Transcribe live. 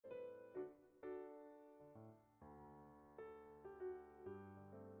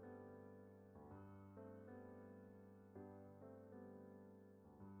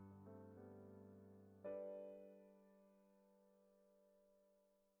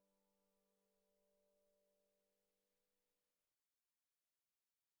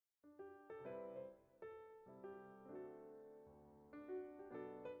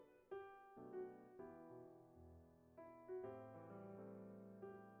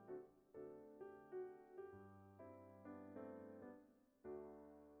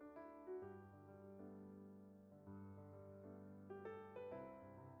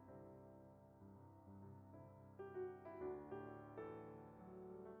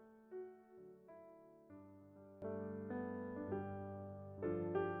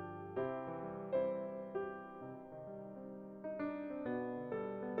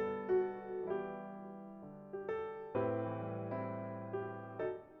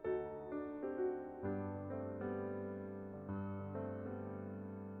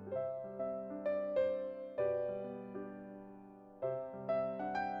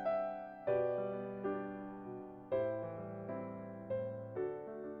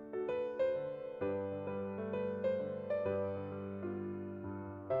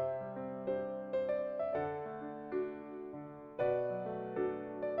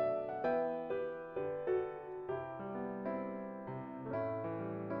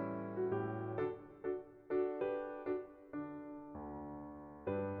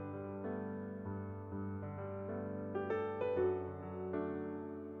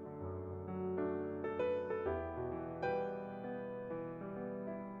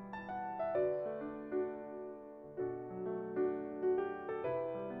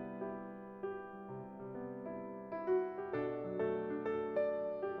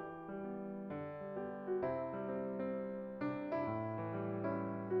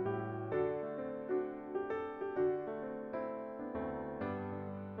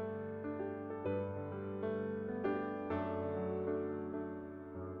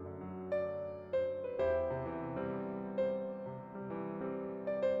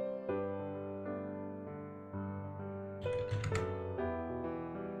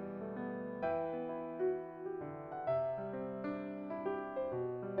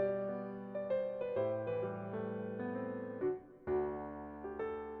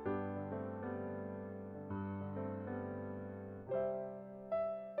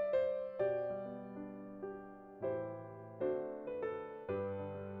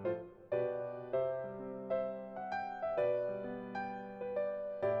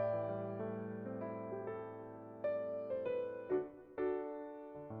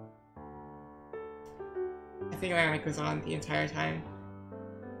I think my mic was on the entire time.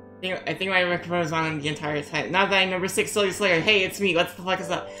 I think my microphone was on the entire time. Now that I number 6 Silly Slayer, hey, it's me, what the fuck is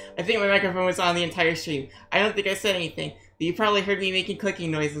up? I think my microphone was on the entire stream. I don't think I said anything, but you probably heard me making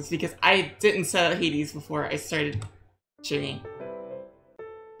clicking noises because I didn't set up Hades before I started streaming.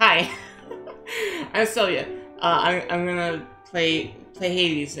 Hi! I'm Celia. I'm gonna play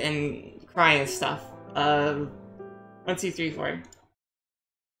Hades and cry and stuff. 1, 2, 3, 4.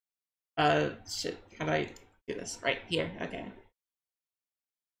 Shit, how do I do this? Right here, okay.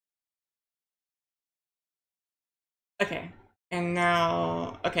 Okay, and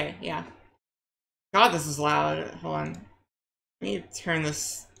now, okay, yeah. God, this is loud. Hold on. I need to turn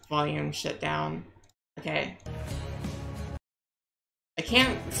this volume shit down. Okay. I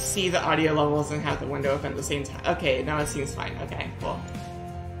can't see the audio levels and have the window open at the same time. Okay, now it seems fine. Okay, cool.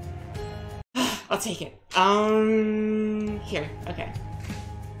 I'll take it. Here, okay.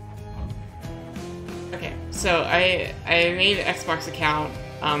 Okay, so I made an Xbox account,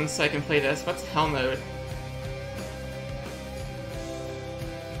 so I can play this. What's hell mode?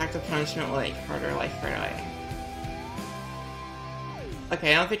 Active punishment, like, harder life right away.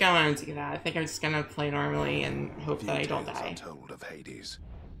 Okay, I don't think I want to do that. I think I'm just gonna play normally and hope that I don't die. Told of Hades,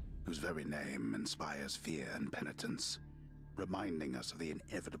 whose very name inspires fear and penitence, reminding us of the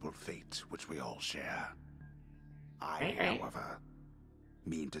inevitable fate which we all share. I, however,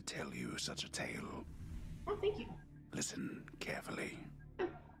 mean to tell you such a tale. Oh, thank you. Listen carefully.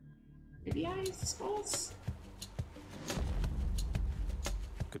 Maybe I suppose.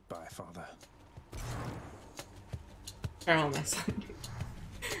 Goodbye, Father. Farewell, my son.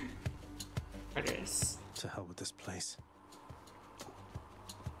 Predators. To hell with this place.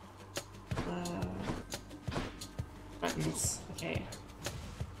 Buttons. Okay.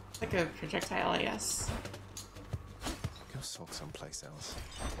 It's like a projectile, I guess. Go sulk someplace else.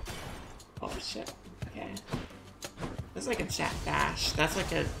 Oh shit. Okay. There's like a jab dash. That's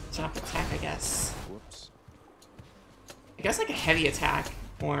like a jump attack, I guess. Whoops. I guess like a heavy attack,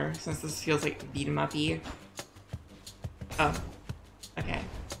 more, since this feels like beat 'em up-y. Oh. Okay.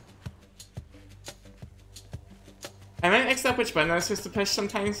 I might mix up which button I was supposed to push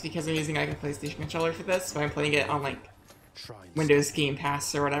sometimes because I'm using like a PlayStation controller for this, but I'm playing it on like Windows Game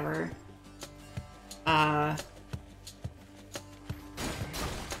Pass or whatever.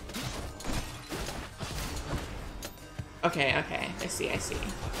 Okay, okay. I see, I see.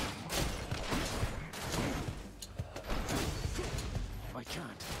 I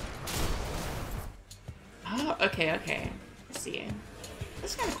can't. Oh, okay, okay. I see.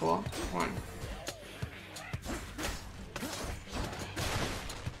 That's kind of cool. Hold on.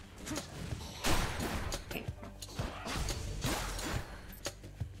 Okay.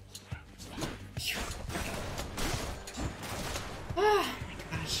 Oh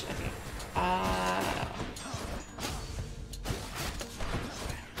my gosh, okay.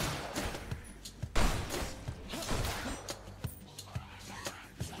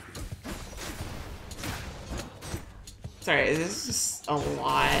 Sorry, this is just a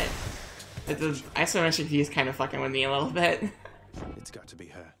lot. The isometric view is kind of fucking with me a little bit. It's got to be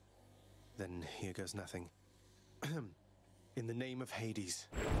her. Then here goes nothing. In the name of Hades,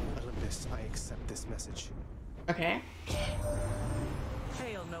 Olympus, I accept this message. Okay.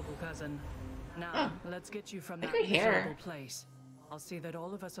 Hail, noble cousin. Now, let's get you from that good hair. miserable place. I'll see that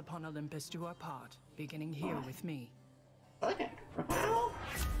all of us upon Olympus do our part, beginning here with me. Okay.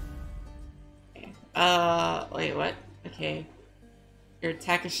 Wait, what? Okay. Your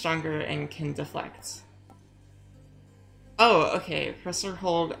attack is stronger and can deflect. Oh, okay. Press or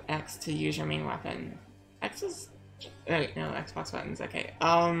hold X to use your main weapon. X is... no, Xbox buttons, okay.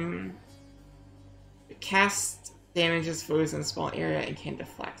 Cast damages foes in a small area and can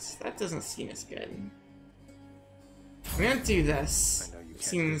deflect. That doesn't seem as good. I'm gonna do this. It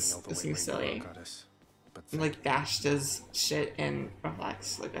seems silly. Like, dash does shit and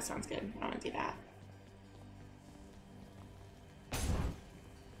reflex. Like, that sounds good. I wanna do that.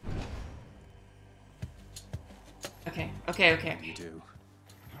 Okay, okay, okay. You do.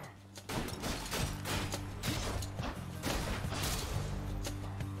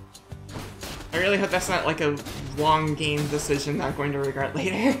 I really hope that's not like a long game decision that I'm going to regret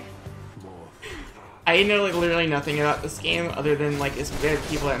later. I know like literally nothing about this game other than like it's the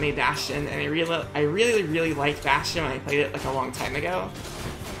people that made Bastion, and I really liked Bastion when I played it like a long time ago.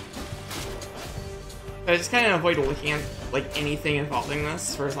 So I just kind of avoided looking at like anything involving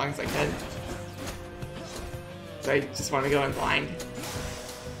this for as long as I could. So I just want to go in blind.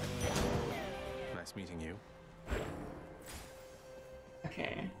 Nice meeting you.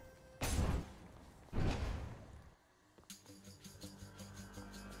 Okay.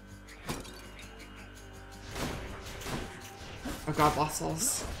 Oh god, lost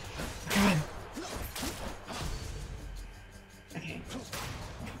souls. Oh god. Okay.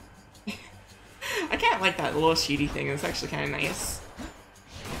 I kind of like that little shooty thing. It's actually kind of nice.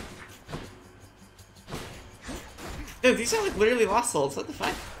 Dude, these are like literally lost souls. What the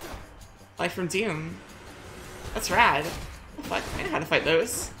fuck? Like from Doom. That's rad. What the fuck? I know how to fight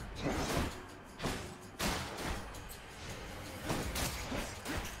those.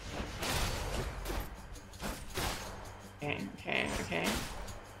 Okay.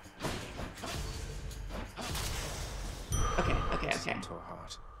 Centaur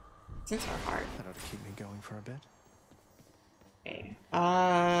heart. Centaur heart. That ought to keep me going for a bit. Okay.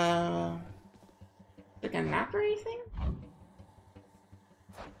 Like a map or anything?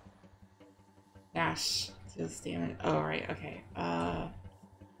 Dash to stamina. Oh, right, okay.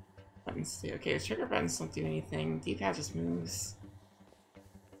 Buttons do. Okay, the trigger buttons don't do anything. D-pad just moves.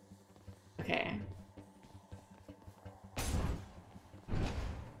 Okay.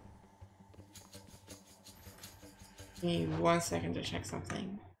 Give me 1 second to check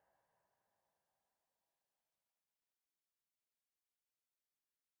something.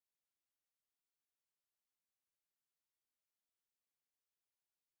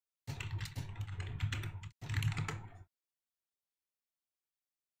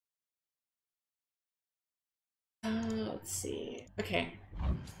 Let's see. Okay.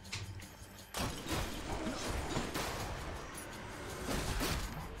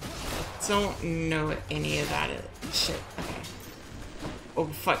 Don't know any of that shit. Okay. Oh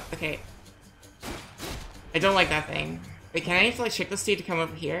fuck. Okay. I don't like that thing. Wait, can I have to like trick this dude to come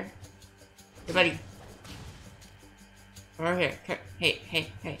over here? Hey, buddy. Come over here. Hey.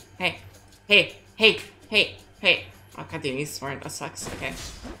 Oh god damn, he's smart. That sucks. Okay.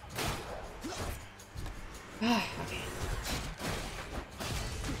 Okay.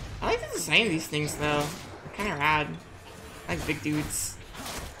 I like the design of these things though. They're kind of rad. I like big dudes.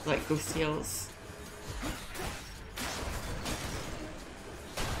 Like ghost heals.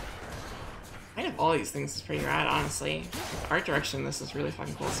 Kind of all these things is pretty rad, honestly. The art direction, this is really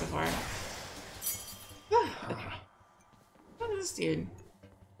fucking cool so far. Okay. What is this dude?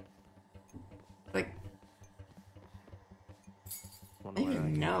 Like, I don't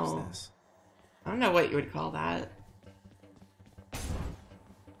even know. I don't know what you would call that.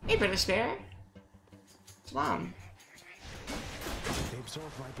 Hey, British Bear. Shalom. They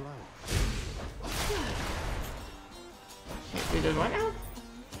absorbed my blow. Wait, we did what now?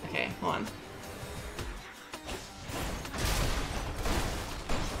 Okay, hold on.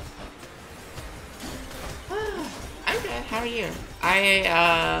 I'm good. How are you?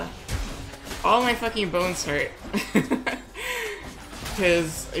 All my fucking bones hurt.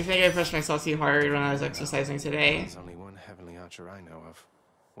 Because I think I pushed myself too hard when I was exercising today. There's only one heavenly archer I know of.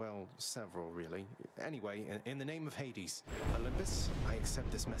 Well, several, really. Anyway, in the name of Hades, Olympus, I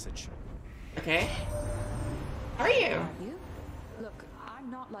accept this message. Okay. How are you? Look, I'm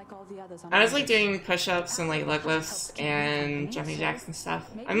not like all the others. I was like doing push-ups and like leg lifts and jumping jacks and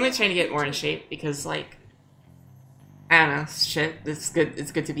stuff. I'm like trying to get more in shape because like, I don't know, shit, it's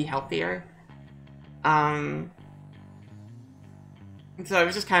good to be healthier. So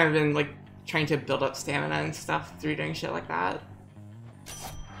I've just kind of been like trying to build up stamina and stuff through doing shit like that.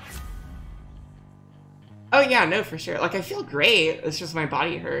 Oh yeah, no, for sure. Like I feel great. It's just my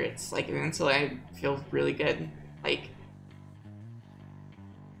body hurts. Like until I feel really good. Like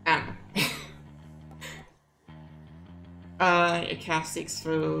I don't know. Cast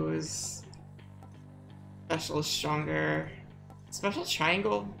expose. Special is stronger. Special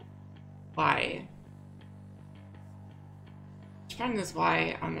triangle? Why? Which button is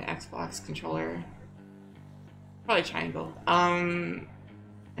Y on the Xbox controller? Probably triangle. And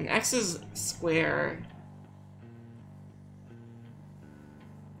X is square.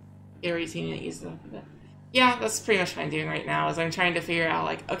 Irritating to use the alphabet. Yeah, that's pretty much what I'm doing right now, is I'm trying to figure out,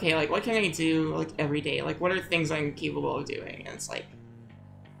 like, okay, like, what can I do, like, every day? Like, what are things I'm capable of doing? And it's like...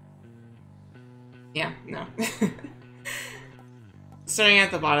 Yeah, no. Starting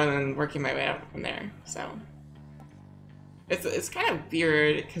at the bottom and working my way up from there, so... It's kind of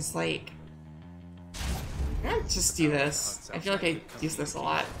weird, because, like... I'm gonna just do this. I feel like I use this a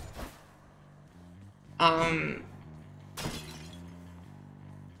lot.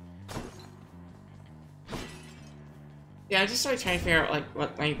 Yeah, I just started trying to figure out like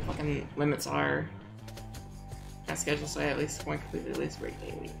what my fucking limits are. My schedule, so I at least one completely release break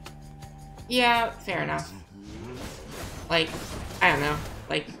daily. Yeah, fair enough. Like, I don't know,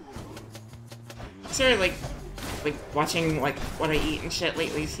 like, sort of like watching like what I eat and shit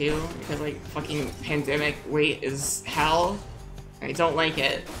lately too, because like fucking pandemic weight is hell. I don't like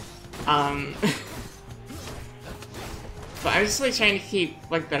it. But I'm just like trying to keep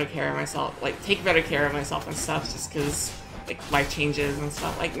like better care of myself, like take better care of myself and stuff, just because like life changes and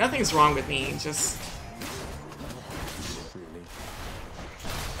stuff. Like nothing's wrong with me, just.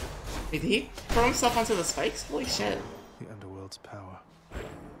 Did he throw himself onto the spikes? Holy shit. The underworld's power.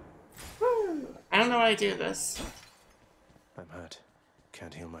 Woo. I don't know what I do with this. I'm hurt.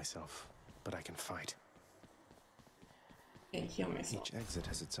 Can't heal myself, but I can fight. Can't heal myself. Each exit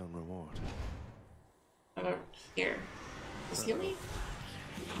has its own reward. How about here? Just heal me?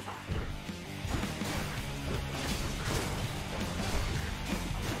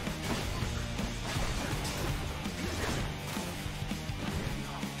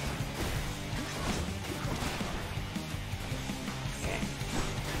 Okay.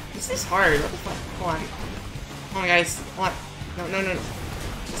 This is hard. What the fuck? Hold on. Hold on, guys. Hold on. No, no, no, no.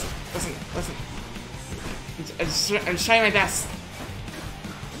 Listen, listen. I'm just trying my best.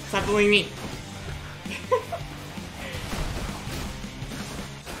 Stop bullying me.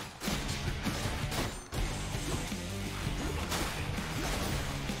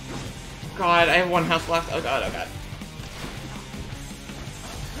 God, I have 1 health left. Oh god, oh god.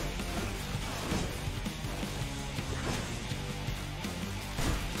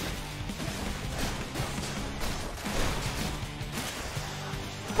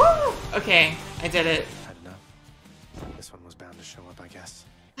 Woo! Okay, I did it. Had enough. This one was bound to show up, I guess.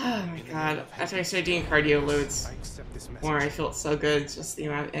 Oh my god. After I started doing cardio loads I accept this message. more, I felt so good, just the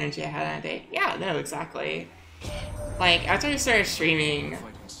amount of energy I had in a day. Yeah, no, exactly. Like, after I started streaming,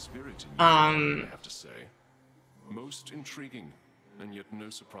 I have to say, most intriguing, and yet no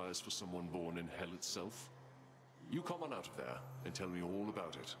surprise for someone born in hell itself. You come on out of there and tell me all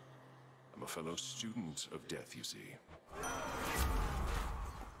about it. I'm a fellow student of death, you see.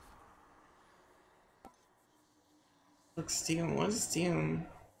 looks Doom. What is Doom?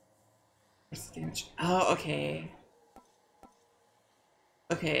 What's the damage? Oh, okay.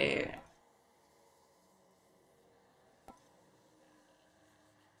 Okay.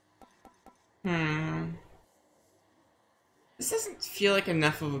 This doesn't feel like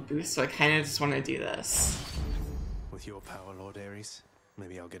enough of a boost, so I kind of just want to do this. With your power, Lord Ares,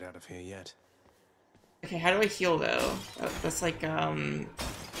 maybe I'll get out of here yet. Okay, how do I heal though? That's like, it's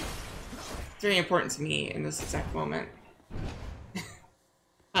very important to me in this exact moment.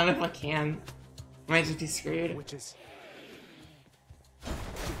 I don't know if I can. I might just be screwed. Witches.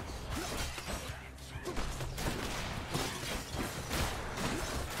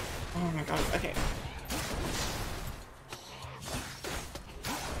 Oh my god, okay.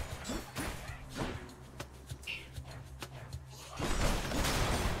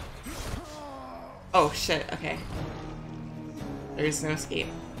 Oh shit, okay. There's no escape.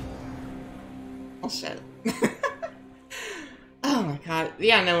 Oh shit. Oh my god.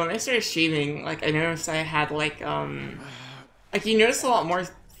 Yeah, no, when I started streaming, like, I noticed I had, like, you notice a lot more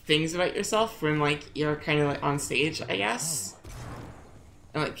things about yourself when, like, you're kind of, like, on stage, I guess.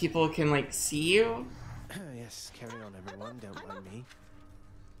 And, like, people can, like, see you. Yes, carry on, everyone. Don't mind me.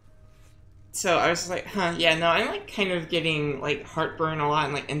 So I was just like, huh, yeah, no, I'm, like, kind of getting, like, heartburn a lot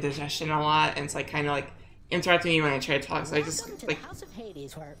and, like, indigestion a lot. And it's, like, kind of, like, interrupting me when I try to talk. So I just, like,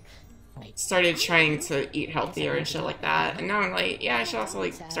 started trying to eat healthier and shit like that. And now I'm like, yeah, I should also,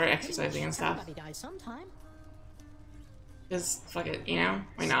 like, start exercising and stuff. Just, fuck it, you know?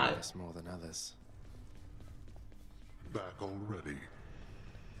 Why not? Yes, more than others. Back already,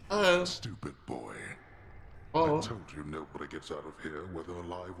 Hello. stupid boy. Oh. I told you nobody gets out of here, whether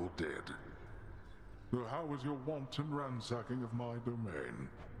alive or dead. So how was your wanton ransacking of my domain?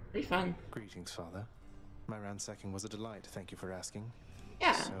 Pretty fun. Greetings, Father. My ransacking was a delight, thank you for asking.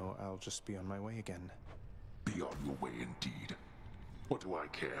 Yeah. So I'll just be on my way again. Be on your way indeed. What do I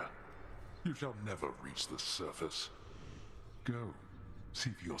care? You shall never reach the surface. Go, see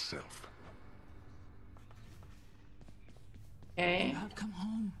for yourself. Okay. You have come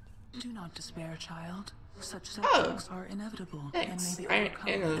home. Do not despair, child. Such setbacks are inevitable Thanks. and may be I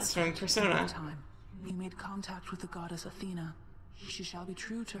overcome know this from Persona. time. We made contact with the goddess Athena. She shall be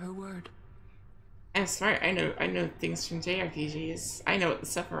true to her word. I'm smart. I know things from JRPGs. I know what the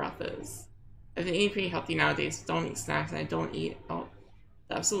Sephiroth is. I've been eating pretty healthy nowadays. Don't eat snacks and I don't eat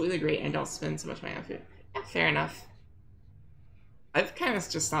absolutely great and don't spend so much money on food. Yeah, fair enough. I've kind of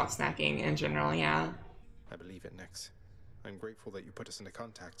just stopped snacking in general, yeah. I believe it, Nix. I'm grateful that you put us into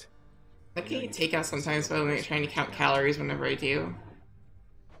contact. I can eat takeout sometimes, but I'm trying to count calories whenever I do.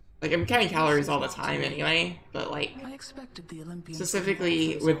 Like, I'm counting calories all the time anyway, but like, I expected the Olympians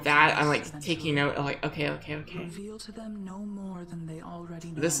specifically with that, I'm like taking note of like, okay. Reveal to them no more than they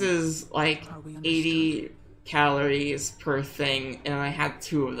already know. This is like 80 calories per thing, and I had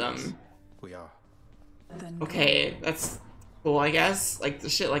 2 of them. We are. Then Okay, that's cool, I guess. Like, the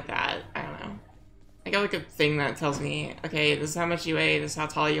shit like that. I don't know. I got like a thing that tells me, okay, this is how much you weigh, this is how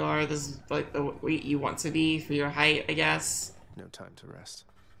tall you are, this is like the weight you want to be for your height, I guess. No time to rest.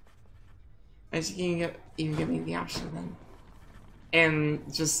 I just can even give me the option then.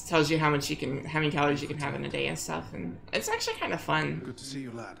 And just tells you how many calories you can have in a day and stuff, and it's actually kind of fun. Good to see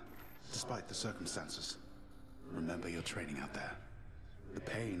you, lad. Despite the circumstances. Remember your training out there. The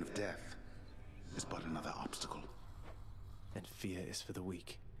pain of death is but another obstacle. And fear is for the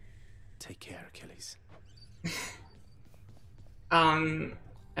weak. Take care, Achilles. I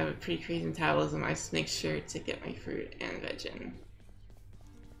have a pretty crazy metabolism. I just make sure to get my fruit and veg in.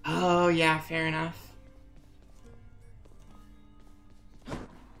 Oh, yeah, fair enough.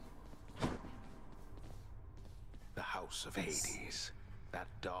 The House of Hades. That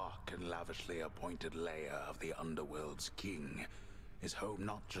dark and lavishly appointed lair of the underworld's king is home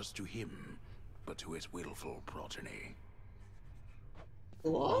not just to him, but to his willful progeny.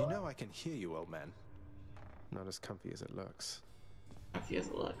 Cool. You know I can hear you, old man. Not as comfy as it looks. Comfy as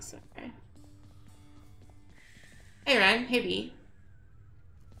it looks, okay. Hey, Ren. Hey, B.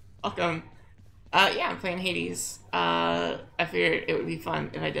 Welcome. Yeah, I'm playing Hades. I figured it would be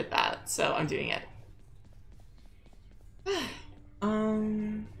fun if I did that, so I'm doing it.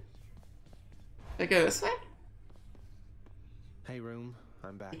 Should I go this way? Hey, room.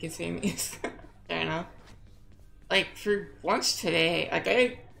 I'm back. You can see me. Fair enough. Like, for lunch today, like,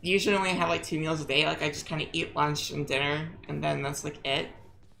 I usually only have, like, 2 meals a day. Like, I just kind of eat lunch and dinner, and then that's, like, it.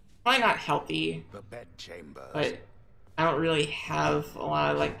 Probably not healthy, The bedchambers. but I don't really have a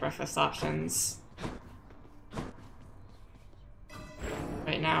lot of, like, breakfast options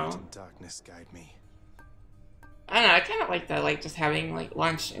right now. Let darkness guide me. I don't know, I kind of like that, like, just having, like,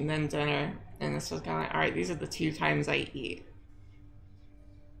 lunch and then dinner. And this was kind of like, alright, these are the 2 times I eat.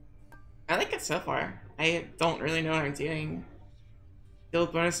 I like it so far. I don't really know what I'm doing. Deal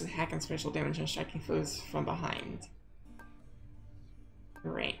bonus attack and special damage on striking foes from behind.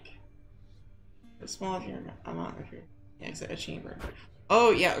 Rank. The small of your amount of your exit a chamber. Oh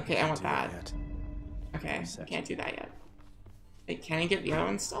yeah, okay, I want that. Okay, I can't do that yet. Wait, can I get the other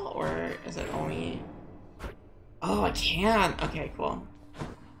one still, or is it only? Oh, I can. Okay, cool.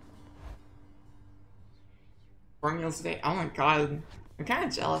 4 meals a day. Oh my god, I'm kind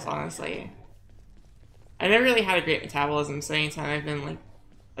of jealous, honestly. I never really had a great metabolism, so anytime I've been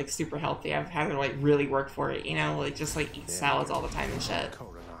like super healthy, I've had to like really work for it, you know, like just like eat salads all the time and shit.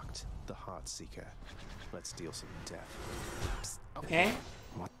 Coronact, the Heart Seeker. Let's deal some death. Okay.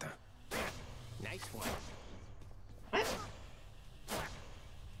 What the? Nice one. What?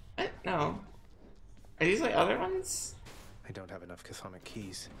 What? No. Are these like other ones? I don't have enough chthonic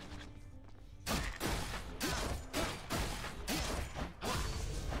keys.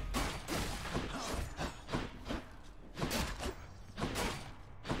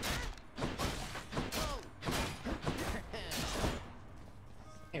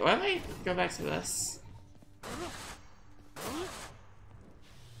 Wait, why don't I go back to this?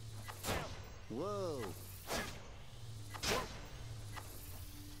 Whoa.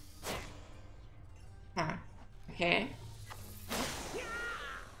 Huh. Okay.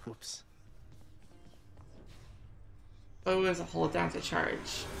 Whoops. Oh, there's a hold down to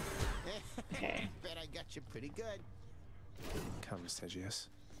charge. Okay. Bet I got you pretty good. Come, Segius.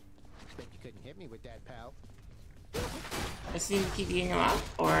 Bet you couldn't hit me with that, pal. I just need to keep eating them up,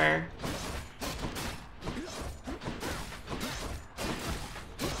 or...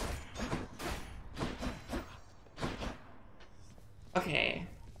 Okay.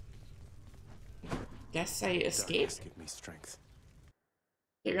 Guess I escaped? Darkness, give me strength.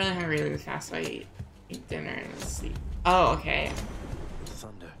 Get really hungry really fast, so I eat dinner and sleep. Oh, okay.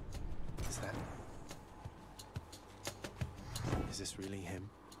 Thunder. Is that... Is this really him?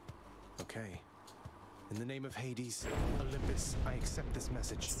 Okay. In the name of Hades, Olympus, I accept this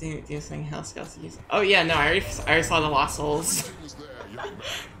message. Do something else to use. Oh yeah, no, I already saw the Lost Souls. Things there, young man.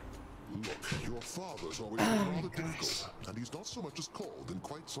 Look, your father's always been rather difficult, and he's not so much as called in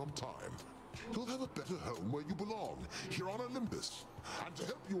quite some time. He'll have a better home where you belong, here on Olympus. And to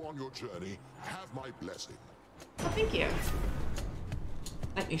help you on your journey. Have my blessing. Oh, thank you.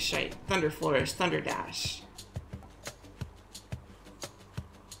 Lightning Shite, Thunder Flourish, Thunder Dash.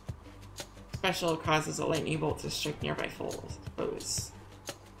 Special causes a lightning bolt to strike nearby foes.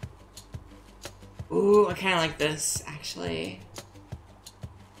 Ooh, I kind of like this, actually.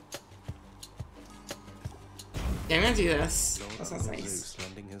 Yeah, I'm gonna do this. That sounds nice.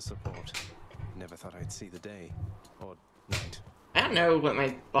 Lending his support. Never thought I'd see the day. Or night. I don't know what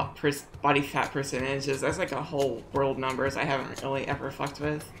my body fat percentage is. That's like a whole world numbers I haven't really ever fucked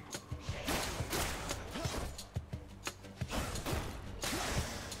with.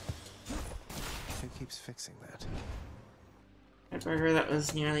 Who keeps fixing that? A burger that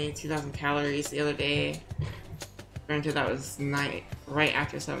was nearly 2,000 calories the other day. Granted, that was right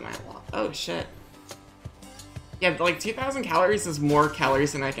after 7 Mile Walk. Oh shit. Yeah, like 2,000 calories is more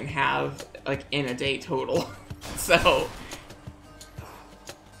calories than I can have like in a day total. So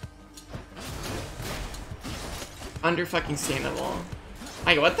under fucking standable.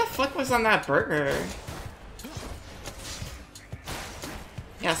 Like, what the fuck was on that burger?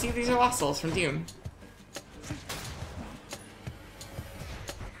 Yeah, see, these are lost souls from Doom.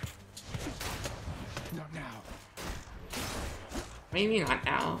 Not now. What do you mean not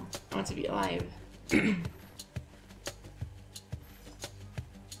now? I want to be alive.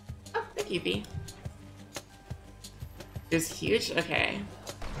 Oh, thank you, B. It was huge? Okay.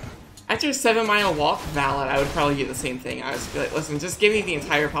 After 7 Mile Walk Valid, I would probably do the same thing. I would be like, listen, just give me the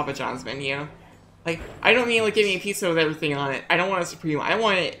entire Papa John's menu. Like, I don't mean like give me a pizza with everything on it. I don't want a Supreme. I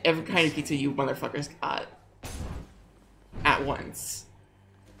want every kind of pizza you motherfuckers got. At once.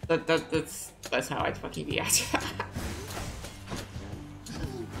 That's how I'd fucking be after that.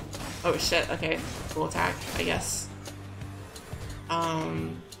 Oh shit, okay. Cool attack, I guess.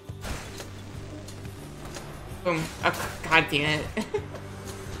 Boom. Oh, god damn it.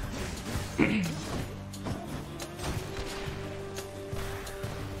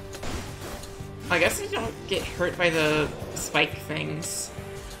 I guess I don't get hurt by the spike things.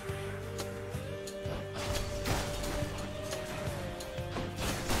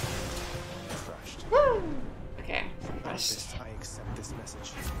 Crushed. Woo! Okay, crushed. I accept this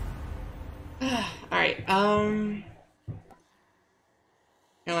message. Alright,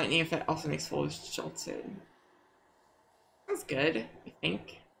 your lightning effect also makes foes jolted. That's good, I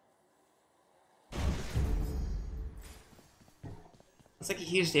think. It's like a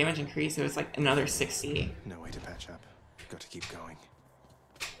huge damage increase, so it's like another 60. No way to patch up. Got to keep going.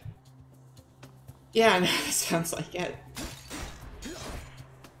 Yeah, no, that sounds like it.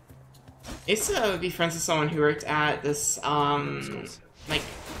 I used to be friends with someone who worked at this, like,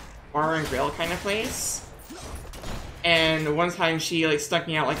 bar and grill kind of place. And one time she, like, stuck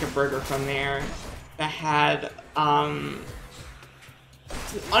me out, like, a burger from there that had, the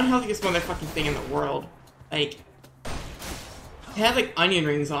unhealthiest motherfucking thing in the world. Like, it had, like, onion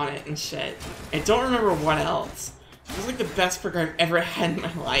rings on it and shit. I don't remember what else. It was, like, the best burger I've ever had in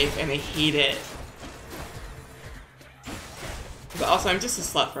my life, and I hate it. But also, I'm just a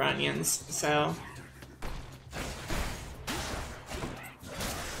slut for onions, so...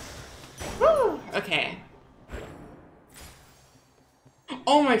 Woo! Okay.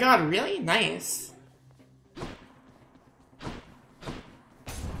 Oh my god, really? Nice.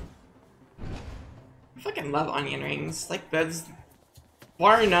 I fucking love onion rings. Like, that's,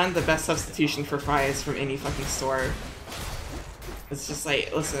 bar none, the best substitution for fries from any fucking store. It's just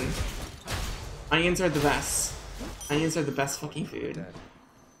like, listen, onions are the best. Onions are the best fucking food. Dead.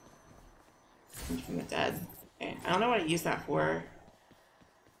 From the dead. Okay, I don't know what I use that for.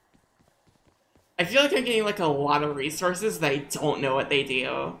 I feel like I'm getting like a lot of resources that I don't know what they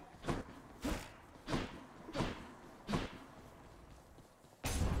do.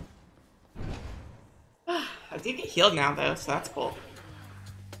 I did get healed now though, so that's cool.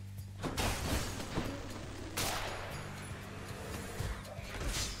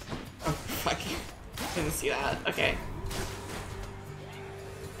 Oh fuck. Didn't see that. Okay.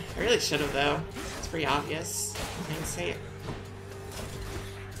 I really should have though. It's pretty obvious. I didn't say it.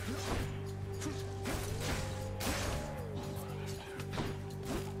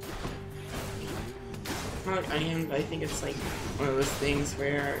 I like onion, but I think it's like one of those things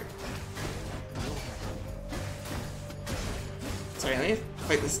where... Sorry, let me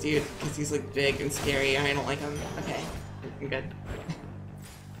fight this dude, because he's like big and scary, and I don't like him. Okay, I'm good.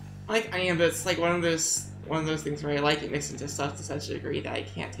 I like onion, but it's like one of those things where I like it mixed into stuff to such a degree that I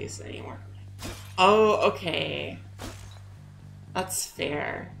can't taste it anymore. Oh, okay. That's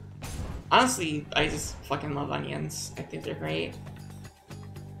fair. Honestly, I just fucking love onions. I think they're great.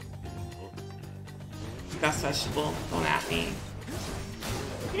 Best vegetable, don't at me.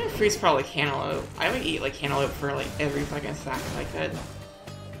 fruit's probably cantaloupe. I would eat like cantaloupe for like every fucking snack if I could.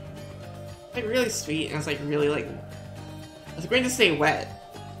 It's like really sweet and it's like really like. I was going to say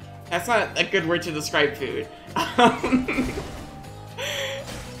wet. That's not a good word to describe food. But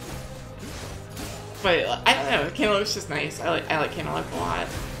I don't know, cantaloupe's just nice. I like cantaloupe a lot.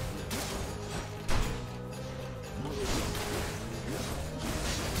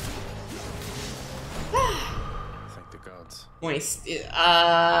 Thank the gods. Moist. Alright,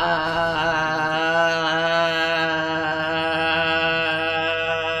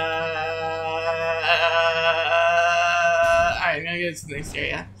 I'm gonna go to the next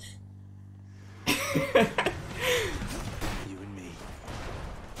area.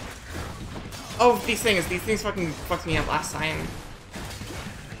 Oh, these things fucking fucked me up last time.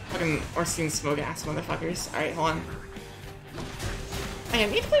 Fucking Orstein smoke ass motherfuckers. Alright, hold on. I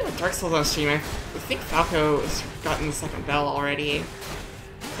need to play with Dark Souls on stream. I think Falco has gotten the second bell already.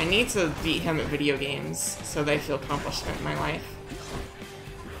 I need to beat him at video games so that I feel accomplishment in my life.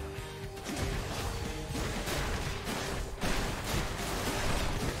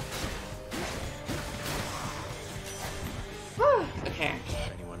 Okay.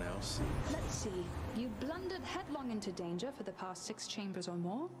 Anyone else? Let's see. You blundered headlong into danger for the past 6 chambers or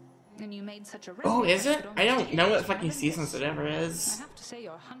more, and you made such a Oh, is it? I don't know what fucking seasons it ever is. I have to say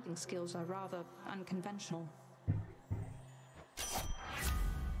your hunting skills are rather unconventional.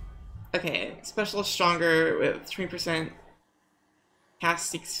 Okay, special stronger with 20% cast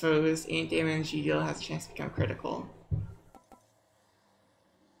 6 foes, any damage you deal has a chance to become critical.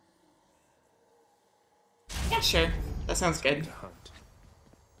 Yeah, sure. That sounds good. Oh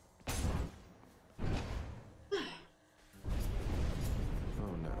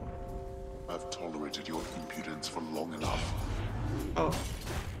no. I've tolerated your impudence for long enough. Oh.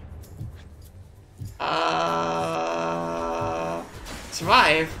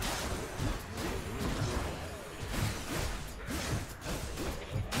 Survive?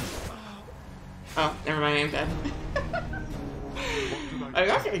 Oh, never mind, I'm dead. I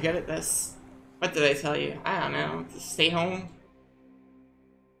got pretty good at this. What did I tell you? I don't know. Just stay home.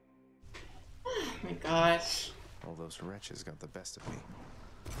 Oh my gosh. All those wretches got the best of me.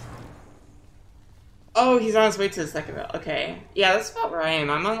 Oh, he's on his way to the second belt. Okay. Yeah, that's about where I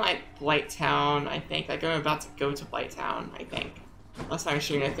am. I'm on, like, Blighttown, I think. Like, I'm about to go to Blighttown, I think. Last time I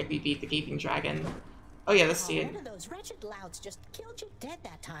streamed, I think we beat the Gaping Dragon. Oh, yeah, let's see it. One of those wretched louts just killed you dead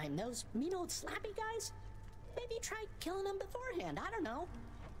that time. Those mean old slappy guys? Maybe try killing them beforehand. I don't know.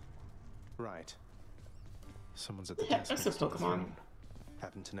 Right. Someone's at the Yeah, desk. that's a next to the Pokemon. throne.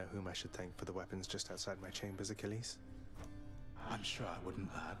 Happen to know whom I should thank for the weapons just outside my chambers, Achilles? I'm sure I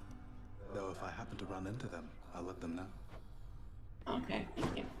wouldn't, lad. Though if I happen to run into them, I'll let them know. Okay,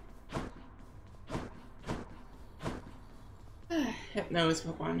 thank you. Hypno is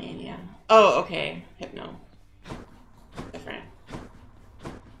Pokemon Mania. Oh, okay. Hypno. Different.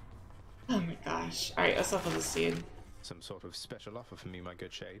 Oh my gosh. Alright, let's level this dude. Some sort of special offer for me, my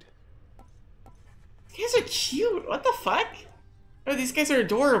good shade. These guys are cute. What the fuck? Oh, these guys are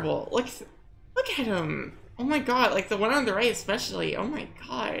adorable. Look at him. Oh my god, like the one on the right especially. Oh my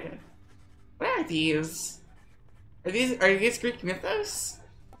god. What are these? Are these Greek mythos?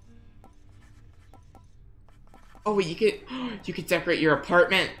 Oh wait, you could decorate your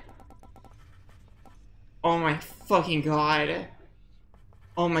apartment. Oh my fucking god.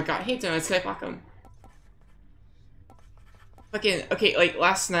 Oh my god. Hey, Donut, say welcome. Fucking, okay, like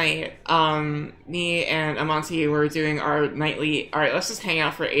last night, me and Amonte were doing our nightly, alright, let's just hang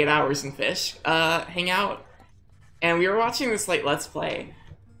out for 8 hours and fish, hangout. And we were watching this, like, Let's Play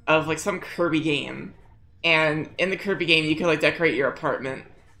of, like, some Kirby game. And in the Kirby game, you could, like, decorate your apartment.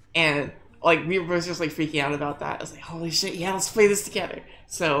 And, like, we were both just, like, freaking out about that. I was like, holy shit, yeah, let's play this together.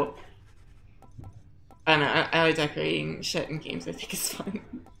 So, I don't know, I like decorating shit in games. I think it's fun.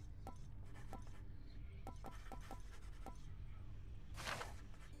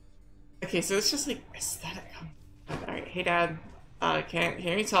 Okay, so it's just, like, aesthetic. Alright, hey, Dad.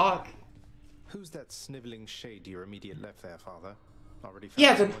 Can you talk? Who's that sniveling shade to your immediate left there, Father? Already found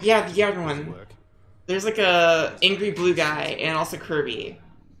Yeah, someone the who other does one. work? There's like a angry blue guy and also Kirby.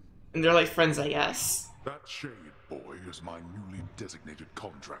 And they're like friends, I guess. That shade boy is my newly designated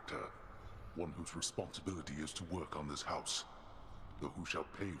contractor. One whose responsibility is to work on this house. Though who shall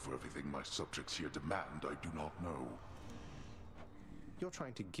pay for everything my subjects here demand, I do not know. You're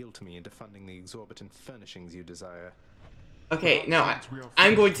trying to guilt me into funding the exorbitant furnishings you desire. Okay, no,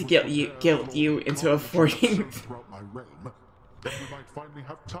 I'm going to guilt you into affording. Throughout my realm, then we might finally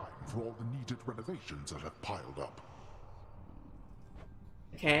have time for all the needed renovations that have piled up.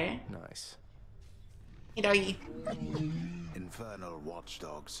 Okay. Nice. Hey, doggy. Infernal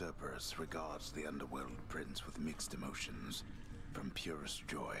watchdog Cerberus regards the underworld prince with mixed emotions, from purest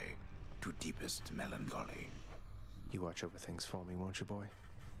joy to deepest melancholy. You watch over things for me, won't you, boy?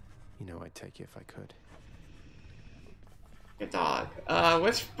 You know I'd take you if I could. Good dog.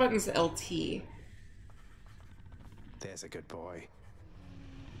 Which button's LT? There's a good boy.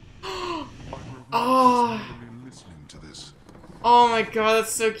 Oh. Listening to this. Oh my god,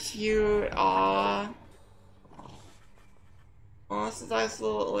 that's so cute. Aw. Oh, this is a nice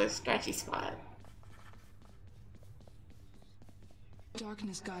little scratchy spot.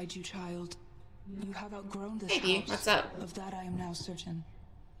 Darkness guide you, child. You have outgrown this Baby, house. what's up? Of that I am now certain.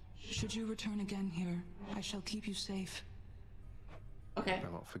 Should you return again here, I shall keep you safe. Okay. I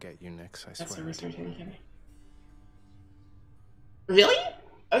won't forget you, Nix, I That's swear. the research indicator. Really?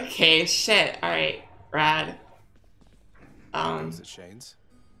 Okay, shit. Alright. Rad. Those at Shades?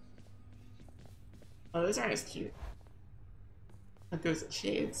 Oh, those aren't as cute. That goes at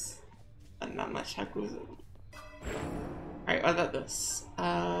Shades. But not much. How goes it? Alright, what about this?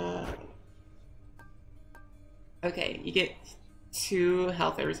 Okay, you get 2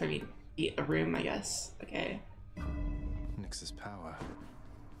 health every time you eat a room, I guess. Okay. Nix's power. You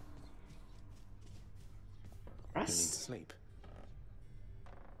need Rest? sleep.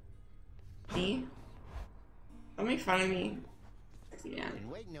 Me? Don't make fun of me. Sexy man. Been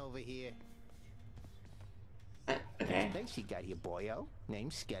waiting over here. Okay. Thanks you got here, boyo.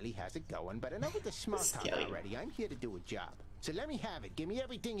 Name's Skelly. How's it going? But enough with the small talk Skelly. already. I'm here to do a job. So let me have it. Give me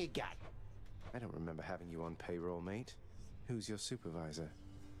everything you got. I don't remember having you on payroll, mate. Who's your supervisor?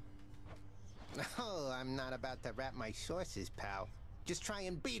 Oh, I'm not about to wrap my sources, pal. Just try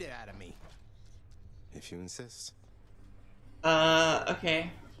and beat it out of me. If you insist.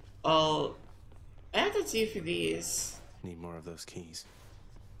 Okay. Well, I have to do for these. Need more of those keys.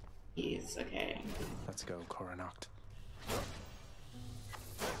 Keys, okay. Let's go, Coronacht.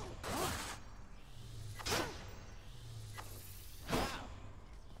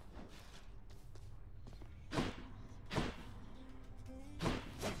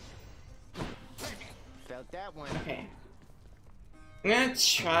 Felt that one. Okay. I'm gonna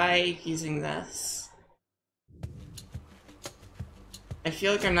try using this. I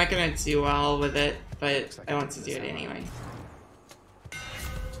feel like I'm not gonna do well with it, but I want to do it anyway.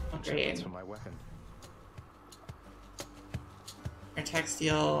 Upgrade. For my weapon. Attack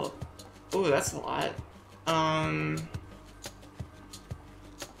steal. Ooh, that's a lot.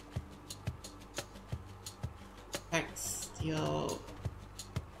 Attack steal.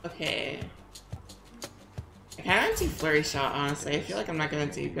 Okay. I kinda want to do flurry shot, honestly. I feel like I'm not gonna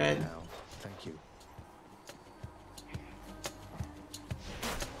do good. Now, thank you.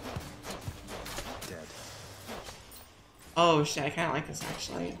 Dead. Oh shit, I kinda like this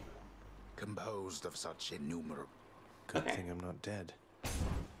actually. Composed of such innumerable. Good Okay. thing I'm not dead.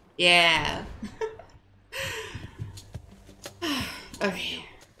 Yeah. Okay.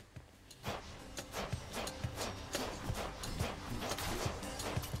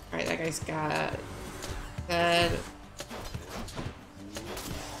 Alright, that guy's got dead.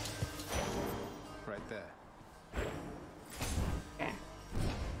 Right there.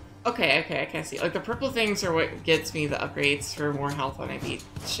 Okay. Okay, I can see. Like, the purple things are what gets me the upgrades for more health when I beat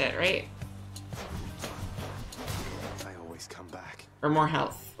shit, right? I always come back. Or more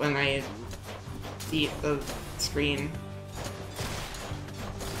health when I beat the screen.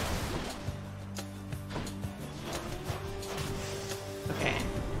 Okay.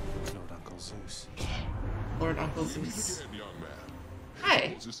 Lord Uncle Zeus. Lord Uncle Zeus. Again, young man.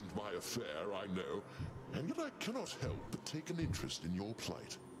 Hi. This isn't my affair, I know. And yet I cannot help but take an interest in your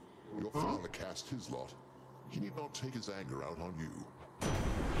plight. Your father cast his lot. He need not take his anger out on you.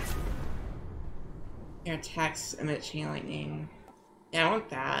 Your attacks emit chain lightning. Yeah, I want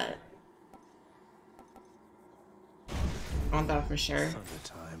that. I want that for sure. Thunder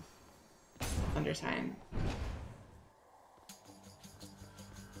time. Thunder time.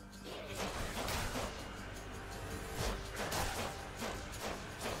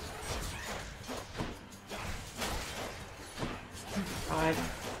 God.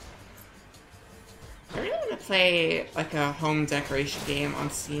 I really want to play like a home decoration game on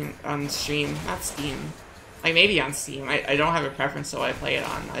Steam, on stream, not Steam. Like maybe on Steam. I don't have a preference so I play it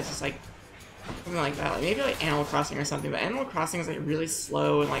on. I just like something like that. Like maybe like Animal Crossing or something. But Animal Crossing is like really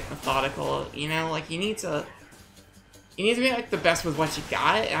slow and like methodical. You know, like you need to be like the best with what you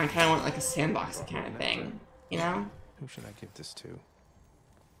got. And I kind of want like a sandbox kind of thing. You know? Who should I give this to?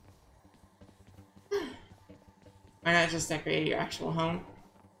 Why not just decorate your actual home?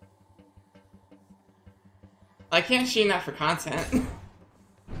 I can't stream that for content.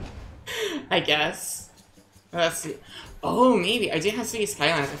 I guess. Let's see. Oh, maybe. I do have City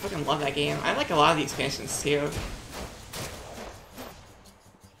Skylines. I fucking love that game. I like a lot of the expansions too.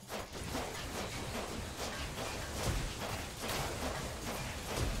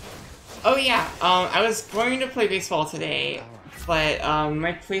 Oh yeah, I was going to play baseball today, but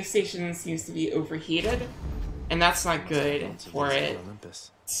my PlayStation seems to be overheated, and that's not good for it.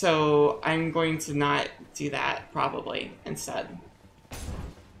 So I'm going to not do that, probably, instead.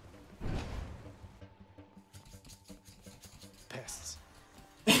 Pests.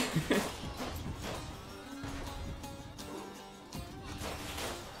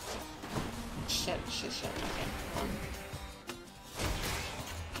 Shit. Okay.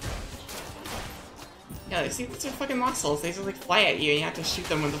 Yeah, see, these are fucking muscles. They just like fly at you and you have to shoot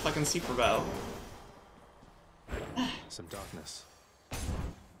them with a fucking super bow. Some darkness.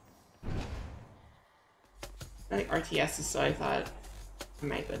 I think RTS is so I thought I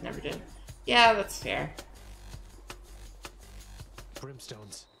might, but never did. Yeah, that's fair.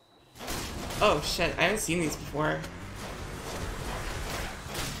 Brimstones. Oh shit, I haven't seen these before.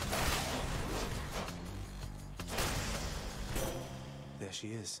 There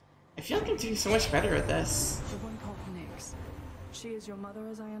she is. I feel like I'm doing so much better at this. The one called Nyx. She is your mother,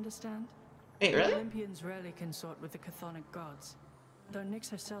 as I understand? Wait, really? Olympians rarely consort with the chthonic gods. Though Nyx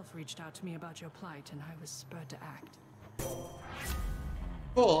herself reached out to me about your plight, and I was spurred to act.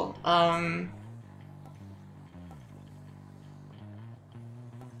 Cool.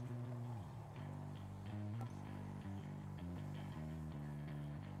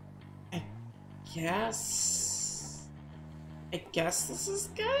 I guess this is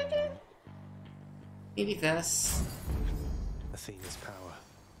good? Maybe this. Athena's power.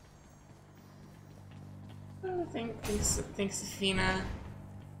 Oh, thanks, Athena.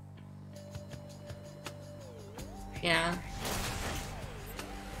 Yeah.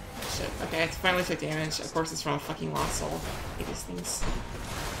 Shit, okay, I finally took damage. Of course it's from a fucking lost soul. I hate these things.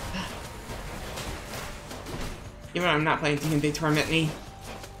 Even when I'm not playing D&D, they torment me.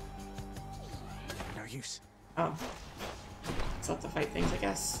 No use. Oh. It's up to fight things, I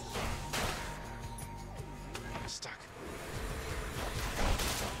guess. I'm stuck.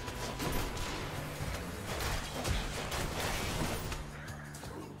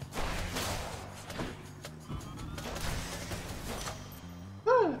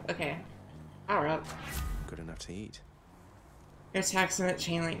 Whew, okay. Power up. Good enough to eat. Your attacks in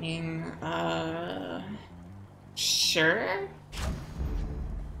chain lightning. Sure?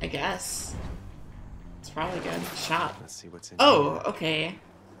 I guess. It's probably good. Shot. Let's see what's in Oh, here. okay.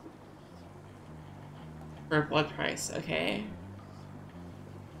 For a blood price, okay.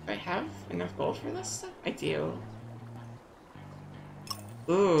 Do I have enough gold for this stuff? I do.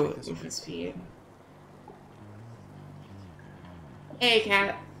 Ooh, movement speed. Hey,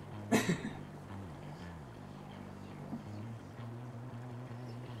 cat.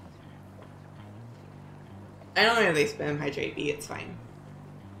 I don't know if they spam Hydrate B, it's fine.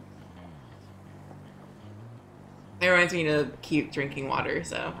 It reminds me to keep drinking water,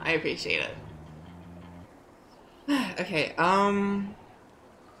 so I appreciate it. Okay,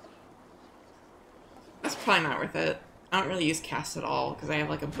 that's probably not worth it. I don't really use cast at all, because I have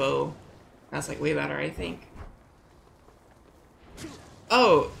like a bow. That's like way better, I think.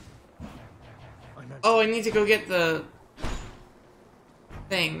 Oh! Oh, I need to go get the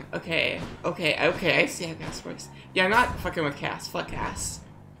thing. Okay, I see how cast works. Yeah, I'm not fucking with cast. Fuck cast.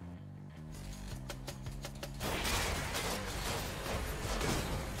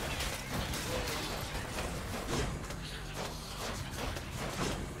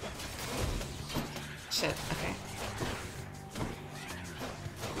 Shit, okay.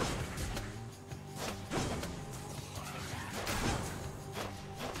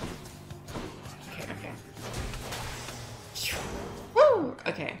 Okay. Woo!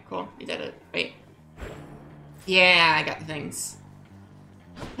 Okay, cool. You did it. Wait. Yeah, I got the things.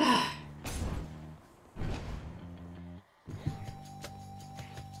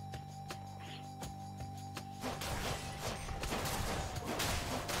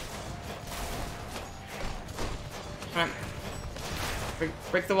 Come on.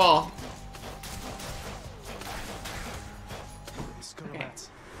 Break the wall. Okay.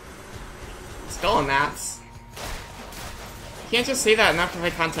 Skull mats. You can't just say that and not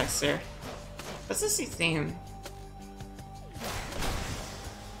provide context, sir. What's this dude's name?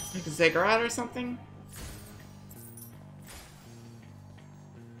 Like Ziggurat or something?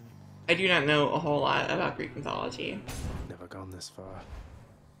 I do not know a whole lot about Greek mythology. Never gone this far.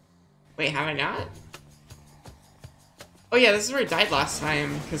 Wait, have I not? Oh yeah, this is where I died last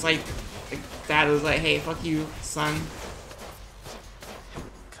time, because like dad was like, hey, fuck you, son.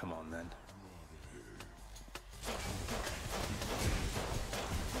 Come on then.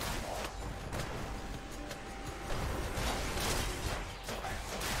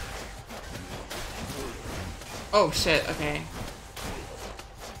 Oh shit, okay.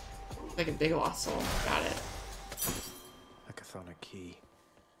 Like a big lost soul. Got it. A chthonic key.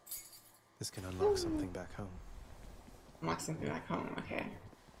 This can unlock something back home. Unlock something back home, okay.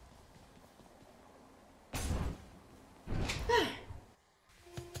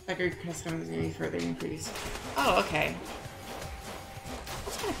 Record custom is going to be further increased. Oh, okay.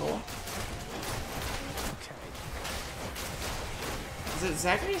 That's kind of cool. Okay. Is it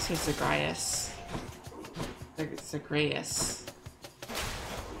Zagreus or Zagreus? Zagreus.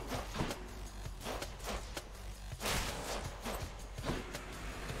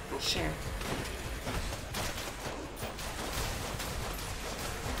 Sure.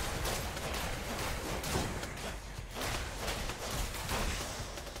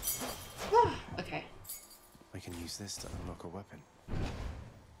 Okay. I can use this to unlock a weapon.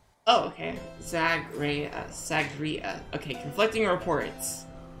 Oh, okay. Zagrea. Okay, conflicting reports.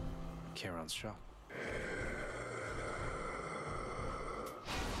 Charon's shop.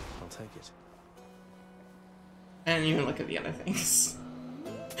 I'll take it. I didn't even look at the other things.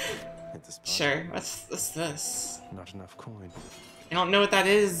 Hit the spot. Sure. What's this? Not enough coin. I don't know what that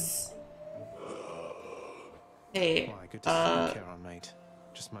is. Hey, Why, good to see you, Charon, mate.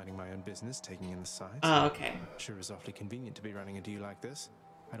 Just minding my own business, taking in the sights. Oh, okay. Sure is awfully convenient to be running a deal like this.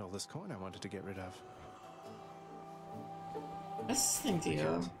 I had all this coin I wanted to get rid of. What's this thing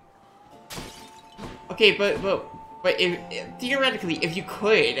do? Okay, but if, theoretically, if you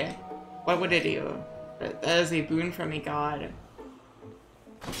could, what would it do? That is a boon from a god.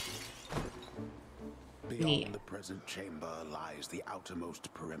 Beyond the present chamber lies the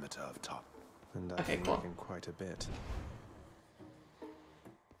outermost perimeter of top. And okay, cool. Quite a bit.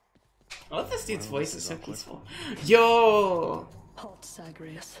 I love this dude's voice is so peaceful. Yo! Halt,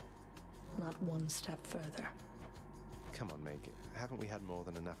 Zagreus. Not one step further. Come on, Meg. Haven't we had more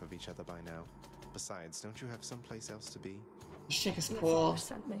than enough of each other by now? Besides, don't you have someplace else to be? This chick is My cool. father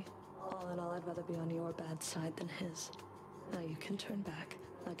sent me. All in all, I'd rather be on your bad side than his. Now you can turn back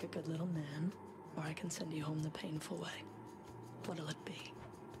like a good little man, or I can send you home the painful way. What'll it be?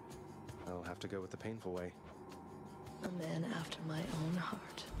 I'll have to go with the painful way. A man after my own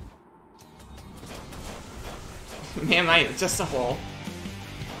heart. Man, just a hole.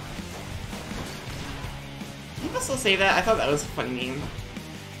 Can you still say that? I thought that was a funny meme.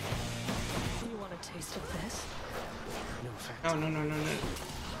 You want a taste of this? No offense. Oh, no.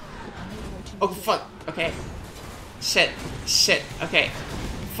 Oh, fuck. Okay. Shit. Okay.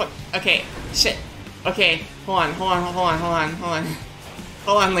 Fuck. Okay. Shit. Okay. Hold on,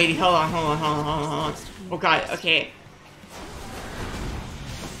 lady. Hold on. Oh, God. Okay.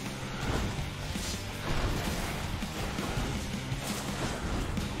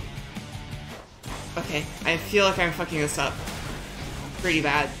 Okay, I feel like I'm fucking this up pretty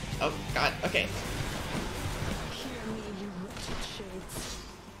bad. Oh god, okay. Hear me, you wretched shades.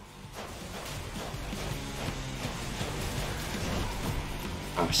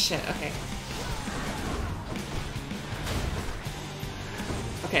 Oh shit, okay.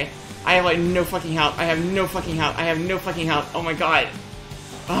 Okay, I have like no fucking help. I have no fucking help. Oh my god.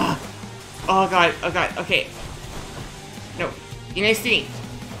 Oh god, okay. No, be nice to me.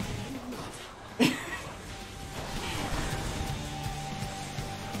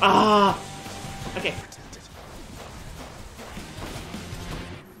 Okay.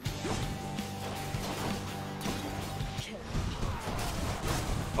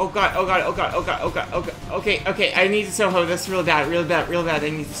 Oh god. Okay, I need to Soho this real bad. I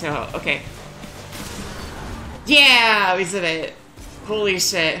need to Soho. Okay. Yeah, we did it. Holy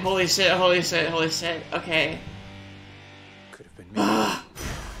shit. Okay. Could have been me.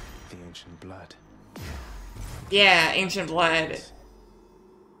 The ancient blood. Yeah, ancient blood.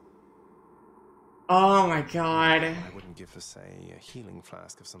 Oh my god. I wouldn't give us a healing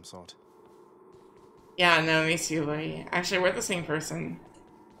flask of some sort. Yeah, no, me too, buddy. Actually, we're the same person.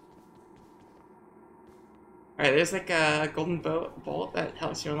 Alright, there's like a golden bolt that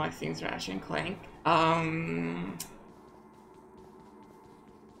helps you unlock things Ratchet and Clank.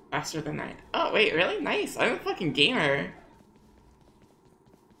 Faster than night. Oh, wait, really? Nice. I'm a fucking gamer.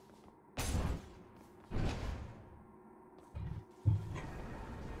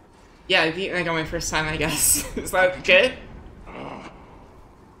 Yeah, I beat like on my first time, I guess. Is that good?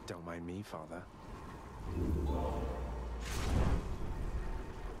 Don't mind me, Father.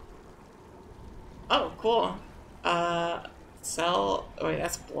 Oh, cool. Cell. Oh, wait,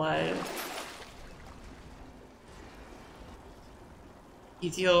 that's blood. You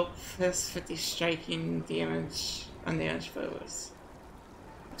deal plus 50 striking damage on damage foes.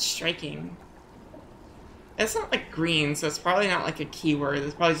 Striking. It's not like green, so it's probably not like a keyword.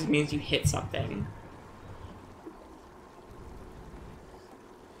 It probably just means you hit something.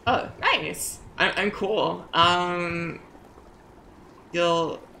 Nice. I'm cool.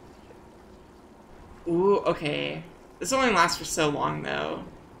 You'll... Ooh, okay. This only lasts for so long, though.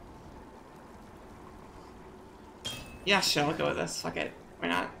 Yeah, sure, I'll go with this. Fuck it. Why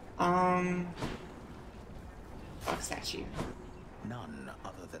not? Fuck statue. None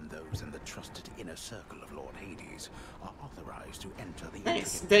other than those in the trusted inner circle of Lord Hades are authorized to enter the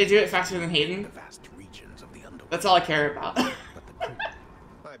Nice. Did I do it faster than Hayden? the vast regions of the underworld. That's all I care about. I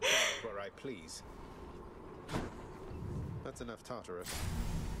bark where I please. That's enough Tartarus.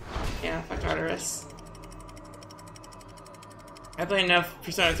 Yeah, fuck Tartarus. I played enough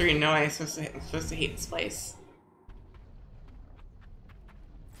Persona 3 and know I'm supposed to hate this place.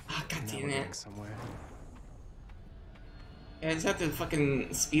 Oh, god damn it. Somewhere. Yeah, I just have to fucking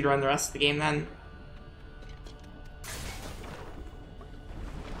speedrun the rest of the game then.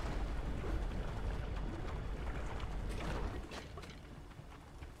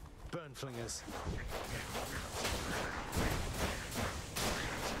 Burn flingers.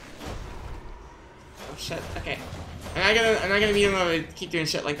 Oh shit, okay. I'm not gonna be able to keep doing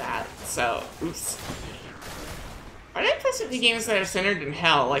shit like that, so oops. Why did I play so many games that are centered in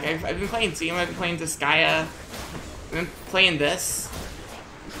hell? Like I've been playing Doom, I've been playing Disgaea, I've been playing this.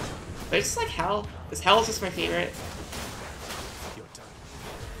 But it's just like hell. This hell is just my favorite. You're done.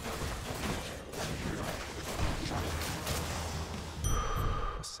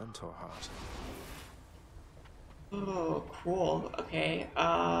 A centaur heart. Oh, cool. Okay, where'd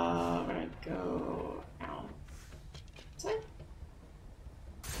I go now? Is that?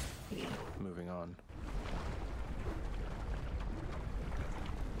 Yeah. Moving on.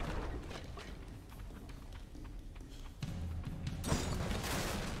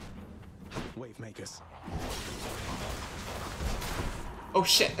 Wave makers. Oh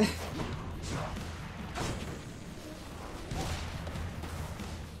shit. I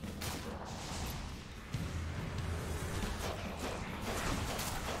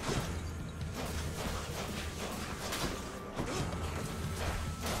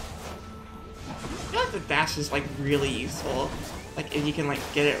feel like the dash is like really useful. Like if you can like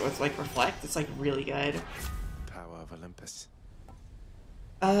get it with like reflect, it's like really good. Power of Olympus.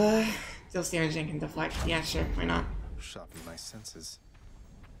 Deals damage and can deflect. Yeah, sure, why not? Sharpen my senses.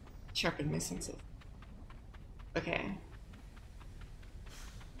 Sharpen my senses. Okay.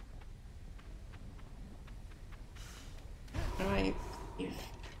 How do I leave?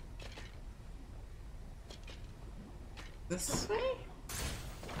 This way?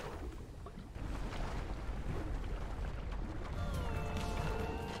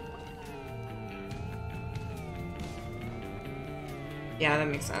 Yeah, that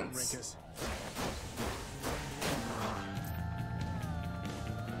makes sense. Rakers.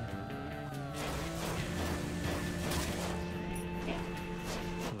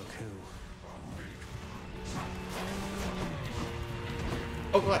 Look who.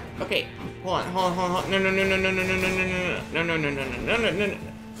 Oh what? Okay. Hold on. No.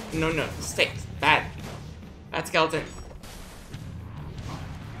 No. Stay. Bad. Bad skeleton.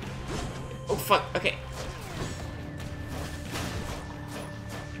 Oh fuck. Okay.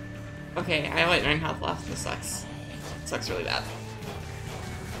 Okay, I have like 9 health left. This sucks. Sucks really bad.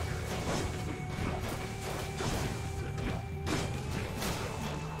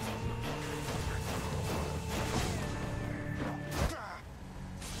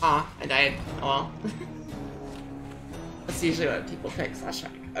 Aw, I died. Oh well. That's usually what people pick, slash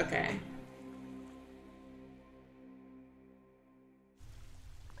track. Okay.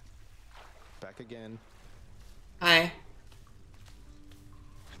 Back again. Hi.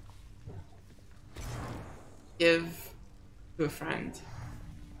 Give to a friend.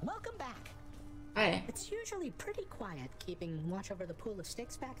 Welcome back. Hi. It's usually pretty quiet keeping watch over the pool of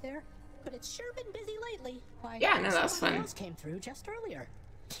sticks back there, but it's sure been busy lately. Why, yeah, no, that's someone fun. else came through just earlier.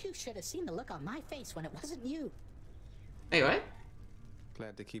 You should have seen the look on my face when it wasn't you. Wait, what?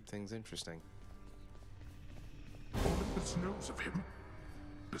 Glad to keep things interesting. Olympus knows of him,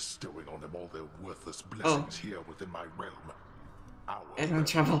 bestowing on him all their worthless blessings here within my realm. I'm in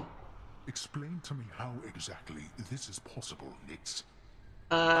trouble. Explain to me how exactly this is possible, Nix.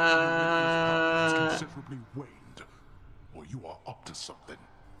 Considerably waned, or you are up to something.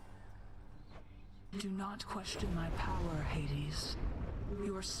 Do not question my power, Hades.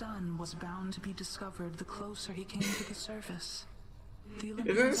 Your son was bound to be discovered the closer he came to the surface.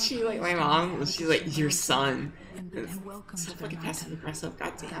 Isn't she like my mom? She's like your son. It's so fucking passive aggressive.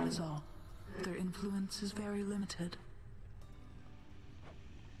 Goddamn. That is all. Their influence is very limited.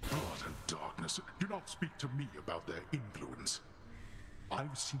 Blood and darkness. Do not speak to me about their influence.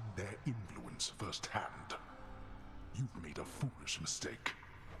 I've seen their influence firsthand. You've made a foolish mistake.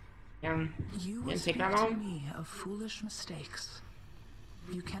 You didn't speak take that to long? me of foolish mistakes.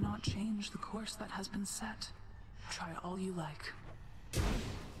 You cannot change the course that has been set. Try all you like.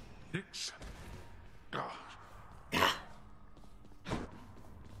 Nix.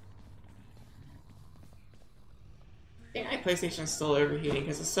 I think my PlayStation's still overheating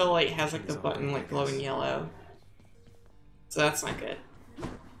because the still light has like the button like glowing yellow. So that's not good.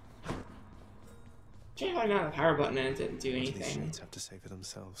 Actually, I got the power button and it didn't do anything. These have to say for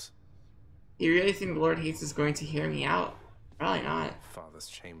themselves. You really think the Lord Hates is going to hear me out? Probably not. Father's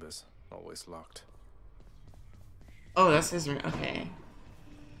chambers, always locked. Oh, that's his room. Okay.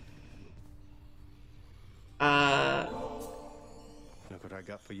 Look what I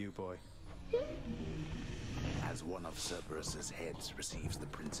got for you, boy. As one of Cerberus's heads receives the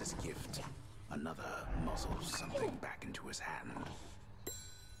prince's gift, another muzzles something back into his hand.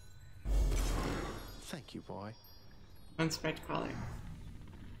 Thank you, boy. Unspread collar.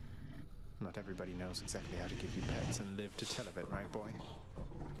 Not everybody knows exactly how to give you pets and live to tell of it, right, boy?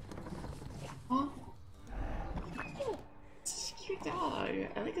 Huh? It's a cute dog.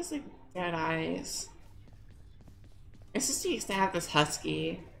 I like his like dead eyes. My sister used to have this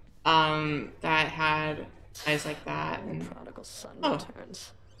husky, that had eyes like that. And... Prodigal son Oh.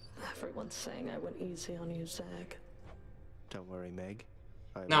 returns. Everyone's saying I went easy on you, Zag. Don't worry, Meg.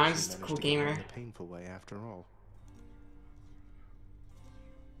 I No, I'm eventually just a managed cool to get around gamer. the painful way after all.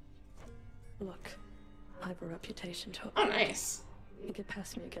 Look, I have a reputation to Oh, uphold. nice. You get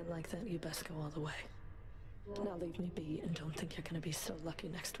past me again like that, you best go all the way. Now leave me be and don't think you're gonna be so lucky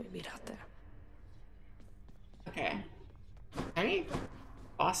next we meet out there. Okay. How many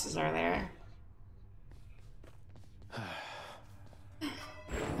bosses are there? Okay.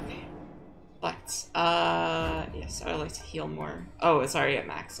 Flex. Yes, I would like to heal more. Oh, it's already at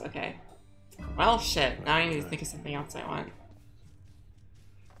max. Okay. Well, shit. Now I need to think of something else I want.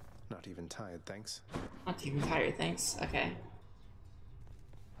 Not even tired, thanks. Not even tired, thanks. Okay.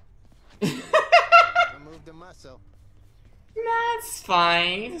 Remove the muscle. That's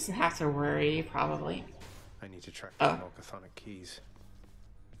fine. He doesn't have to worry, probably. I need to track down Oh. more chthonic keys.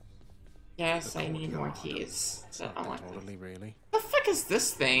 Yes, I need more keys. So Not I that want. orderly, really. What the fuck is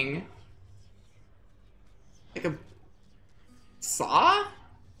this thing? Like a saw?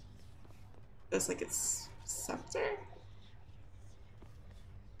 That's like its scepter?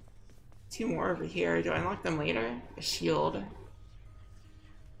 Two more over here. Do I unlock them later? A shield.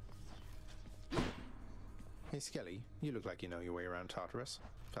 Hey, Skelly, you look like you know your way around Tartarus.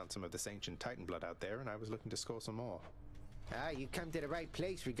 Found some of this ancient Titan blood out there, and I was looking to score some more. Ah, you come to the right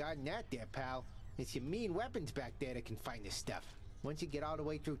place regarding that there, pal. It's your mean weapons back there that can find this stuff. Once you get all the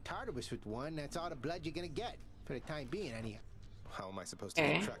way through Tartarus with one, that's all the blood you're gonna get. For the time being, anyhow. How am I supposed to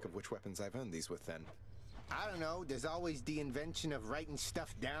keep track of which weapons I've earned these with, then? I don't know, there's always the invention of writing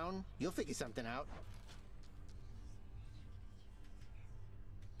stuff down. You'll figure something out.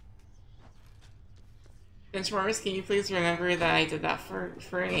 Benchwarmers, can you please remember that I did that for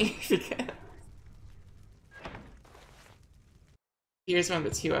me? Because here's one of the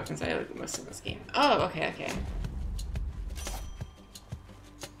two weapons I like the most in this game. Oh, okay, okay.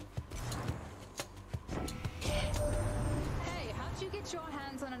 Hey, how'd you get your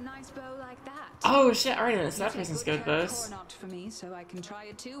hands on a nice bow like that? Oh shit, Artemis, that You person's take good with care of bows. the knot for me, so I can try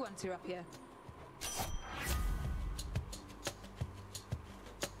it too once you're up here.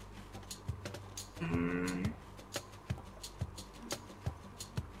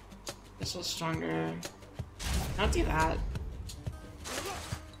 This was stronger. I'll do that.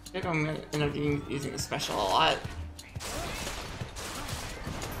 I think I'm gonna end up using the special a lot.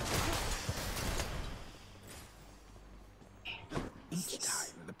 Each time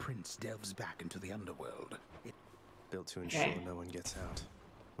the prince delves back into the underworld, it Built to ensure Okay. no one gets out.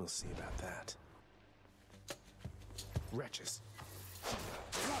 We'll see about that. Wretches.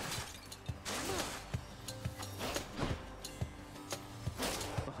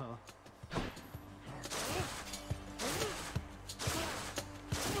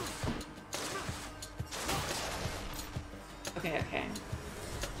 Okay, okay.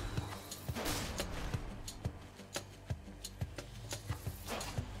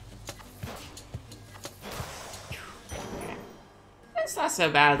 Okay. It's not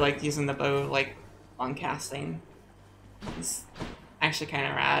so bad, like, using the bow, like, on casting. It's actually kind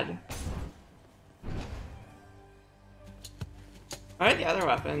of rad. What are the other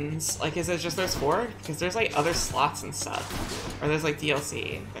weapons? Like, is it just those four? Because there's, like, other slots and stuff. Or there's, like,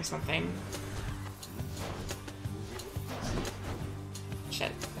 DLC or something.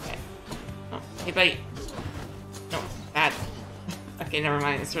 Shit. Okay. Oh, hey, buddy. No, bad. Okay, never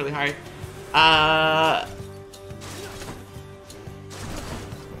mind. It's really hard.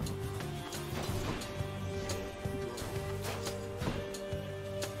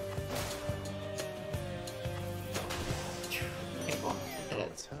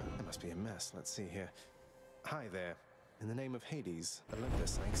 let's see here. Hi there. In the name of Hades,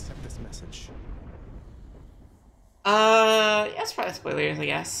 Olympus, I accept this message. Yes, probably spoilers, I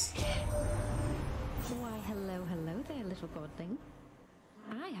guess. Why, hello there, little godling.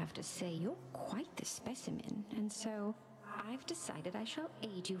 I have to say, you're quite the specimen, and so I've decided I shall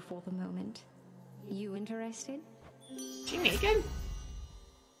aid you for the moment. You interested? She naked?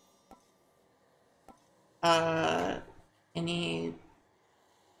 Any...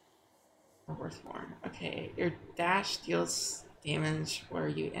 Worth more. Okay, your dash deals damage where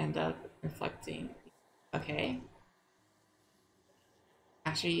you end up inflicting. Okay.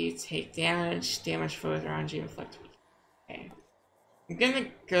 After you take damage, damage foes around you inflict. Okay. I'm gonna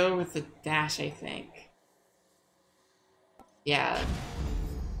go with the dash, I think. Yeah.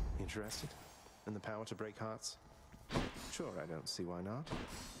 Interested in the power to break hearts? Sure, I don't see why not.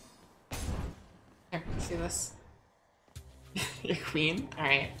 Here, see this? Your queen?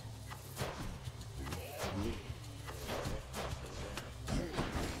 Alright.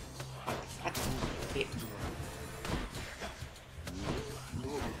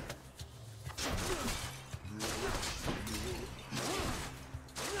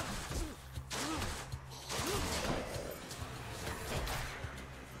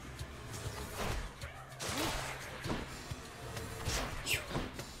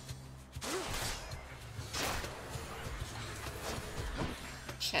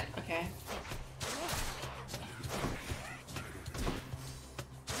 Shit, okay.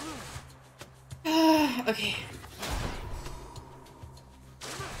 Okay.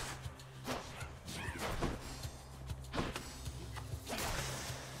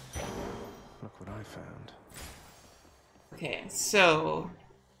 Look what I found. Okay, so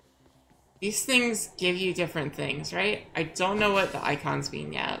these things give you different things, right? I don't know what the icons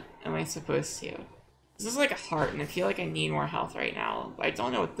mean yet. Am I supposed to? This is like a heart, and I feel like I need more health right now, but I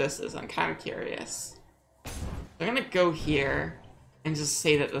don't know what this is. I'm kind of curious. So I'm gonna go here and just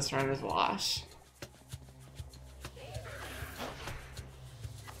say that this run is wash.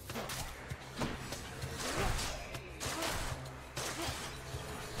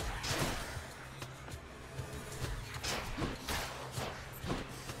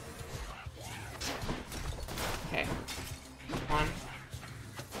 Okay. One.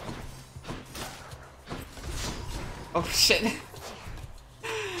 Oh shit.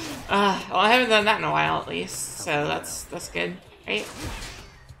 Well, I haven't done that in a while at least, so that's good, right?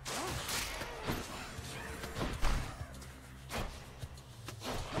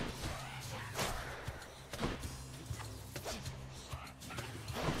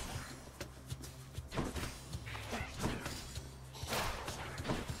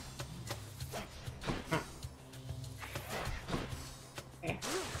 Okay.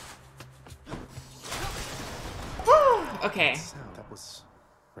 Whew, okay. So, that was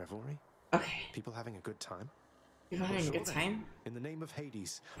revelry? Okay. People having a good time? People having a good time? In the name of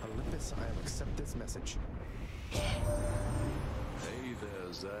Hades, Olympus, I'll accept this message. Hey there,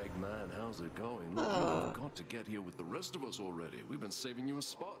 Zagman. How's it going? Look, you've got to get here with the rest of us already. We've been saving you a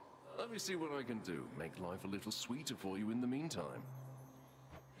spot. Let me see what I can do. Make life a little sweeter for you in the meantime.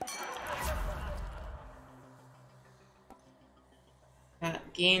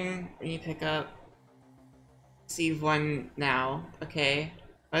 Gain when you pick up. Receive one now. Okay.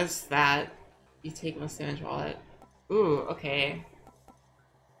 What's that? You take most damage wallet. Ooh, okay.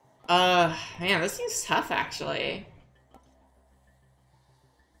 Man, this seems tough actually.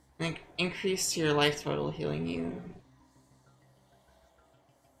 Like, increase your life total healing you.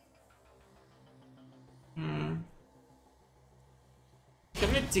 I'm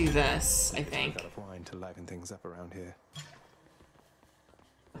gonna do this, I think. Got a wine to liven things up around here.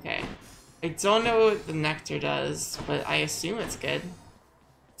 Okay. I don't know what the nectar does, but I assume it's good.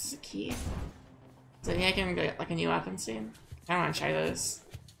 This is a key. So yeah, I can get like a new weapon soon. I wanna try those.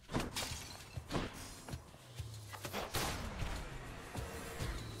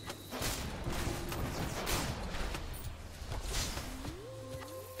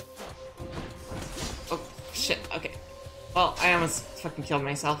 Oh shit, okay. Well, I almost fucking killed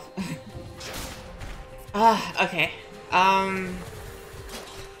myself. Okay.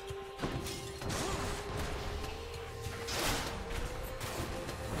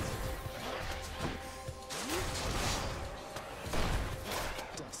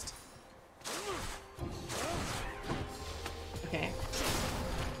 Dust. Okay.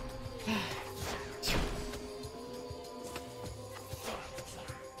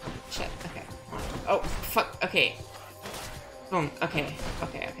 Shit, okay. Oh, fuck, okay. Boom, okay,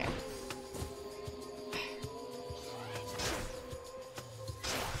 okay, okay.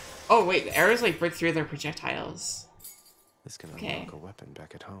 Oh wait, the arrows like break through their projectiles. This can Okay. unlock a weapon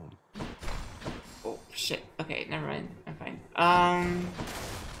back at home. shit. Okay, never mind. I'm fine.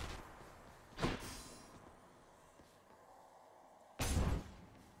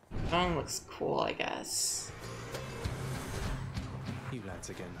 That one looks cool, I guess. You lads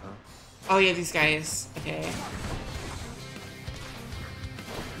again, huh? Oh yeah, these guys. Okay.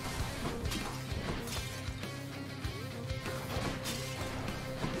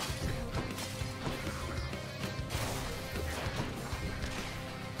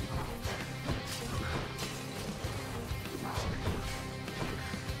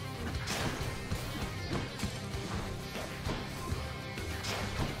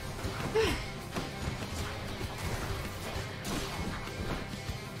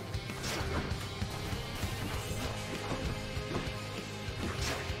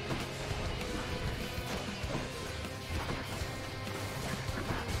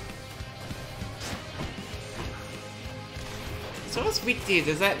 So what's weak do?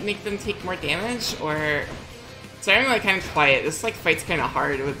 Does that make them take more damage, or? So I'm like kind of quiet. This like fight's kind of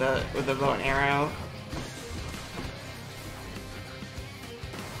hard with the bow and arrow.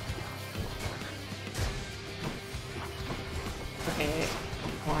 Okay,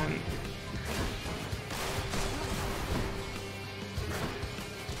 one.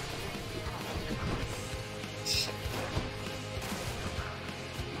 Shit.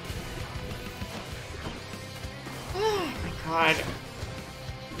 Oh my god.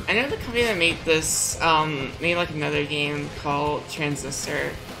 I know the company that made this, made like another game called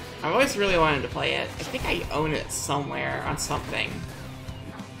Transistor. I've always really wanted to play it. I think I own it somewhere on something.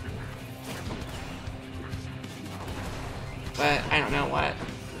 But I don't know what.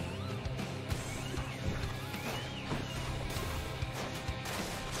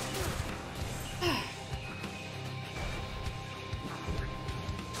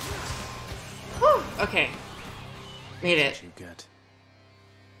 Whew, okay. Made it. You get?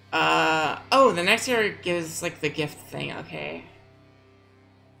 Oh, the nectar gives, like, the gift thing, okay.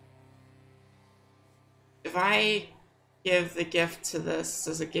 If I give the gift to this,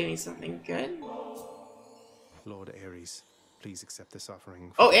 does it give me something good? Lord Ares, please accept this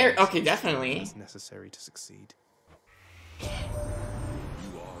offering. Oh, okay, definitely. It's necessary to succeed. You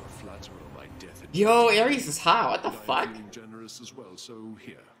are a flatterer, my death. Yo, Ares is hot, what the fuck? I'm feeling generous as well, so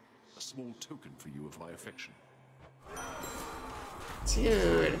here, a small token for you of my affection.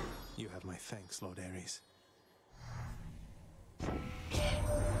 Dude. You have my thanks, Lord Ares.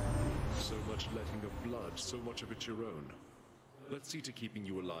 So much letting of blood, so much of it your own. Let's see to keeping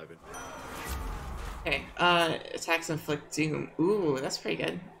you alive and... Okay, attacks inflict doom. Ooh, that's pretty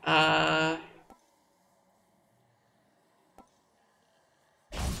good.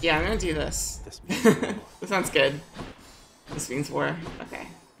 Yeah, I'm gonna do this. This sounds good. This means war. Okay.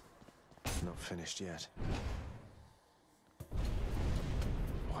 Not finished yet.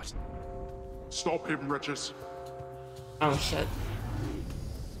 What? Stop him, wretches. Oh shit.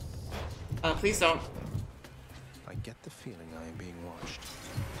 Please don't. I get the feeling I am being watched.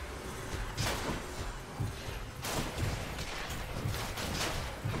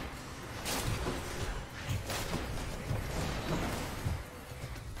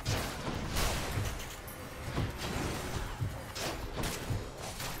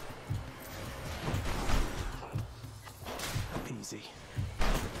 Easy.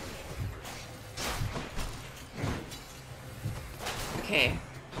 Okay.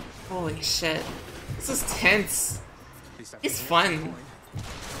 Holy shit. This is tense. It's fun.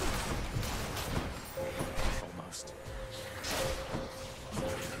 Almost.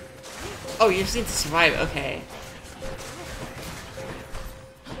 Oh, you just need to survive. Okay.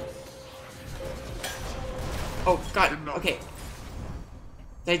 Oh god. Okay.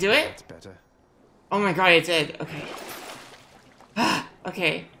 Did I do it? That's better. Oh my god, I did. Okay.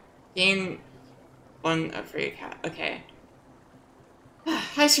 Okay. Gain one of free cat. Okay.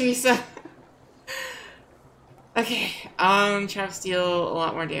 Hi, Teresa. Okay. Traps deal a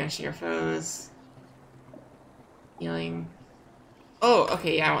lot more damage to your foes. Healing. Oh,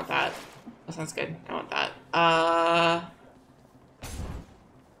 okay, yeah, I want that. That sounds good. I want that. Out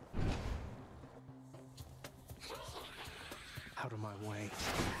of my way.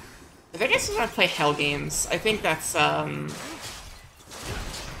 I think I just want to play Hell games. I think that's, You're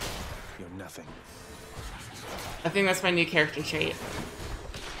nothing. I think that's my new character trait.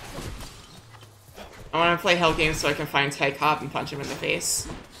 I want to play Hell games so I can find Ty Cobb and punch him in the face.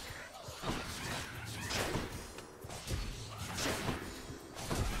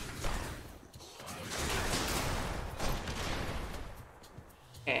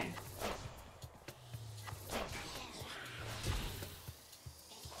 Okay.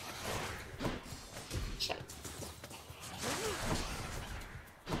 Shit.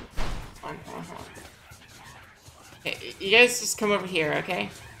 Come on. You guys just come over here,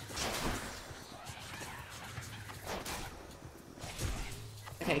 okay?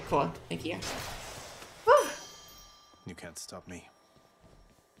 Okay, cool. Thank you. Whew. You can't stop me.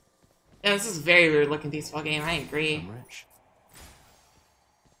 Yeah, this is a very weird looking baseball game. I agree. I'm rich.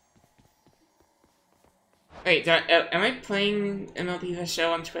 Wait, am I playing MLB The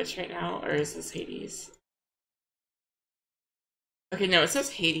Show on Twitch right now, or is this Hades? Okay, no, it says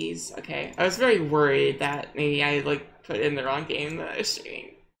Hades. Okay, I was very worried that maybe I like put in the wrong game that I was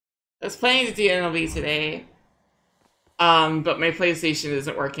streaming. I was planning to do MLB today, but my PlayStation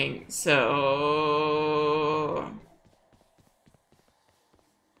isn't working, so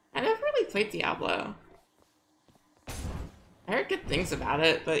I never really played Diablo. I heard good things about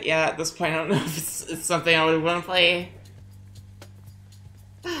it, but yeah, at this point I don't know if it's something I would want to play.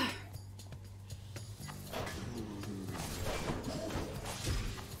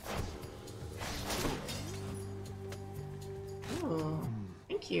 Oh,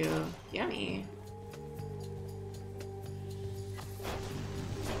 thank you. Yummy.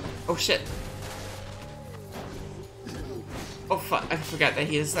 Oh shit. Oh fuck, I forgot that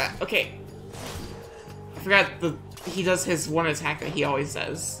he does that. Okay. I forgot he does his one attack that he always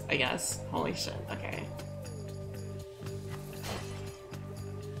does, I guess. Holy shit, okay.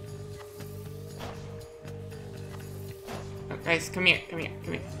 Oh, guys, come here, come here,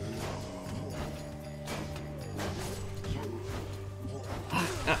 come here.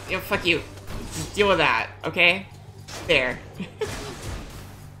 No, yo, fuck you. Just deal with that, okay? There.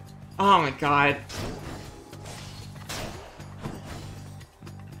 Oh my god.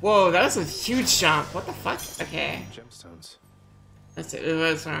 Whoa, that was a huge jump. What the fuck? Okay. Gemstones. That's it.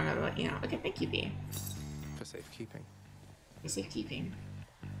 That's what I'm gonna let you know. Okay, thank you, B. For safekeeping. For safekeeping.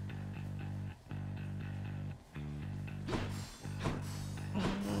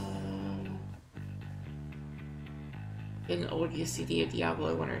 Get an old UCD of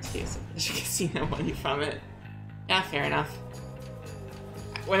Diablo 1 or 2, so you can see no money from it. Yeah, fair enough.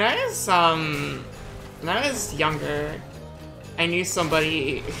 When I was younger, I knew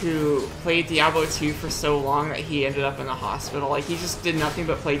somebody who played Diablo 2 for so long that he ended up in the hospital. Like, he just did nothing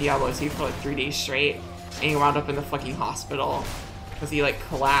but play Diablo 2 for like 3 days straight, and he wound up in the fucking hospital because he like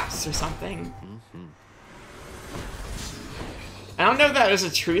collapsed or something. I don't know if that was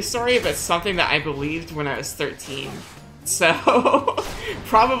a true story, but it's something that I believed when I was 13. So,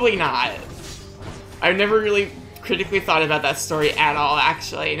 probably not. I've never really critically thought about that story at all,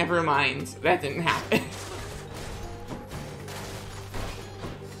 actually. Never mind. That didn't happen.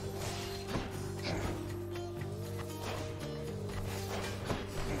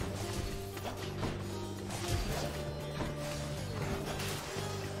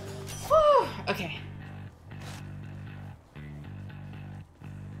 Whew, okay.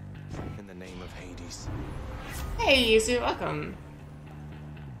 In the name of Hades. Hey, Yuzu, welcome.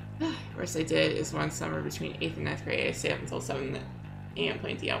 Worst I did is one summer between 8th and 9th grade. I stayed up until 7 a.m.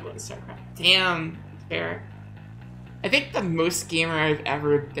 playing Diablo and StarCraft. Damn, fair. I think the most gamer I've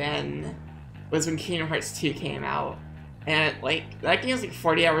ever been was when Kingdom Hearts 2 came out. And, like, that game was like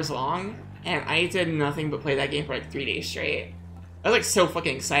 40 hours long, and I did nothing but play that game for like 3 days straight. I was like so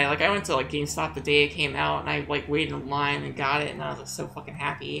fucking excited. Like, I went to like GameStop the day it came out, and I like waited in line and got it, and I was like so fucking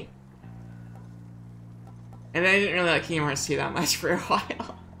happy. And then I didn't really like Kingdom Hearts 2 that much for a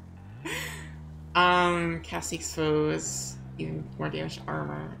while. Cast expose, even more damage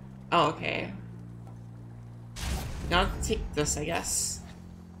armor. Oh, okay. Now I'll take this, I guess.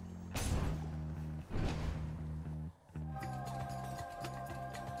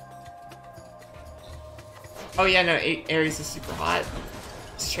 Oh yeah, no, Ares is super hot.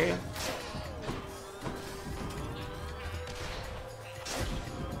 It's true.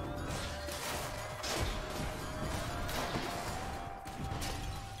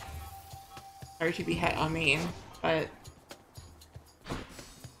 Sorry to be hit on me, but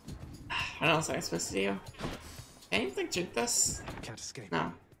what else am I supposed to do? Can I like drink this? Can't escape.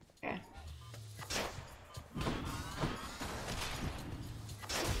 No. Okay.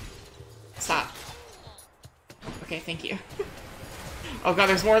 Stop. Okay, thank you. Oh god,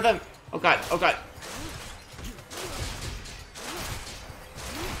 there's more of them. Oh god, oh god.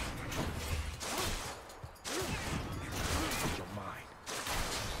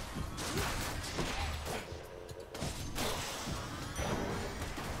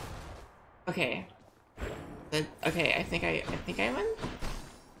 Okay. Okay, I think I win?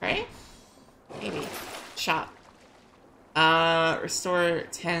 Right? Maybe. Shop. Restore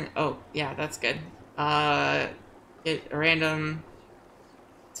 10. Oh, yeah, that's good. Get a random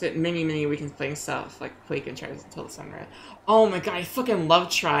mini we can play stuff like Quake and Tribes until the sunrise. Oh my god, I fucking love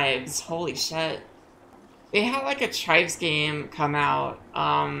Tribes. Holy shit. They had like a Tribes game come out,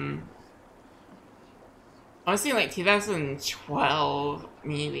 I want to say like 2012,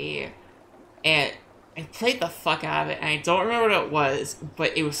 maybe. And I played the fuck out of it, and I don't remember what it was,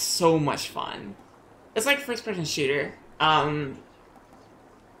 but it was so much fun. It's like a first-person shooter. I don't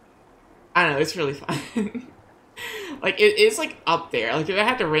know, it's really fun. Like, it is, like, up there. Like, if I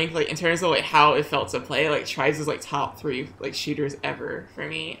had to rank, like, in terms of, like, how it felt to play, like, Tribes is, like, top 3, like, shooters ever for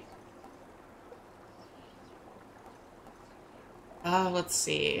me. Let's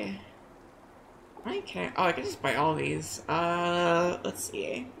see. I can I can just buy all these. Let's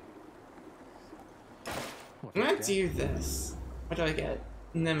see. I'm gonna do this. What do I get?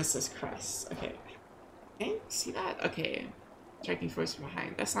 Nemesis Crest. Okay. Okay, see that? Okay. Striking force from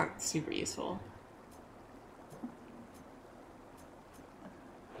behind. That's not super useful.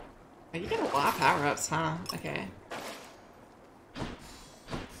 Oh, you get a lot of power-ups, huh? Okay.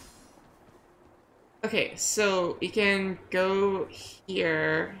 Okay, so we can go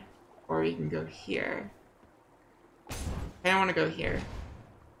here, or we can go here. I don't want to go here.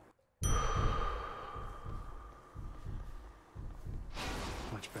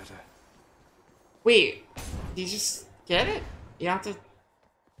 Much better. Wait, did you just get it? You have to...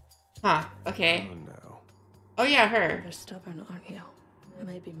 Huh, okay. Oh no. Oh yeah, her. You're stubborn, aren't you?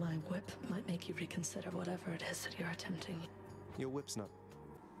 Maybe my whip might make you reconsider whatever it is that you're attempting. Your whip's not...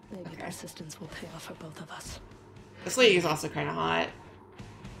 Maybe persistence will pay off for both of us. This lady is also kind of hot.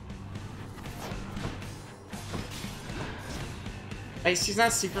 Like, she's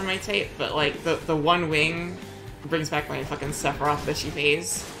not super my type, but like, the one wing brings back my fucking Sephiroth bitchy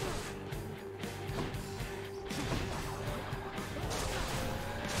phase.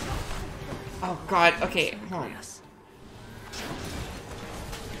 Oh god, okay, hold on.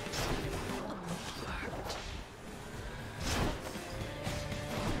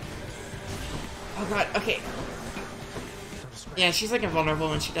 Oh god, okay. Yeah, she's like invulnerable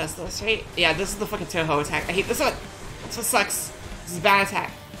when she does this, right? Yeah, this is the fucking Toho attack. I hate this one. This one sucks. This is a bad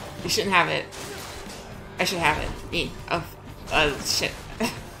attack. You shouldn't have it. I should have it. Me. Oh, shit.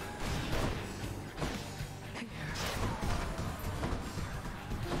 Okay.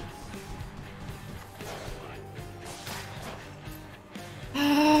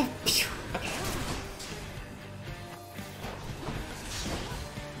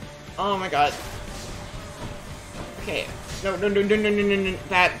 Oh my god. Okay. No, no, no, no, no, no, no, no.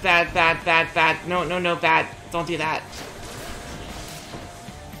 Bad, bad, bad, bad, bad. No, no, no, bad. Don't do that.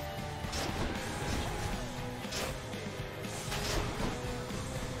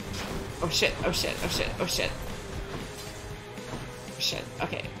 Oh shit, oh shit, oh shit, oh shit. Oh shit,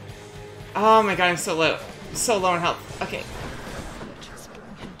 okay. Oh my god, I'm so low. I'm so low in health. Okay. Just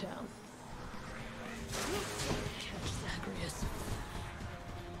bring him down. Catch Zagreus.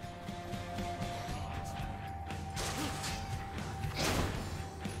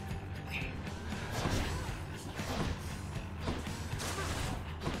 Okay.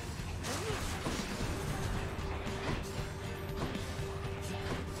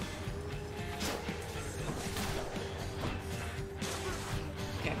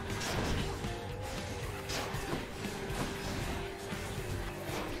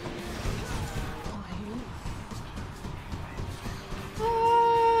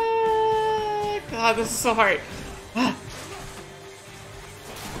 God, this is so hard.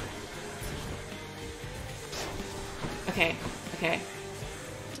 Okay, okay.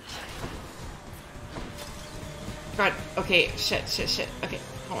 God, okay, shit, shit, shit. Okay,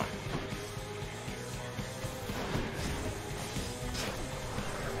 hold on.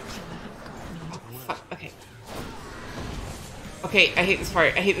 Oh, fuck, okay. Okay, I hate this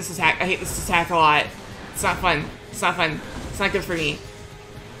part. I hate this attack. I hate this attack a lot. It's not fun. It's not fun. It's not good for me.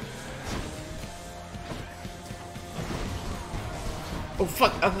 Oh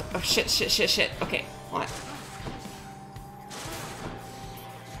fuck, oh shit, shit, shit, shit. Okay, hold on.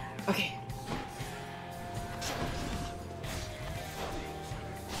 Okay.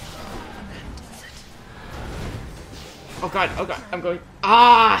 Oh god, I'm going.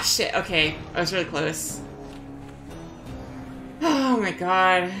 Ah, shit, okay. I was really close. Oh my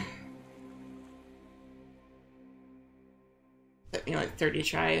god. Took me like 30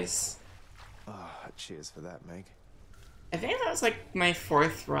 tries. Ah, cheers for that, Meg. I think that was like my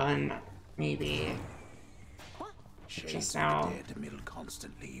 4th run, maybe. Just now. Dead mill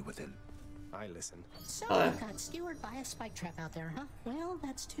constantly within. I listen. So you got skewered by a spike trap out there, huh? Well,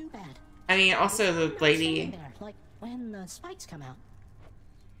 that's too bad. I mean, also the lady. There, like when the spikes come out.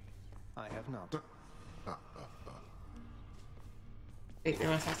 I have not. Wait, there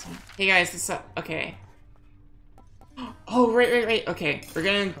was that one. Hey guys, this up. Okay. Oh, right. Okay, we're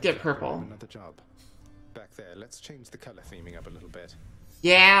gonna get purple. Another job. Back there. Let's change the color theming up a little bit.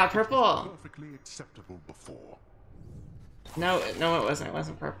 Yeah, purple. Perfectly acceptable before. No, it wasn't. It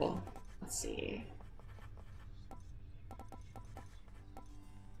wasn't purple. Let's see.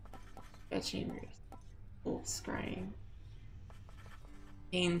 Bed chambers. Wolf scrying.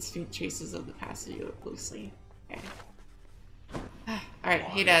 Pains, faint traces of the past as you look closely. Okay. Alright,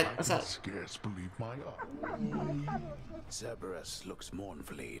 hey Dad, what's up? I scarce believe my eyes. Cerberus looks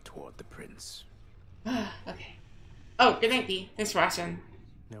mournfully toward the prince. Okay. Oh, good night, B. Thanks for watching.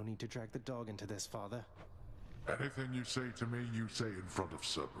 No need to drag the dog into this, Father. Anything you say to me, you say in front of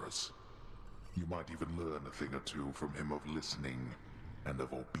Cerberus. You might even learn a thing or two from him of listening and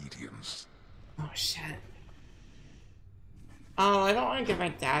of obedience. Oh, shit. Oh, I don't want to give my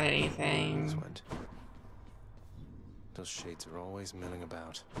dad anything. Those shades are always milling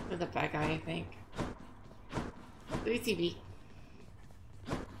about. For the bad guy, I think. Look at TV.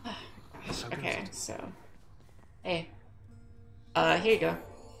 Gosh, okay, so. Hey. Here you go.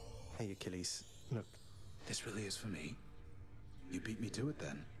 Hey, Achilles. Look. This really is for me? You beat me to it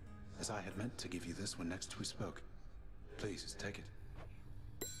then, as I had meant to give you this when next we spoke. Please, take it.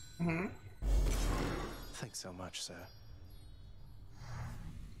 Mm-hmm. Thanks so much, sir.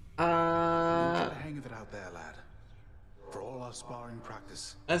 You'll get the hang of it out there, lad. For all our sparring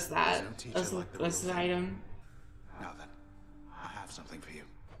practice. What's that? there's no teacher like the What's real the thing. item? Now then, I have something for you.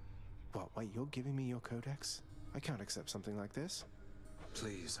 What, wait, you're giving me your codex? I can't accept something like this.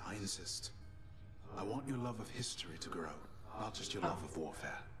 Please, I insist. I want your love of history to grow, not just your love of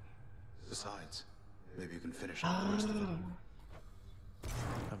warfare. Besides, maybe you can finish out the rest of it.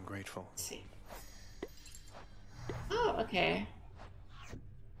 I'm grateful. Let's see. Oh, okay.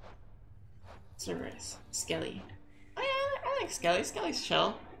 Cerberus. Skelly. Oh yeah, I like Skelly. Skelly's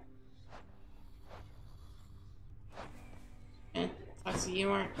chill. And talk to you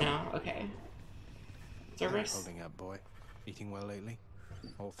more? No, okay. Cerberus? Holding up, boy. Eating well lately?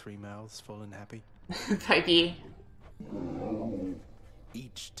 All three mouths full and happy? Pipey.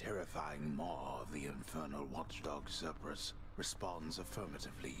 Each terrifying maw of the infernal watchdog Cerberus responds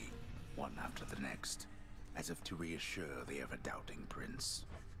affirmatively, one after the next, as if to reassure the ever-doubting prince.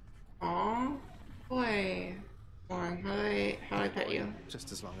 Aww, boy. Lauren, how do I pet you?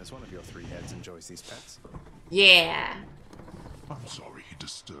 Just as long as one of your three heads enjoys these pets. Yeah. I'm sorry he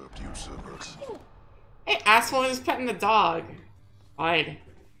disturbed you, Cerberus. Hey, asshole, just petting the dog. Fine.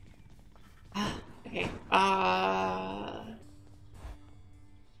 Okay, yeah,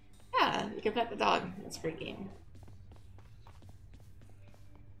 you can pet the dog. That's a great game.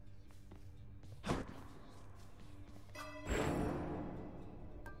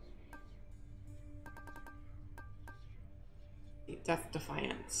 Death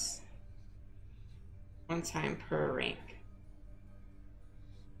Defiance. One time per rank.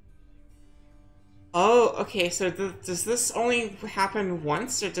 Oh, okay, so does this only happen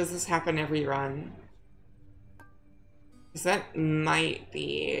once, or does this happen every run? Because that might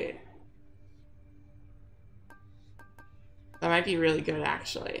be... That might be really good,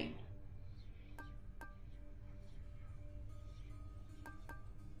 actually.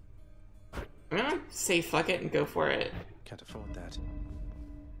 I'm gonna say fuck it and go for it. Can't afford that.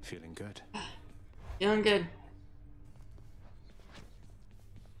 Feeling good. Feeling good.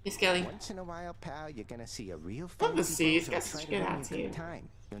 Hey, Skelly. Once in a while, pal, you're gonna see a real Love to fancy see. He's bozo got try such to good bring you attitude. time.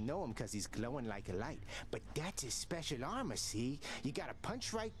 You'll know him because he's glowing like a light. But that's his special armor, see? You gotta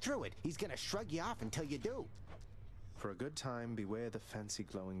punch right through it. He's gonna shrug you off until you do. For a good time, beware the fancy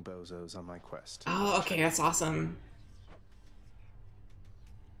glowing bozos on my quest. Oh, okay, that's awesome.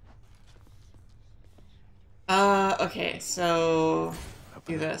 Okay, so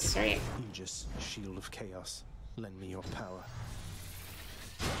do this, right? Aegis, shield of chaos. Lend me your power.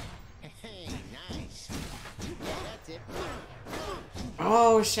 Hey, nice. Yeah, that's it.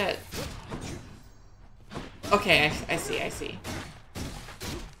 Oh shit. Okay, I see.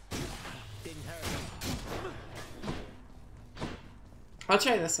 Didn't hurt. I'll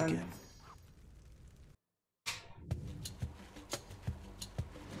try this one. Again.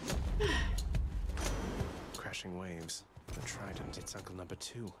 Crashing waves. The trident. It's Uncle Number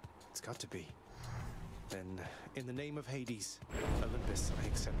 2. It's got to be. Then, in the name of Hades, Olympus, I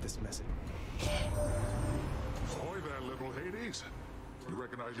accept this message. Ahoy there, little Hades. You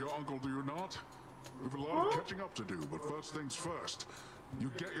recognize your uncle, do you not? We've a lot of catching up to do, but first things first.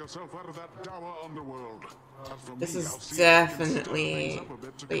 You get yourself out of that dour underworld. As for This me, is I'll see if I can stir definitely... things up a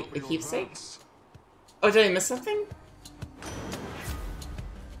bit to Wait, cover the your keepsake? tracks. Oh, did I miss something?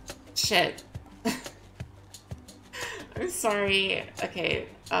 Shit. I'm sorry. Okay,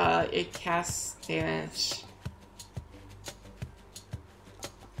 it casts damage.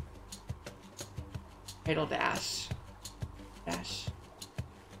 Idle dash. Dash.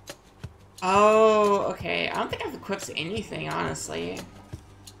 Oh, okay. I don't think I've equipped anything, honestly.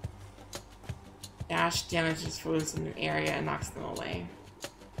 Dash damages foes in an area and knocks them away.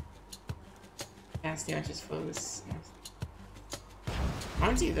 Dash damages foes. I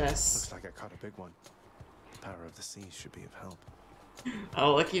want to do this. Looks like I caught a big one. The power of the seas should be of help.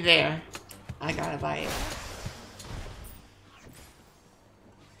 Oh, looky there. I got a bite.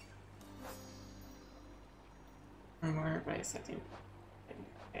 Or more bites, I think.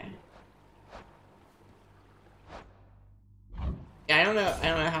 Okay. Yeah, I don't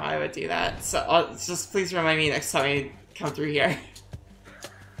know how I would do that. So just please remind me next time I come through here.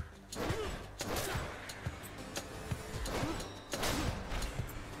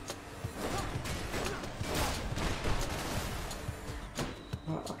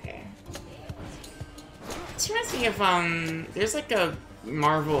 Oh, okay. This reminds me of there's like a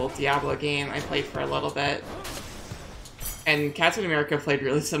Marvel Diablo game I played for a little bit. And Captain America played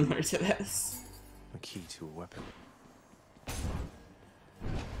really similar to this. A key to a weapon.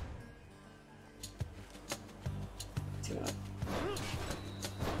 To it.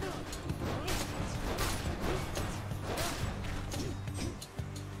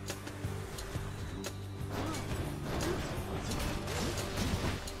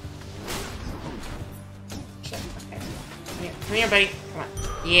 Shit, okay. Come here, buddy. Come on.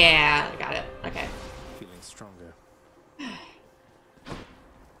 Yeah, I got it. Okay. Feeling stronger.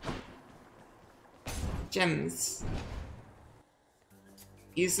 Gems.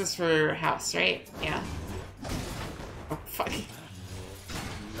 Use this for house, right? Yeah. Oh, fuck.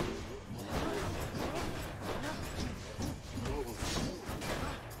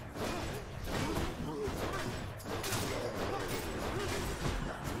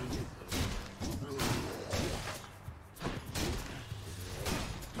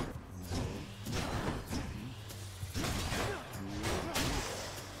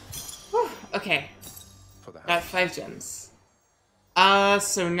 Whew, okay. Got 5 gems.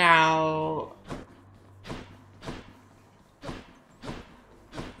 So now...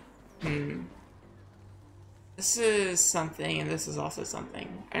 This is something, and this is also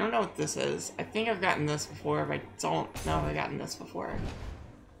something. I don't know what this is. I think I've gotten this before, but I don't know if I've gotten this before.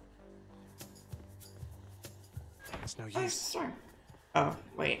 It's no Oh, use. sure. Oh,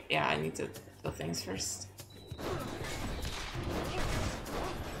 wait. Yeah, I need to do things first.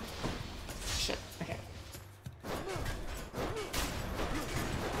 Shit. Okay.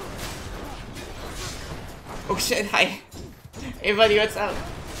 Oh shit, hi. Hey buddy, what's up?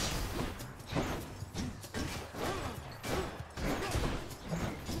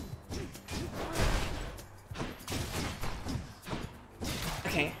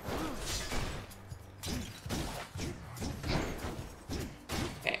 Okay.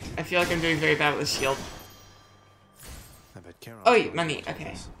 Okay, I feel like I'm doing very bad with the shield. Oh, wait, money,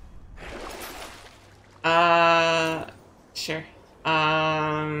 okay. Sure.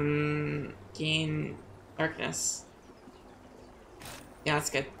 Gain darkness. Yeah, that's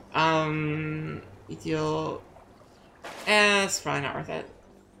good. You deal... it's probably not worth it.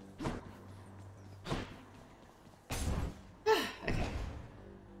 Okay.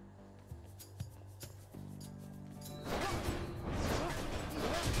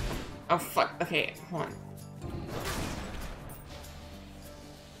 Oh, fuck. Okay, hold on.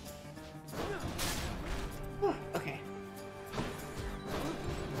 Whew, okay.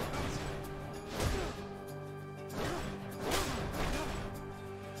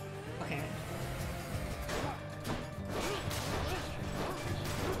 Okay.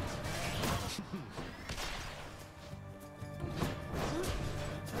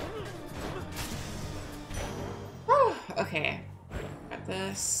 Whew, okay. Got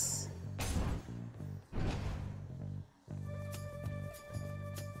this.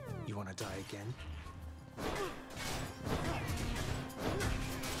 You want to die again?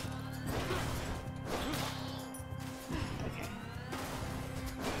 Okay.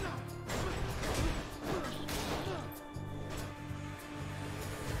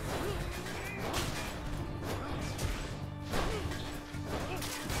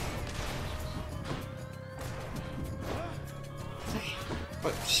 Okay.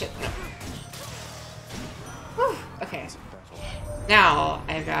 Oh, shit, no. Whew, okay. Now,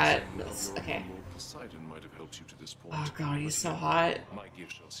 I've got this. Okay. Poseidon might have helped you to this point. Oh god, he's so hot. My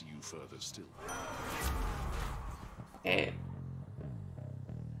gift shall see you further still. Okay.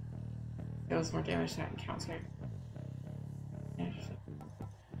 It was more damage that encounter.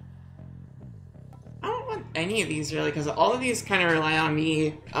 I don't want any of these really, because all of these kind of rely on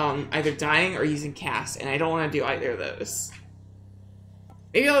me either dying or using cast, and I don't want to do either of those.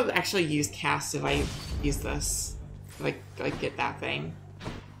 Maybe I'll actually use cast if I use this. Like get that thing.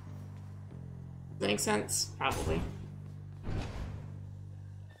 Does that make sense? Probably.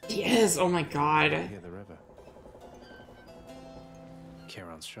 Yes! Oh my god. Hear the river.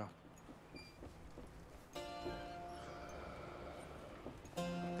 Kieran's shop.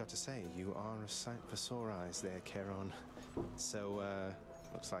 Got to say, you are a sight for sore eyes there, Kieran. So,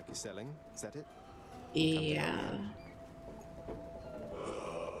 looks like you're selling. Is that it? Yeah.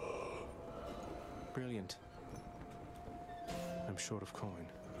 Brilliant. I'm short of coin.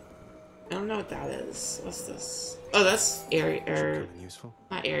 I don't know what that is. What's this? Oh, that's Ares. Useful.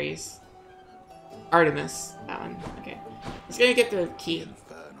 Not Ares. Artemis. That one. Okay. I was gonna get the key.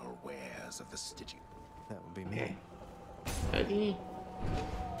 Infernal wares of the Stygian. That would be me. Okay. Okay.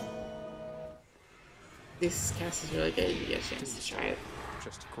 This cast is really good. You get a chance to try it.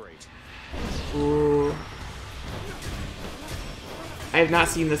 Just great. Ooh. I have not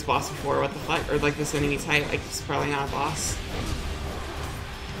seen this boss before. What the fuck? Or like this enemy type. Like it's probably not a boss.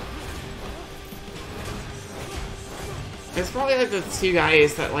 It's probably like the two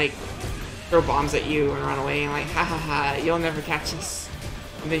guys that like throw bombs at you and run away and like ha ha ha, you'll never catch us.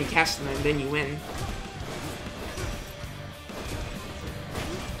 And then you catch them and then you win.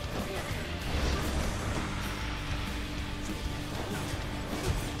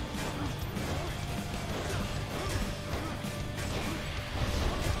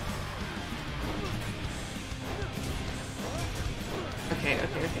 Okay.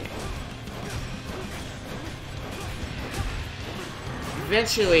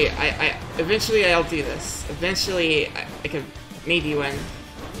 Eventually I'll do this. Eventually I could maybe win.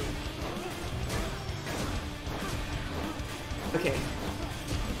 Okay.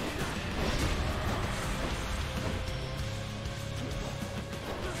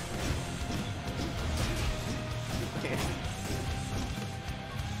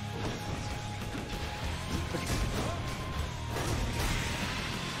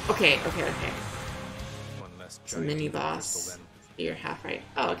 Okay. One less It's a mini boss. You're half right.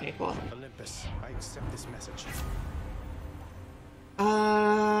 Oh, okay, cool. Olympus, I accept this message.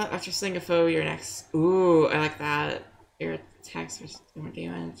 After slaying a foe, you're next. Ooh, I like that. Your attacks do more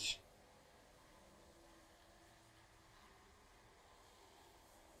damage.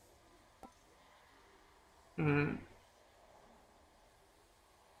 I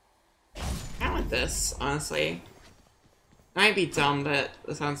want this, honestly. It might be dumb, but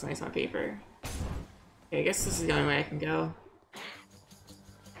it sounds nice on paper. Okay, I guess this is the only way I can go.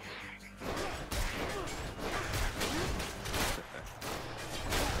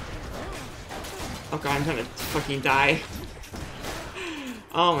 Oh god, I'm gonna fucking die.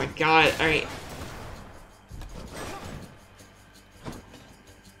 Oh my god, alright.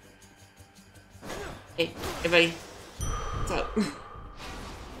 Hey, buddy. What's up?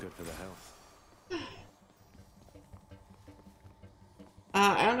 Good for the health.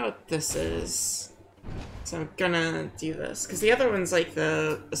 I don't know what this is. So I'm gonna do this. Because the other one's like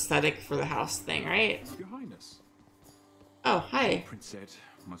the aesthetic for the house thing, right? Your Highness. Oh, hi. Prince said,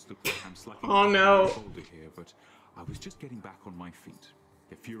 must look like I'm slacking Oh no. here, but I was just getting back on my feet.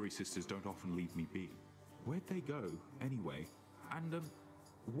 The Fury sisters don't often leave me be. Where'd they go, anyway? And,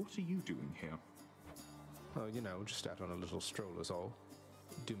 what are you doing here? Oh, you know, just out on a little stroll is all.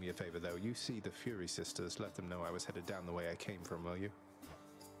 Do me a favor, though. You see the Fury sisters, let them know I was headed down the way I came from, will you?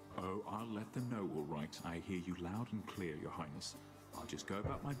 Oh, I'll let them know, all right. I hear you loud and clear, Your Highness. I'll just go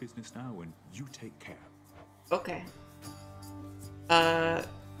about my business now, and you take care. Okay. Oh,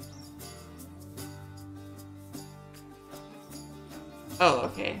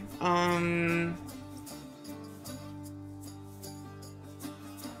 okay.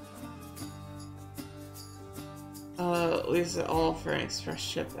 Leaves it all for an express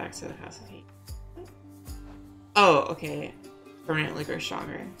ship back to the House of Heat. Oh, okay. Permanently grow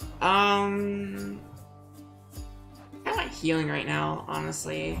stronger. I'm not healing right now,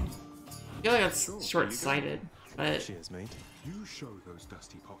 honestly. I feel like that's short-sighted, but... Cheers, mate. You show those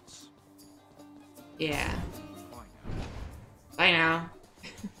dusty pots. Yeah. Bye now.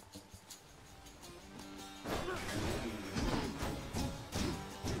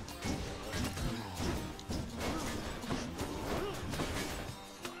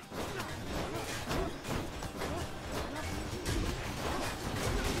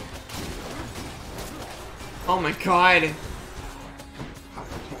 Oh my god.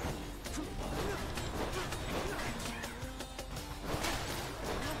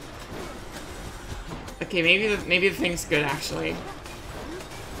 Okay, maybe the thing's good actually.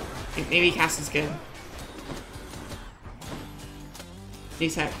 Maybe cast is good. New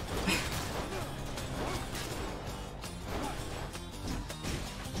tech.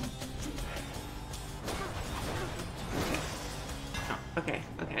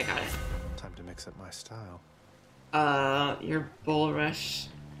 accept my style. Your bull rush.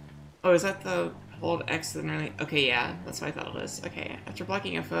 Oh, is that the hold X and really? Okay, yeah, that's what I thought it was. Okay, after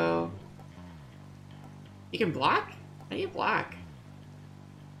blocking a foe, you can block? How do you block?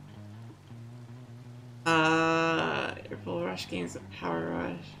 Your bull rush gains a power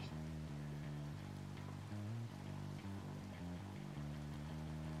rush.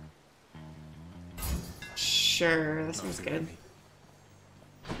 Sure, that sounds good.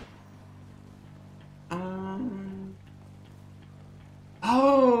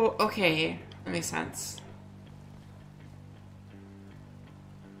 Oh, okay. That makes sense.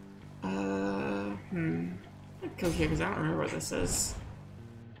 I'd go here because I don't remember what this is.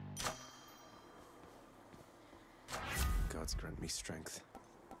 Gods grant me strength.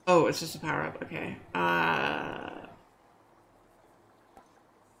 Oh, it's just a power up. Okay. I'll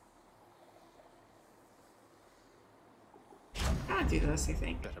do this, I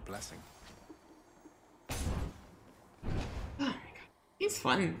think. Better blessing. Oh my god. It's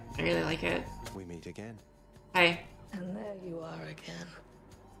fun. I really like it. We meet again. Hi. And there you are again.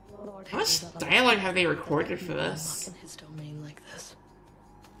 Lord, how much dialogue have they recorded for this? In his domain like this.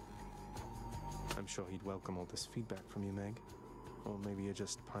 I'm sure he'd welcome all this feedback from you, Meg. Or maybe you're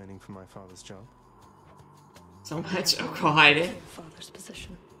just pining for my father's job. So much? Oh god. Your father's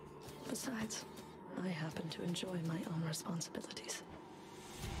position. Besides, I happen to enjoy my own responsibilities.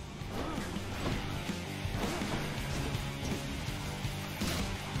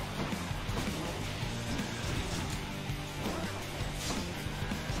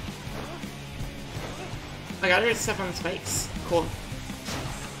 I got her to step on the spikes. Cool.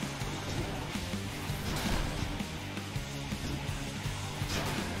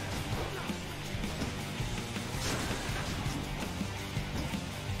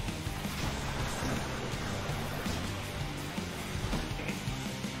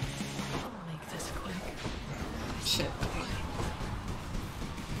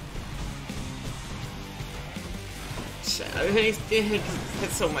 It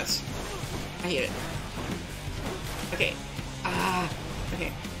hits so much. I hate it. Okay.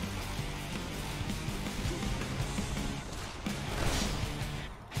 Okay.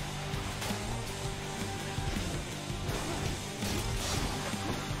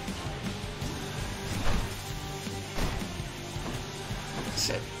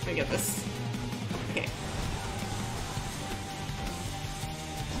 Shit, let me get this. Okay.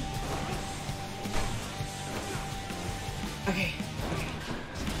 Okay.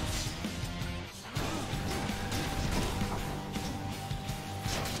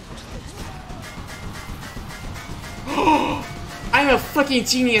 I'm a fucking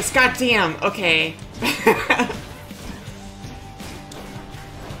genius, goddamn. Okay.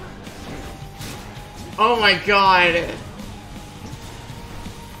 Oh my god.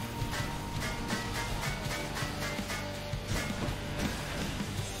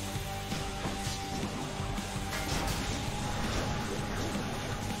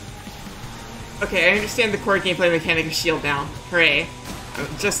 Okay, I understand the core gameplay mechanic of shield now. Hooray.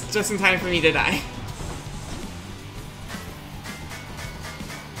 Just in time for me to die.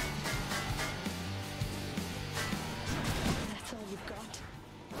 That's all you've got.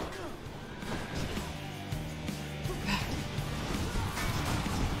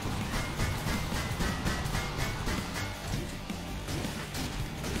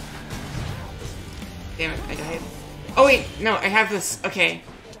 Damn it, I died. Oh wait, no, I have this. Okay.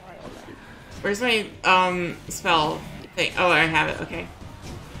 Where's my, spell thing? Oh, I have it, okay.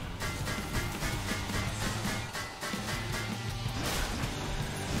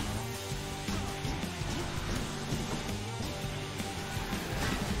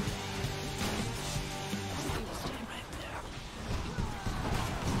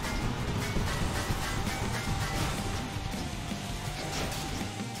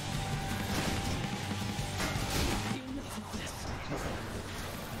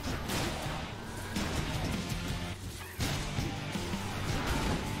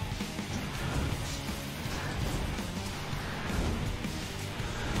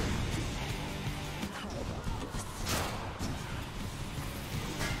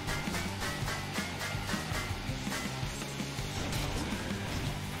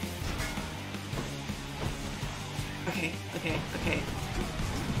 Okay.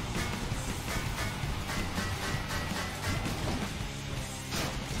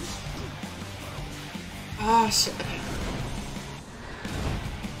 Oh shit, okay.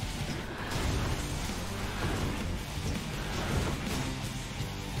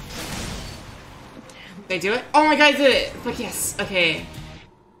 Did I do it? Oh my god, I did it! Fuck yes, okay.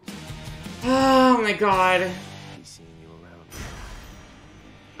 Oh my god.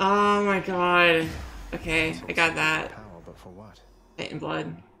 Oh my god. Okay, I got that. Power, but for what? Fight in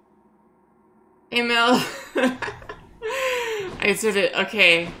blood. Hey, Mel. I did it.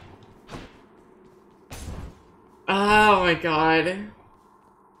 Okay. Oh my god.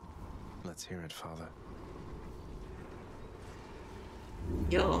 Let's hear it, Father.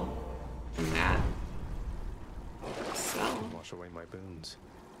 Heal from that. Sell. Wash away my boons.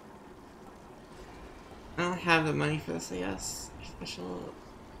 I don't have the money for this, I guess. Special.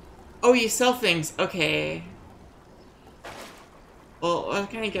 Oh, you sell things. Okay. Well,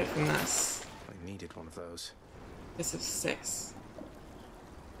 what can I get from this? I needed one of those. This is 6.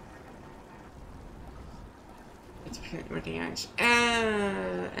 It's more damage.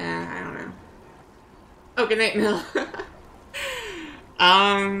 I don't know. Oh, good night, Mill.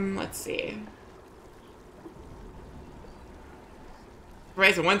 Let's see.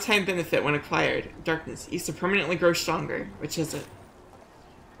 Provides a one-time benefit when acquired. Darkness. Used to permanently grow stronger. Which is it?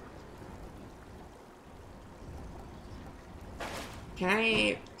 Can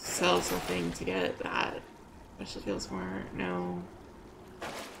I sell something to get that? Special deals more? No.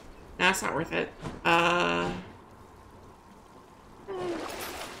 No, it's not worth it. No,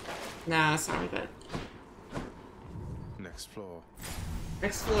 it's not worth it. Next floor.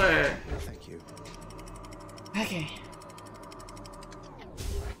 Next floor. Thank you. Okay.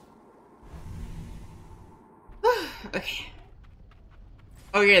 Okay.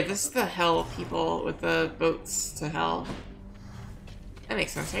 Oh yeah, this is the hell people with the boats to hell. That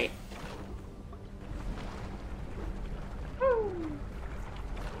makes sense, right? Woo.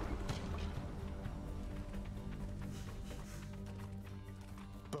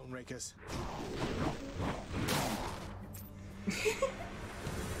 Bone rakers.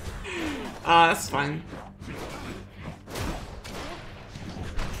 That's fun.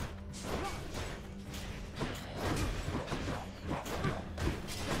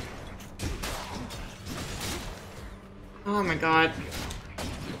 Oh my god.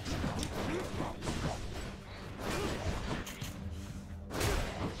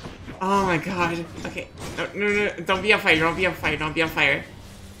 Oh my god. Okay. No, no, no. Don't be on fire. Don't be on fire. Don't be on fire.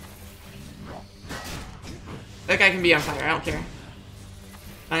 That guy can be on fire. I don't care.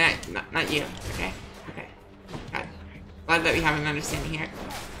 Oh, not you. Okay. Okay. God. Glad that we have an understanding here.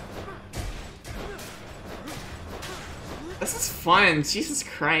 This is fun. Jesus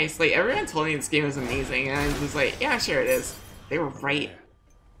Christ. Like, everyone told me this game was amazing, and I was like, yeah, sure it is. They were right.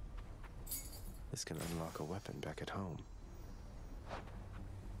 This can unlock a weapon back at home.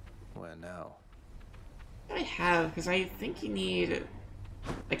 Where now? What do I have? Because I think you need,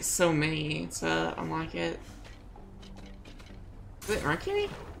 like, so many to unlock it. Is it Mercury?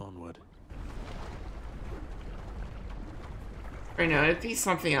 Onward. Or no, it'd be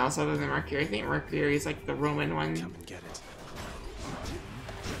something else other than Mercury. I think Mercury is, like, the Roman one. Come and get it.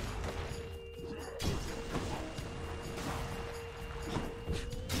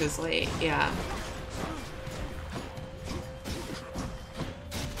 Because, like, yeah.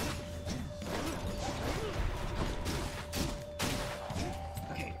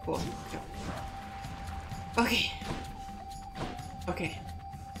 Okay, cool. Go. Okay. Okay.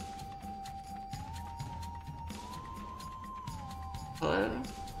 Hello?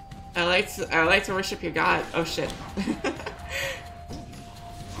 I like to worship your god. Oh shit.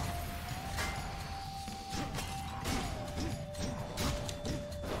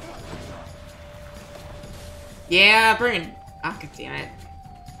 Yeah, burn. Ah, god damn it.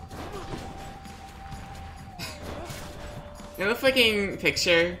 You know the fucking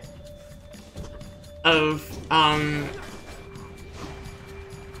picture of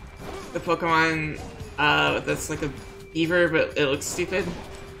the Pokemon that's like a beaver but it looks stupid?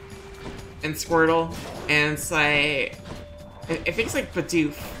 And Squirtle, and it's like I think it's like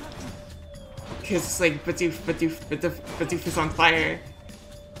Bidoof. Cause it's like Bidoof is on fire.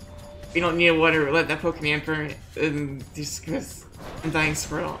 You don't need water to let that Pokemon burn and just cause I'm dying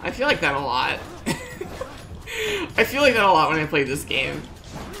Squirtle. I feel like that a lot. I feel like that a lot when I play this game.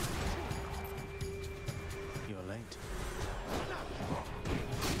 You're late.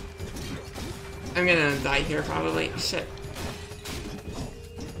 I'm gonna die here probably. Shit.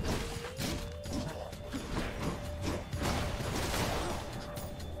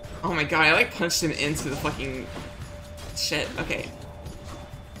 Oh my god, I like punched him into the fucking shit. Okay.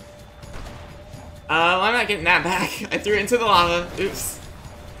 Well, I'm not getting that back. I threw it into the lava. Oops.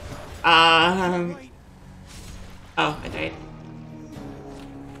 Oh, I died.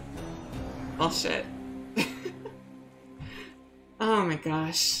 Well, shit. Oh my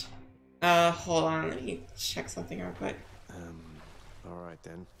gosh. Hold on. Let me check something real quick. Alright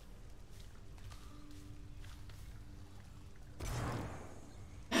then.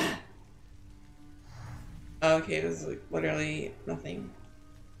 Oh, okay, this is like literally nothing.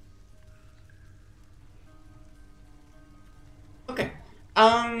 Okay.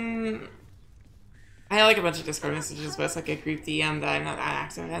 I had like a bunch of Discord messages, but it's like a group DM that I'm not that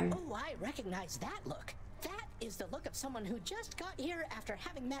active in. Oh, I recognize that look. That is the look of someone who just got here after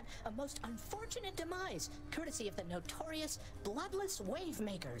having met a most unfortunate demise, courtesy of the notorious bloodless wave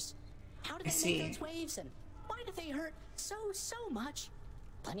makers. How did they make those waves, and why did they hurt so much?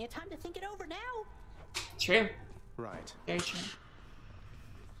 Plenty of time to think it over now. True. Right. Very true.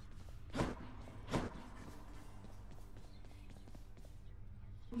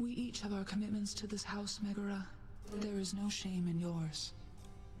 We each have our commitments to this house, Megara. There is no shame in yours.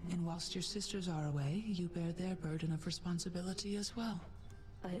 And whilst your sisters are away, you bear their burden of responsibility as well.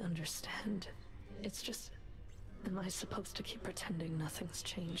 I understand. It's just... Am I supposed to keep pretending nothing's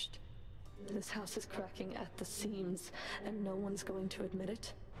changed? This house is cracking at the seams, and no one's going to admit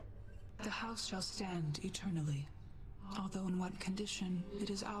it? The house shall stand eternally. Although in what condition, it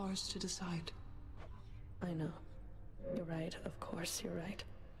is ours to decide. I know. You're right, of course you're right.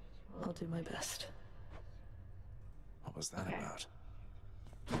 I'll do my best. What was that about?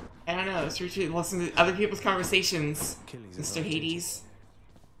 I don't know. It's to listen to other people's conversations, Achilles Mr. Hades.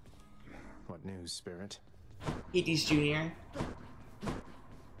 What news, Spirit? Hades Jr.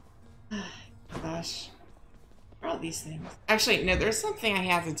 Gosh. What are all these things? Actually, no, there's something I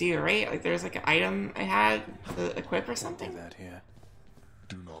had to do, right? Like there's like an item I had to equip or something? That here.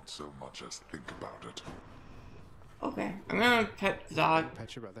 Do not so much as think about it. Okay, I'm gonna pet the dog.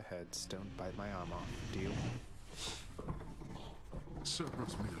 Pet your other heads, don't bite my arm off. Deal?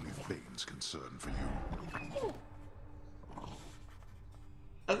 Cerberus merely feigns concern for you.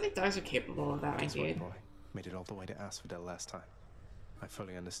 I think dogs are capable of that, my dude. Boy, made it all the way to Asphodel last time. I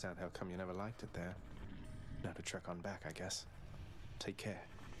fully understand how come you never liked it there. Now to trek on back, I guess. Take care.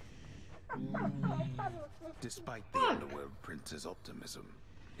 Despite the Underworld Prince's optimism,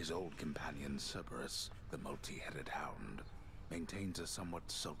 his old companion Cerberus, the multi-headed hound, maintains a somewhat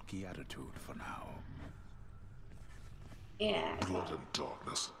sulky attitude for now. Yeah. Blood and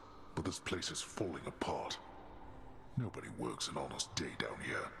darkness, but this place is falling apart. Nobody works an honest day down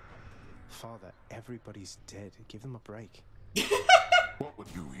here. Father, everybody's dead. Give them a break. What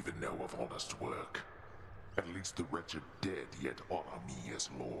would you even know of honest work? At least the wretched dead yet honor me as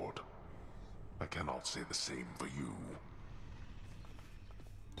Lord. I cannot say the same for you.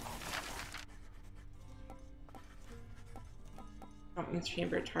 Fountain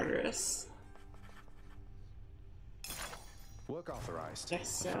Chamber Tartarus. Work authorized. Yes,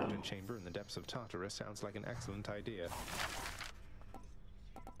 so. A fountain chamber in the depths of Tartarus sounds like an excellent idea.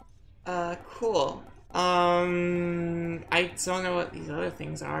 Cool. I don't know what these other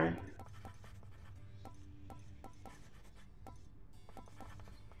things are.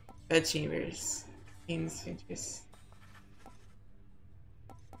 Bed chambers. King's Finches.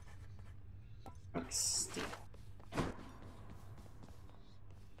 Do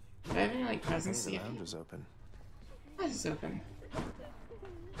I have any like presents The yet? lounge is open. Why is this open?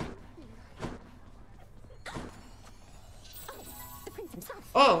 The prince himself.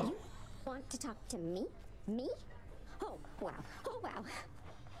 Oh! You want to talk to me? Me? Oh, wow. Oh, wow.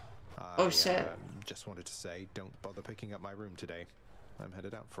 Oh, shit. Just wanted to say, don't bother picking up my room today. I'm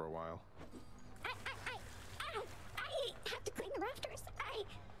headed out for a while. I have to clean the rafters.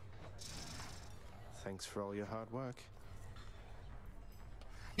 Thanks for all your hard work.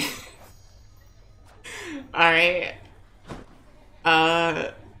 Alright.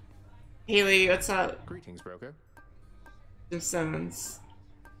 Haley, what's up? Greetings, broker. Jim Simmons.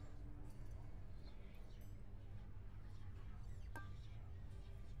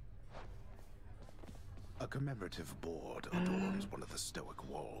 A commemorative board adorns one of the stoic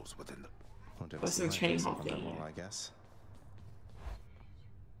walls within the... What's in the training hall thing? Wall, I guess.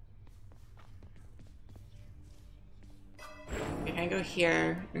 Okay, can I go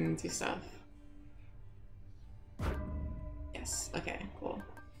here and do stuff? Yes, okay, cool.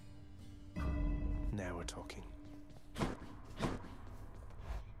 Now we're talking.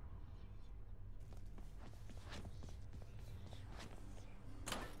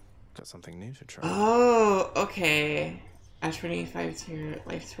 Got something new to try. Oh, okay. At 25 to your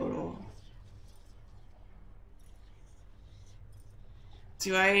life total.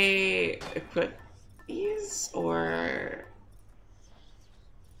 Do I equip these or...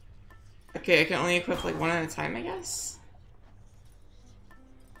 Okay, I can only equip like one at a time, I guess?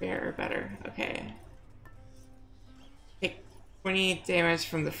 Fair or better, okay. Take 20 damage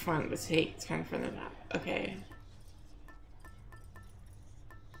from the front, but take 10 from the back. Okay.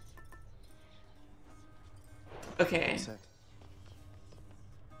 Okay.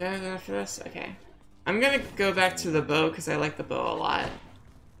 Do I have enough for this? Okay. I'm gonna go back to the bow because I like the bow a lot.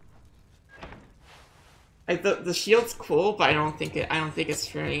 The shield's cool, but I don't think it's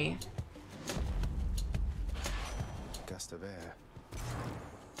for me. Gust of air.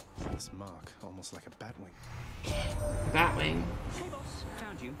 This mark, almost like a batwing. Batwing. Hey boss,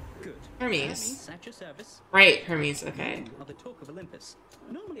 found you. Good. Hermes. At your service. Right, Hermes, okay. You are the talk of Olympus.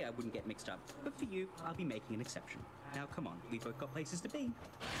 Normally I wouldn't get mixed up, but for you, I'll be making an exception. Now come on, we've both got places to be.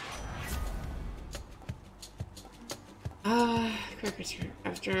 Quick return.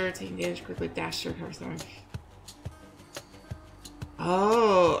 After taking damage, quickly dash to recover some.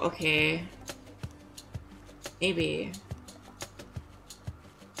 Oh, okay. Maybe.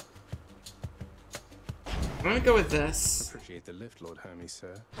 I'm gonna go with this. Appreciate the lift, Lord Hermes,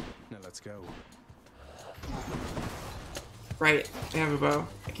 sir. Now let's go. Right, I have a bow.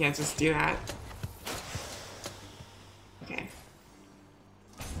 I can't just do that. Okay.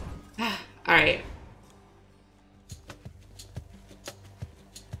 Alright.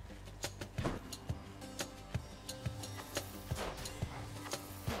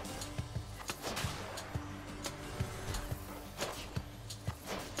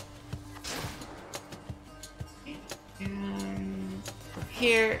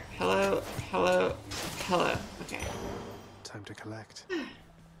 Here, hello, hello, hello. Okay. Time to collect.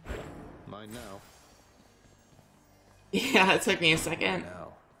 Mine now. Yeah, it took me a second.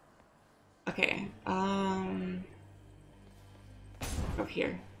 Now. Okay, over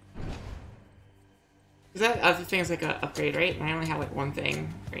here. Because that other thing is like an upgrade, right? And I only have like one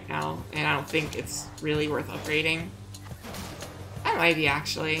thing right now, and I don't think it's really worth upgrading. I might be,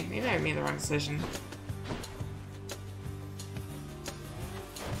 actually. Maybe I made the wrong decision.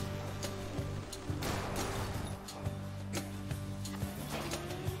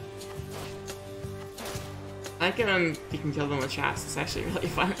 I like it when you can kill them with traps. It's actually really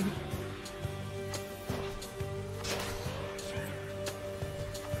fun.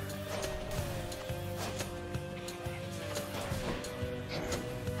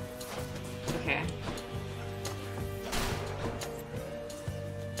 Okay.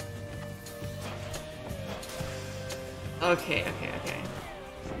 Okay, okay, okay.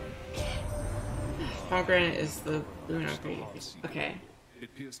 Pomegranate is the boon upgrade. Okay.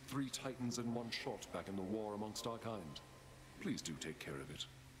 It pierced 3 titans in one shot back in the war amongst our kind. Please do take care of it.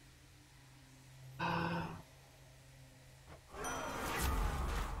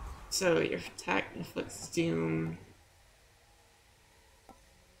 So your attack inflicts doom.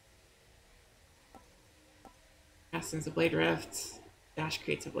 Castings a blade rift. Dash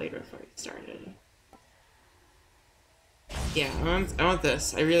creates a blade rift before you started. Yeah, I want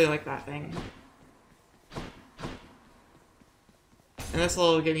this. I really like that thing. And this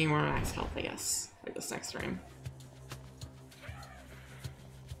will give me more max health, I guess, like this next room.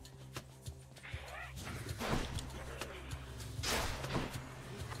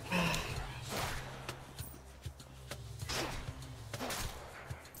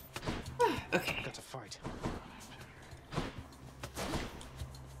 Okay. Got to fight.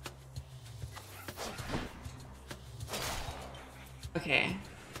 Okay.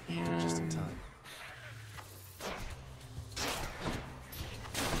 Just in time.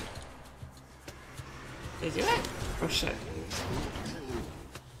 Did I do it? Oh shit.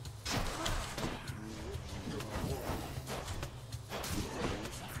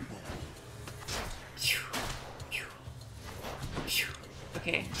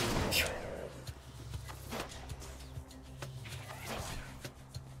 Okay.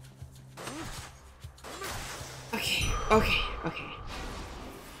 Okay, okay.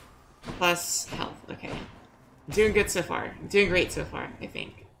 Plus health, okay. I'm doing good so far. I'm doing great so far, I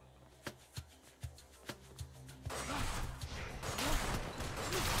think.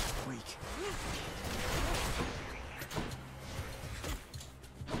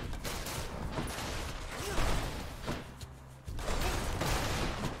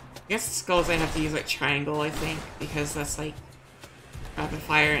 I guess skulls I have to use like triangle, I think, because that's like rapid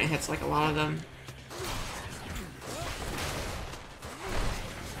fire and it hits like a lot of them.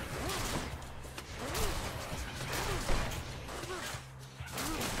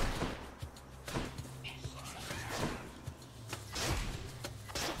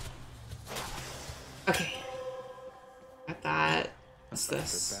 Okay. Got that. What's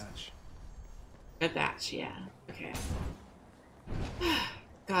this? Good batch. Good batch, yeah. Okay.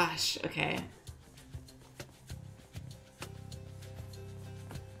 Gosh, okay.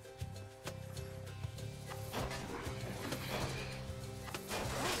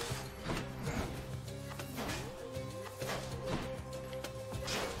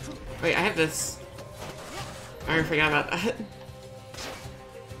 Wait, I have this. I already forgot about that.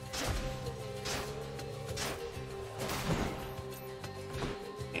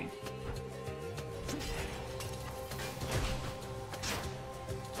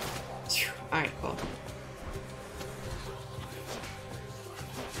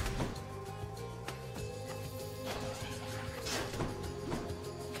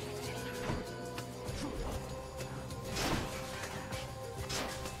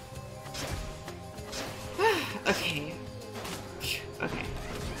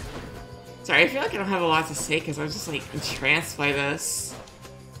 Sorry, I feel like I don't have a lot to say because I was just like entranced by this.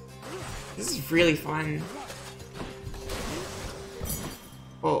 This is really fun.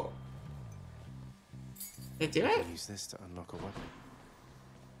 Oh. Did I do it? Use this to unlock a weapon.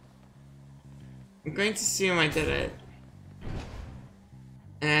 I'm going to assume I did it.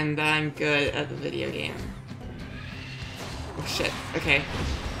 And that I'm good at the video game. Oh shit. Okay.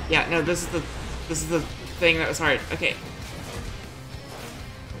 Yeah, no, this is the thing that was hard. Okay.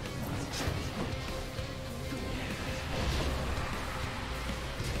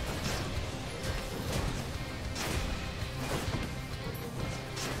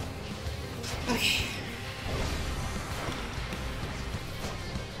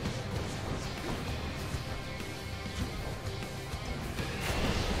 Okay.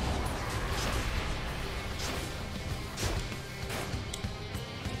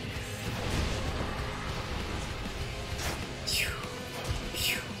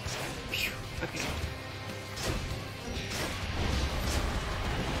 Okay.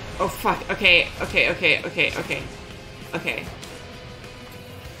 Oh fuck. Okay. Okay.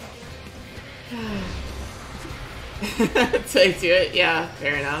 Did I do it? Yeah,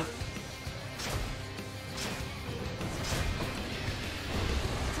 fair enough.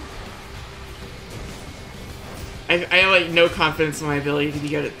 I have like no confidence in my ability to be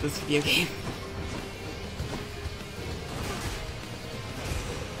good at this video game.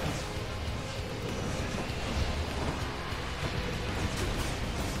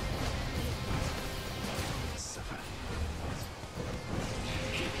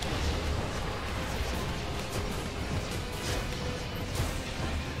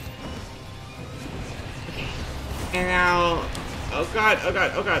 And now, oh god.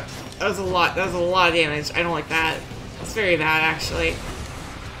 That was a lot of damage. I don't like that. It's very bad, actually.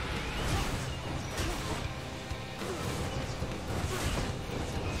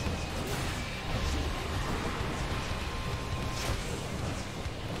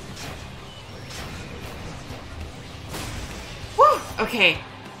 Woo! Okay.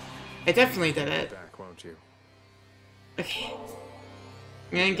 I definitely did it. Back, won't you? Okay.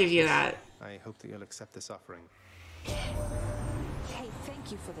 I'm gonna give you that. I hope that you'll accept this offering. Hey,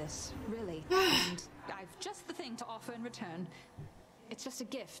 thank you for this, really. And I've just the thing to offer in return. It's just a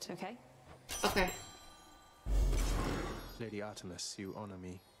gift, okay? Okay. Lady Artemis, you honor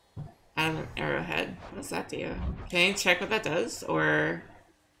me. I have an arrowhead. What does that do? Can I check what that does? Or...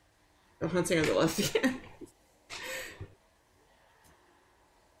 the hunting of the lesbian?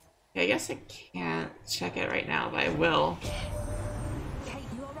 I guess I can't check it right now, but I will. Hey,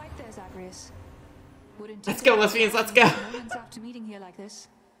 you all right there, Zagreus? Wouldn't Let's go, lesbians, let's go! moments after meeting here like this?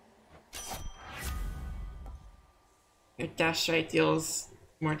 Your dash strike deals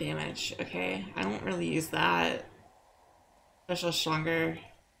more damage. Okay, I don't really use that. Special stronger.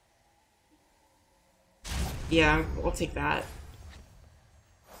 Yeah, we'll take that.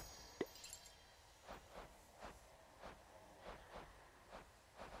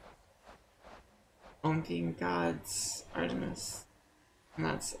 Olympian gods, Artemis. And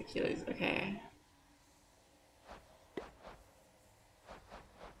that's Achilles. Okay.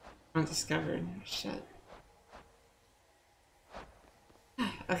 Undiscovered. Shit.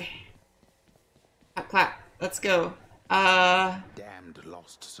 Okay. Clap, clap. Let's go. Damned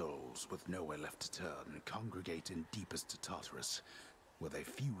lost souls with nowhere left to turn congregate in deepest Tartarus, where they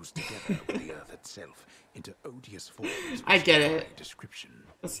fuse together with the earth itself into odious forms. I get it. Description.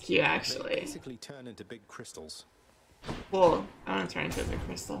 That's cute, actually. They basically turn into big crystals. Cool. I want to turn into a big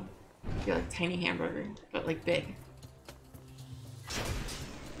crystal. Be like a tiny hamburger, but like big.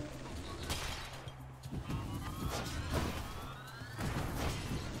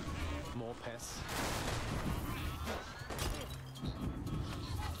 More pests.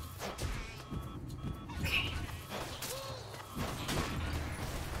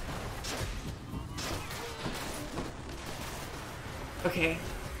 Okay.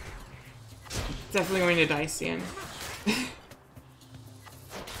 Definitely going to die soon.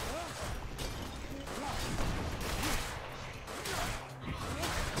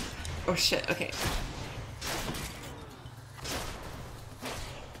 Oh shit, okay.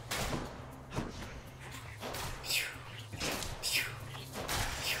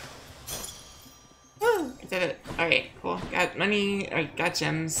 Woo! I did it. Alright, cool. Got money, I got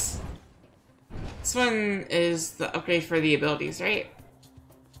gems. This one is the upgrade for the abilities, right?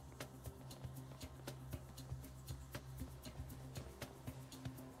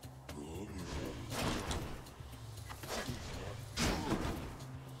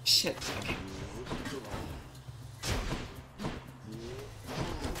 Shit, okay.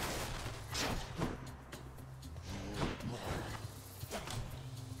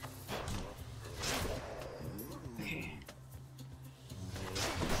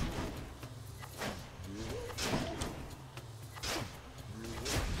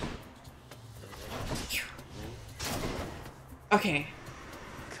 Okay.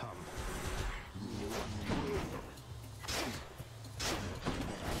 Come.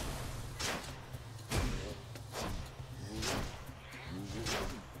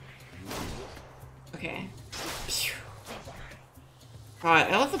 Okay. Phew. God,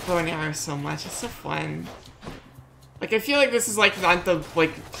 I love the bow and arrow so much. It's so fun. Like, I feel like this is like not the,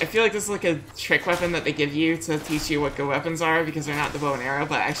 like, I feel like this is like a trick weapon that they give you to teach you what good weapons are because they're not the bow and arrow,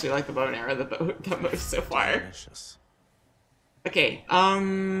 but I actually like the bow and arrow the most so far. Delicious. Okay,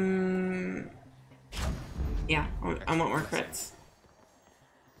 yeah, I want more crits.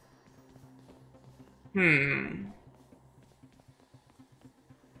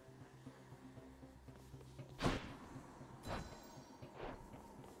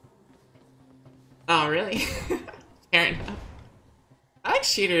 Oh, really? Fair enough. I like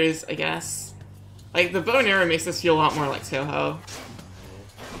shooters, I guess. Like, the bow and arrow makes this feel a lot more like Toho.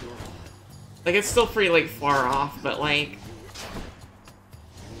 Like, it's still pretty, like, far off, but, like...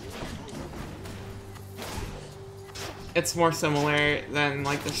 it's more similar than,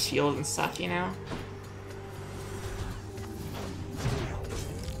 like, the shield and stuff, you know?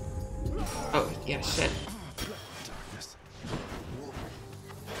 Oh, yeah, shit.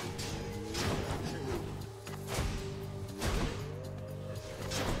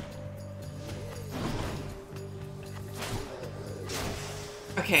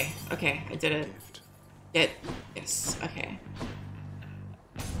 Okay, okay, I did it. Yes, okay.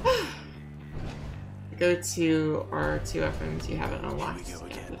 Go to our 2 weapons, you have it unlocked. Yeah,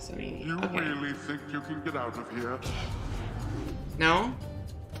 this one, maybe. You Okay. really think you can get out of here? No?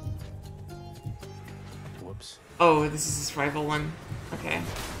 Whoops. Oh, this is his rival one. Okay.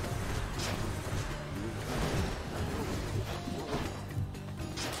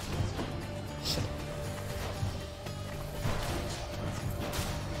 Shit.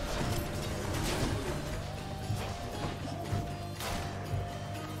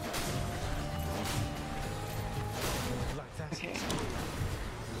 Okay.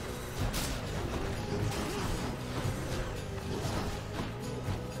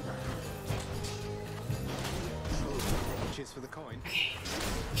 Cheers for the coin. Okay.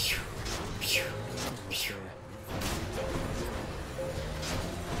 Phew, phew, phew.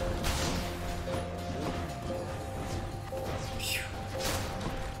 Phew.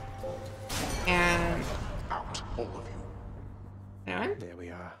 And Out, all of you. that one? There we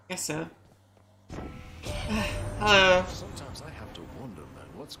are. Guess so. Hello. Sometimes I have to wonder, man,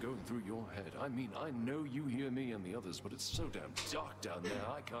 what's going through your head? I mean, I know you hear me and the others, but it's so damn dark down there,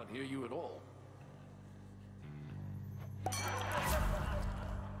 I can't hear you at all.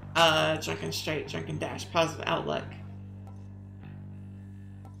 Drunken straight, drunken dash, positive outlook.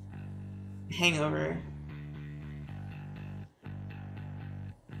 Hangover.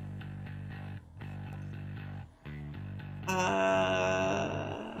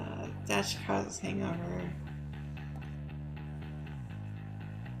 Dash causes hangover.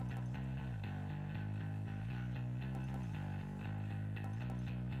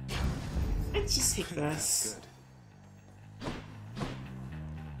 Let's just take this. Good.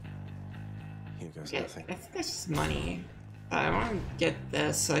 Here goes Yeah, nothing. I think that's just money. I want to get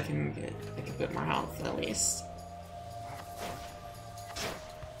this so I can get like a bit more health at least.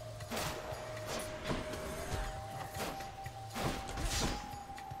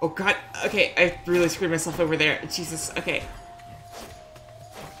 Oh god, okay, I really screwed myself over there. Jesus, okay.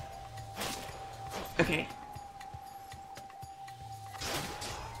 Okay.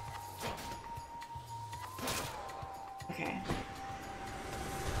 Okay.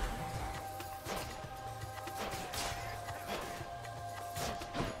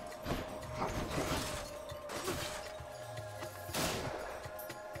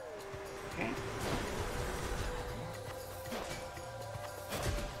 Okay.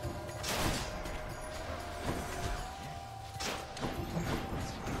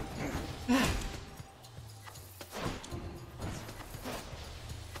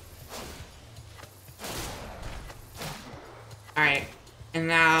 Alright. And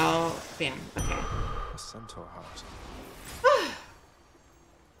now, bam. Okay. A centaur heart.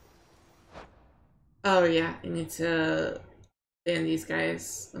 Oh yeah, I need to ban these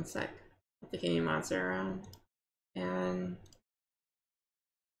guys. One sec. I'll take any monster around. And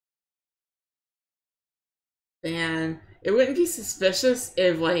it wouldn't be suspicious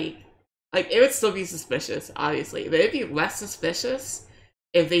if like it would still be suspicious, obviously, but it'd be less suspicious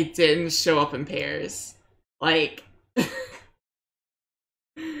if they didn't show up in pairs. Like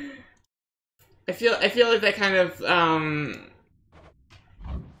I feel like that kind of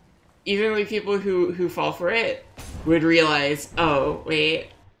even like people who fall for it would realize, oh wait.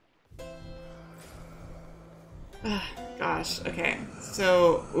 God gosh. Okay.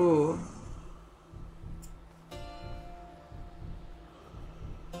 So, ooh.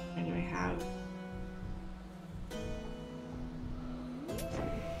 What do I have?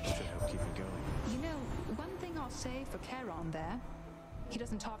 Should help keep me going. You know, one thing I'll say for Charon there, he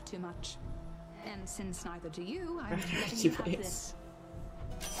doesn't talk too much. And since neither do you, I'm letting you have this.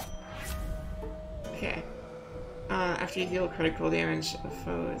 Okay. After you deal critical damage, a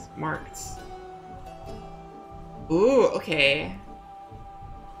foe is marked. Ooh, okay.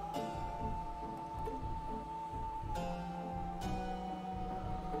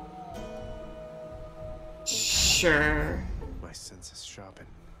 Sure. My senses sharpen.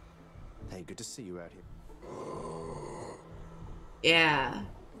 Hey, good to see you out here. Yeah.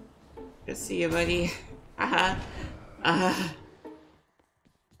 Good to see you, buddy. Help.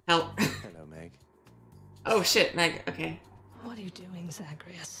 Hello, Meg. Oh shit, Meg. Okay. What are you doing,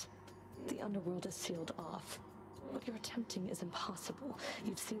 Zagreus? The underworld is sealed off. What you're attempting is impossible.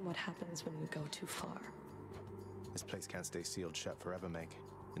 You've seen what happens when you go too far. This place can't stay sealed shut forever, Meg.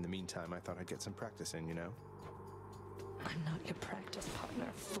 In the meantime, I thought I'd get some practice in, you know? I'm not your practice partner,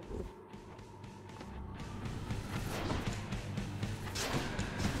 fool.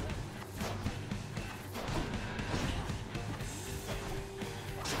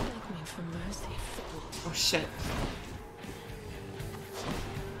 Beg me for mercy, fool. Oh shit.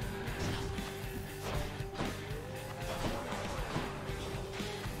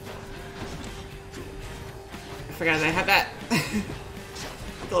 I forgot I had that.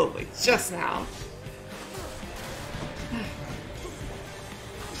 Totally, just now.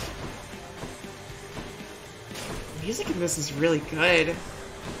 The music in this is really good.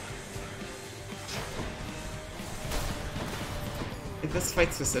 Like this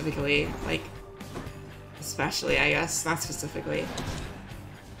fight specifically, like, especially, I guess, not specifically.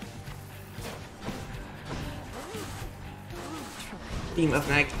 Theme of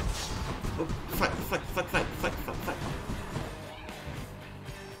Meg. Oh, fuck.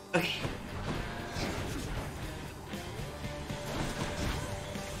 Okay.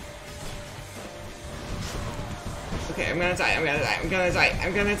 Okay, I'm gonna die, I'm gonna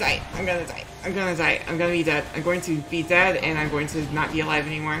be dead. I'm going to be dead, and I'm going to not be alive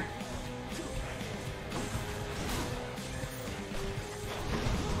anymore.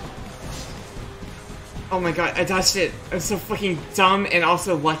 Oh my god, I dodged it. I'm so fucking dumb and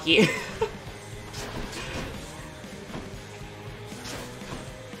also lucky.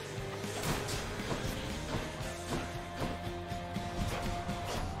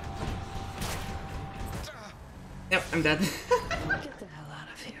 Yep, I'm dead. Get the hell out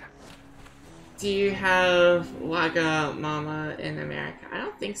of here. Do you have Waga Mama in America? I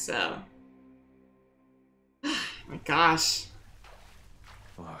don't think so. My gosh.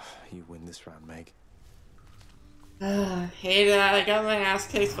 Oh, you win this round, Meg. Hey Dad, I got my ass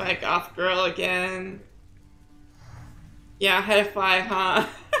kicked by a goth girl again. Yeah, high five, huh?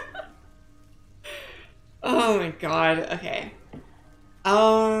 Oh my god, okay.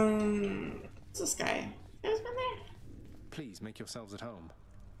 What's this guy? There's one there. Please make yourselves at home.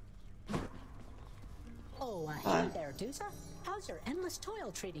 Oh, hey there, Dusa. How's your endless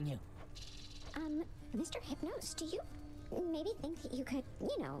toil treating you? Mr. Hypnos, do you maybe think that you could,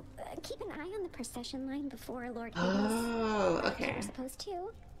 you know, keep an eye on the procession line before Lord Hades? Oh, okay. You're supposed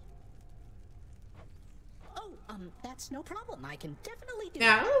to. Oh, that's no problem. I can definitely do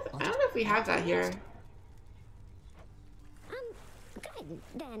Yeah, that. I don't know if we have that here. Good,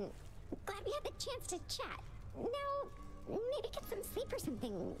 then. Glad we had the chance to chat. Now, maybe get some sleep or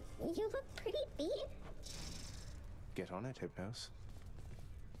something. You look pretty beat. Get on it, Hypnos.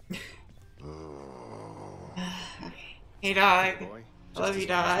 Hey dog. Hey, boy. I love you,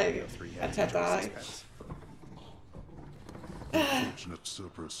 dog. That's a dog. Fortunate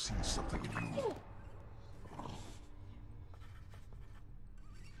Cerberus sees something in you.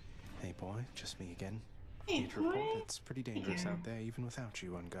 Hey, boy. Just me again. Hey, Need to report boy. it's pretty dangerous out there, even without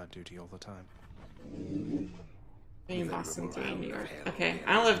you on guard duty all the time. In Boston, 3, New York. Okay,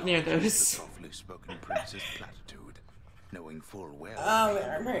 I don't live near those. Softly spoken prince's platitude, knowing full well Oh, the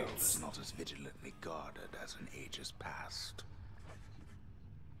that world hurts. is not as vigilantly guarded as in ages past.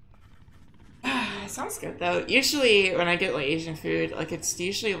 Sounds good though. Usually when I get like Asian food, like it's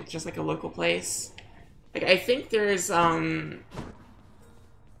usually just like a local place. Like I think there's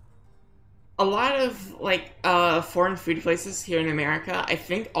a lot of like foreign food places here in America. I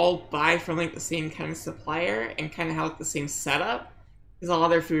think all buy from like the same kind of supplier and kind of have like, the same setup because all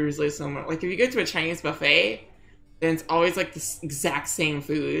their food is really similar. Like if you go to a Chinese buffet, then it's always like the exact same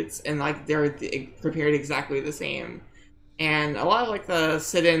foods and like they're prepared exactly the same. And a lot of like the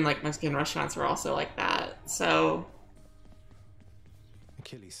sit-in like Mexican restaurants are also like that. So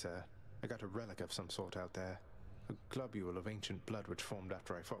Achilles, sir. I got a relic of some sort out there. A globule of ancient blood which formed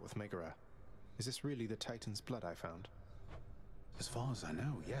after I fought with Megara. Is this really the Titan's blood I found? As far as I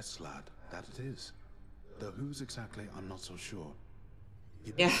know, yes, lad, that it is. Though whose exactly, I'm not so sure.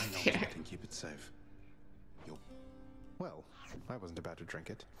 You better hang on to it and keep it safe. Well, I wasn't about to drink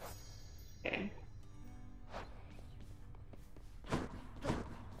it. Okay.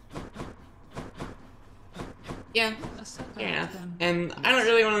 Yeah, fair enough. And I don't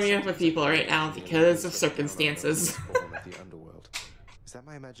really want to meet up with people right now because of circumstances. The underworld. Is that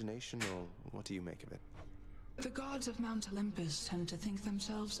my imagination, or what do you make of it? The gods of Mount Olympus tend to think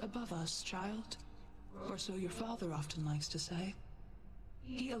themselves above us, child. Or so your father often likes to say.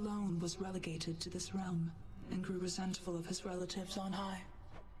 He alone was relegated to this realm and grew resentful of his relatives on high.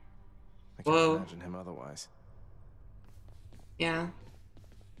 I can't imagine him otherwise. Yeah.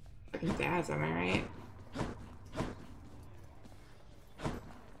 Fucking dads, am I right?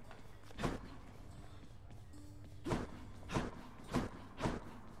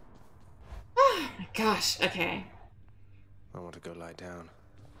 Oh my gosh, okay. I want to go lie down.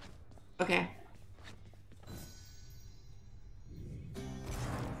 Okay.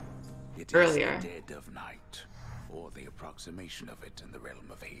 It is Earlier. the dead of night, or the approximation of it in the realm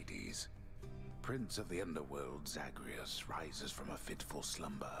of Hades. Prince of the underworld Zagreus rises from a fitful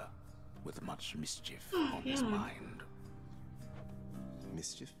slumber, with much mischief on his mind.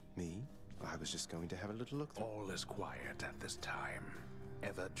 Mischief? Me? I was just going to have a little look through. All is quiet at this time.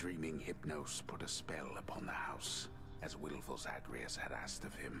 Ever-dreaming Hypnos put a spell upon the house, as willful Zagreus had asked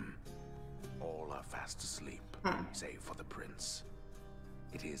of him. All are fast asleep, save for the prince.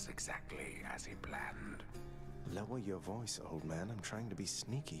 It is exactly as he planned. Lower your voice, old man. I'm trying to be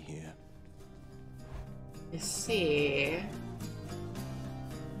sneaky here. I see.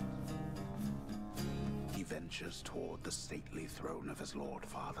 He ventures toward the stately throne of his lord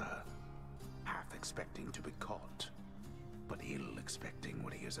father, half expecting to be caught, but ill expecting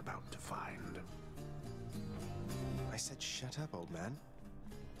what he is about to find. I said shut up, old man.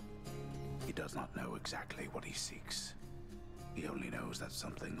 He does not know exactly what he seeks. He only knows that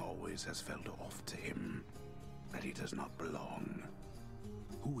something always has felt off to him, that he does not belong.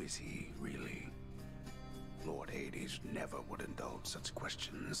 Who is he, really? Lord Hades never would indulge such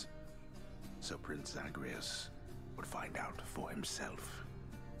questions, so Prince Zagreus would find out for himself.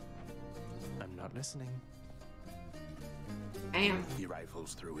 I'm not listening. I am. He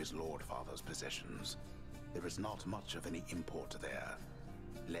rifles through his lord father's possessions. There is not much of any import there.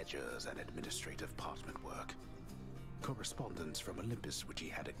 Ledgers and administrative parchment work. Correspondence from Olympus which he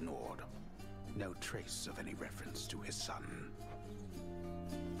had ignored. No trace of any reference to his son.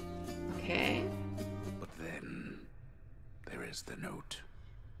 Okay. But then, there is the note.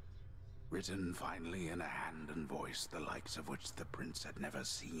 Written finally in a hand and voice the likes of which the prince had never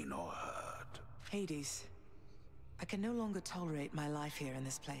seen or heard. Hades, I can no longer tolerate my life here in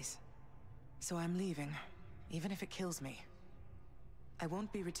this place. So I'm leaving, even if it kills me. I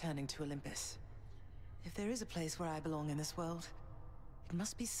won't be returning to Olympus. If there is a place where I belong in this world, it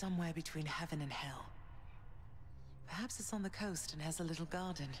must be somewhere between heaven and hell. Perhaps it's on the coast and has a little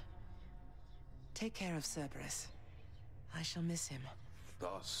garden. Take care of Cerberus. I shall miss him.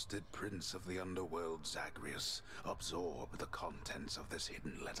 Thus did Prince of the Underworld Zagreus absorb the contents of this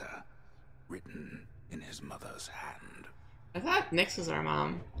hidden letter, written in his mother's hand. I thought Nyx was our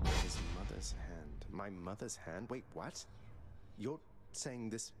mom. His mother's hand. My mother's hand? Wait, what? You're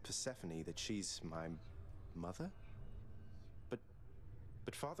saying this Persephone, that she's my mother?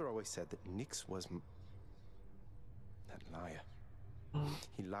 But father always said that Nyx was that liar.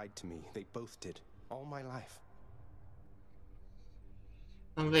 He lied to me. They both did. All my life.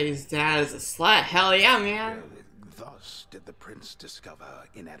 Somebody's dad is a slut. Hell yeah, man. Thus did the prince discover,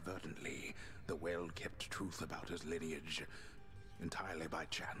 inadvertently, the well-kept truth about his lineage. Entirely by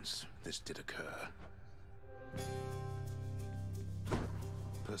chance, this did occur.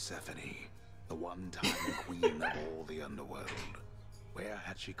 Persephone, the one-time queen of all the underworld. Where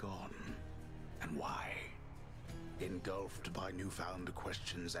had she gone? And why? Engulfed by newfound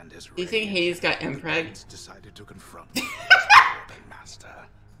questions and his Do you think Hades got impreg? Decided to confront his master.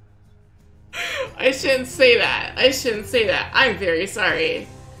 I shouldn't say that. I shouldn't say that. I'm very sorry.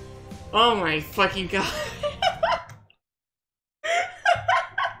 Oh my fucking god.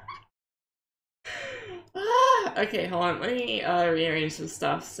 Okay, hold on. Let me rearrange some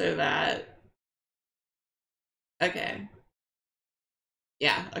stuff so that... Okay.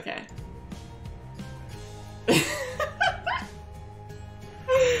 Yeah, okay.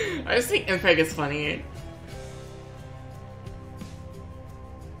 I just think impreg is funny.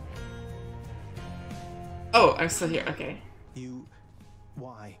 Oh, I'm still here. Okay.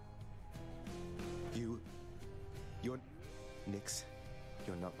 Why? You're... Nix,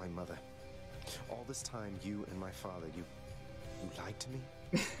 you're not my mother. All this time, you and my father, you lied to me?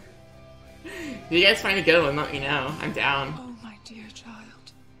 If you guys find a good one, let me know. I'm down. Oh, my dear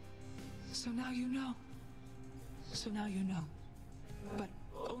child. So now you know. So now you know. But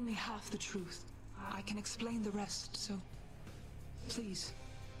only half the truth. I can explain the rest, so... Please.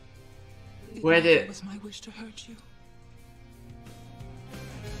 It was my wish to hurt you.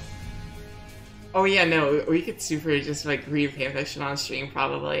 Oh yeah, no, we could super just like read fanfiction on stream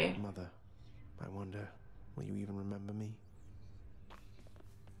probably. Mother, I wonder, will you even remember me?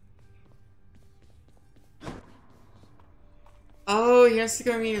 Oh, he has to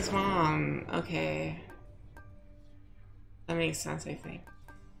go meet his mom. Okay. That makes sense, I think.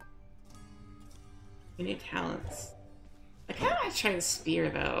 We need talents. I kinda want to try the spear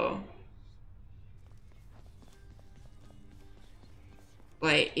though.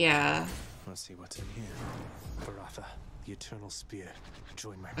 Like, yeah. Let's see what's in here. Baratha, the Eternal Spear.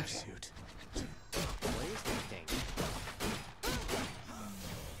 Join my pursuit. What is this thing?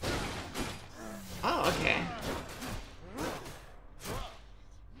 Oh, okay.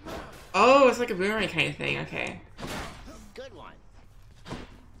 Oh, it's like a boomerang kind of thing. Okay. Good one.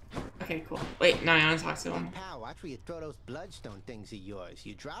 Okay, cool. Wait, no, I want to talk to him. Pal, watch where you throw those bloodstone things of yours.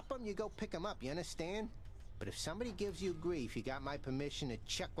 You drop them, you go pick them up, you understand? But if somebody gives you grief, you got my permission to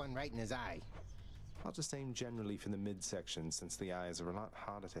chuck one right in his eye. I'll just aim generally for the midsection, since the eyes are a lot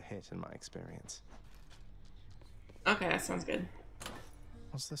harder to hit in my experience. Okay, that sounds good.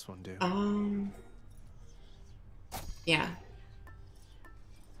 What's this one do? Yeah.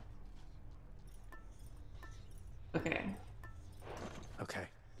 Okay. Okay.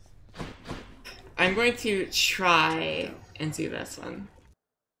 I'm going to try and do this one.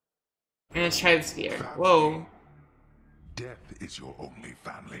 I'm gonna try the spear. Whoa. Death is your only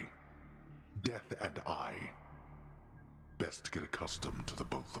family. Death and I. Best to get accustomed to the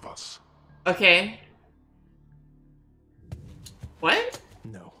both of us. Okay. What?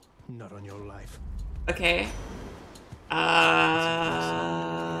 No, not on your life. Okay.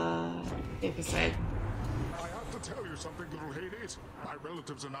 Take a side. I have to tell you something, little Hades. My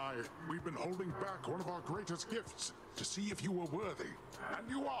relatives and I, we've been holding back one of our greatest gifts to see if you were worthy. And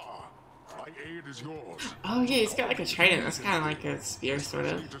you are. My aid is yours. Oh yeah, he's got like a trident. That's kind of like a spear, sort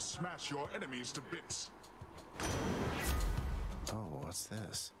of. To smash your enemies to bits. Oh, what's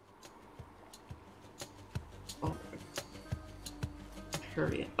this? Oh.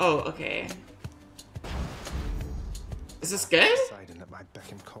 Hurry. Oh, okay. Is this good? Siding at my beck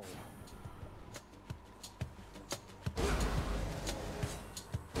and call.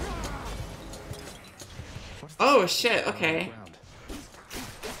 Oh shit, okay.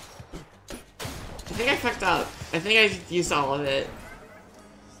 I think I fucked up. I think I used all of it.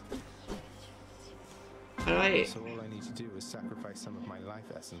 How do I... So all I need to do is sacrifice some of my life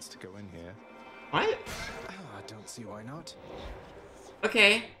essence to go in here. What? I don't see why not.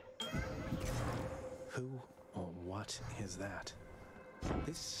 Okay. Who or what is that?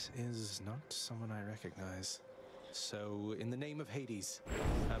 This is not someone I recognize. So, in the name of Hades,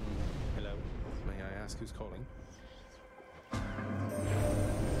 hello? May I ask who's calling?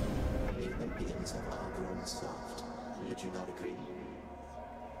 Olympians have all grown soft. Would you not agree?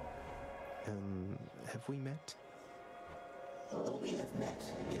 Have we met? Although we have met,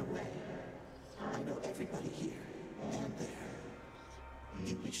 in a way, I know everybody here and there.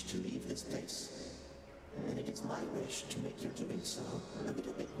 You wish to leave this place, and it is my wish to make your doing so a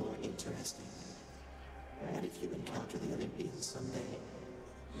little bit more interesting. And if you encounter the Olympians someday,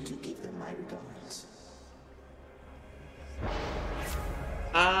 do give them my regards.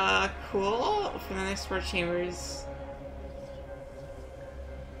 Cool. For the next 4 chambers.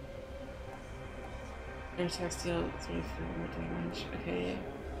 Attack steel, 24 more damage. Okay.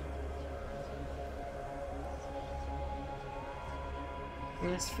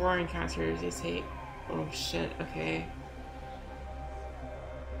 There's 4 encounters, you take. Oh shit, okay.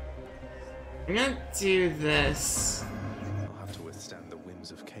 I'm gonna do this. I'll have to withstand the whims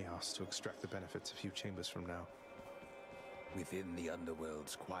of chaos to extract the benefits a few chambers from now. Within the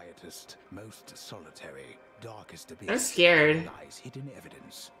underworld's quietest, most solitary, darkest abyss, I'm scared. lies hidden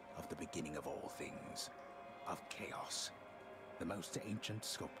evidence of the beginning of all things, of chaos, the most ancient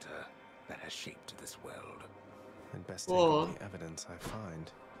sculptor that has shaped this world. And best take all the evidence I find.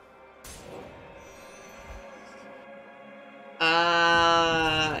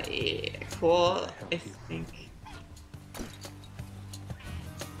 Yeah, cool, I think.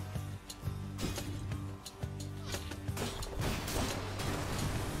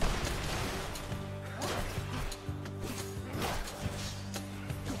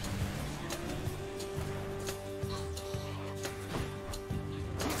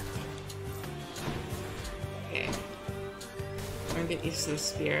 get used to the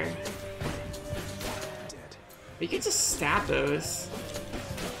spear. You could just stab those.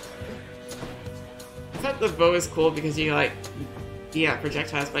 I thought the bow was cool because you like, yeah,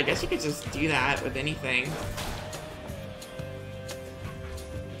 projectiles, but I guess you could just do that with anything.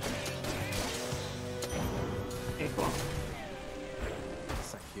 Okay, cool.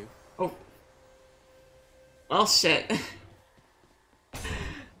 Thank you. Oh. Well, shit.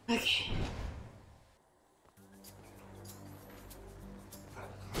 Okay.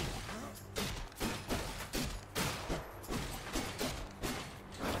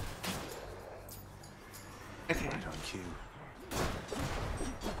 Okay. Right on cue.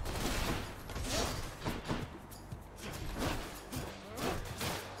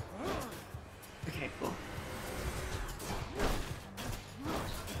 Okay, cool.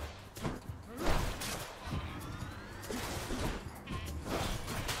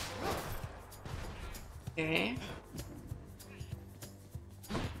 Okay.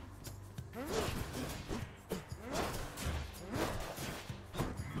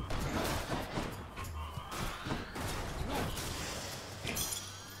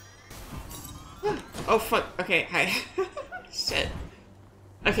 Oh fuck, okay, hi. Shit.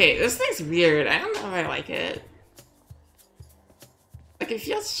 Okay, this thing's weird. I don't know if I like it. Like, it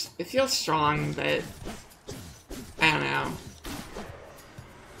feels strong, but I don't know.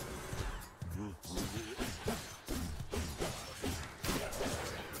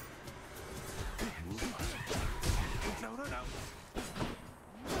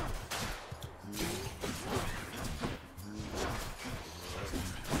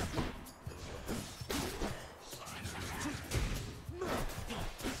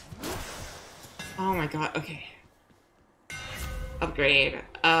 Oh my god, okay. Upgrade.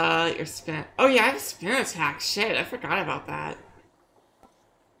 Your spin. Oh yeah, I have a spin attack. Shit, I forgot about that.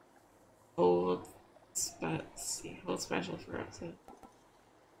 Hold special for up to.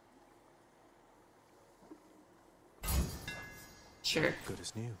 Sure. Good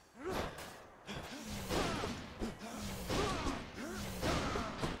as new.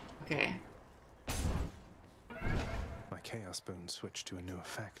 Okay. My chaos boon switched to a new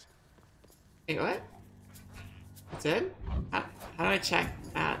effect. Wait, what? That's it? How do I check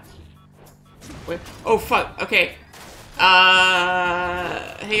that? Wait. Oh, fuck. Okay.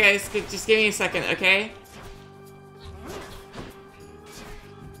 Hey guys, just give me a second, okay?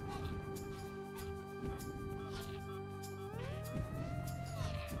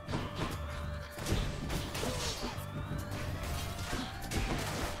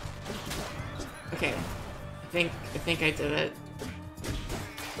 Okay. I think I did it.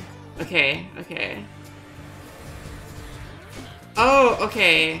 Okay, okay. Oh,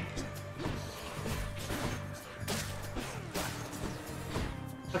 okay.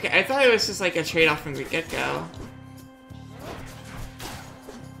 Okay, I thought it was just like a trade-off from the get-go.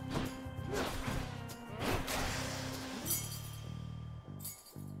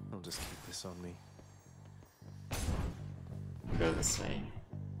 I'll just keep this on me. Go this way.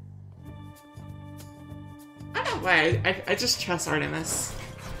 I don't know why, I just trust Artemis.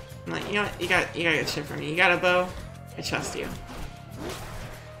 I'm like, you know what, you got good shit for me. You got a bow? I trust you.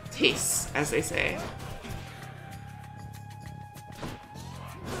 Tastes, as they say.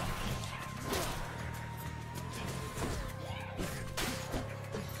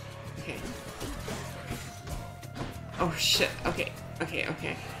 Okay. Oh shit, okay, okay,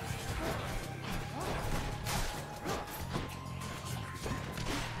 okay.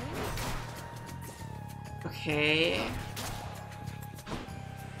 Okay.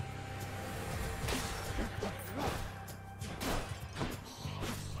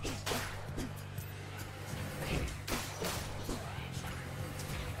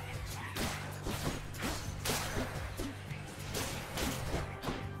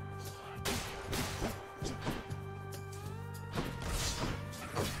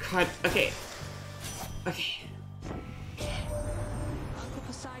 God, okay. Okay. Uncle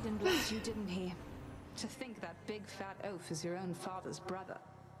Poseidon blessed you, didn't he? To think that big fat oaf is your own father's brother.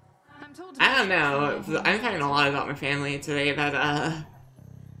 I'm told I don't know. I'm talking a lot about my family today, but I'm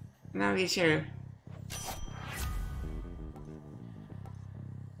not really sure.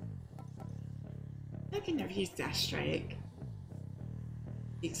 I can never use Dash Strike.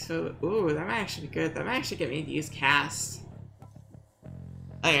 So, ooh, that might actually be good. That might actually get me to use Cast.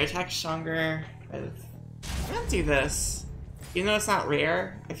 Oh, your attack's stronger. I'm gonna do this. Even though it's not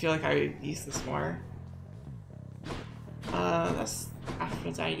rare, I feel like I would use this more. That's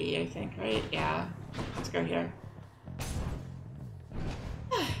Aphrodite, I think, right? Yeah. Let's go here.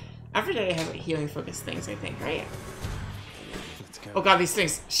 Aphrodite has like healing focused things, I think, right? Oh god, these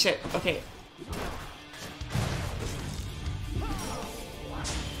things. Shit. Okay.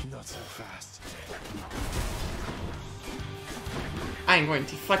 I'm going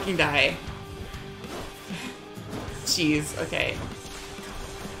to fucking die. Jeez, okay.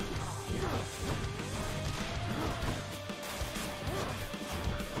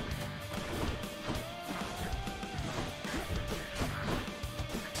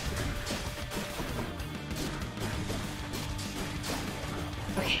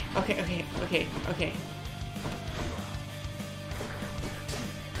 Okay. Okay.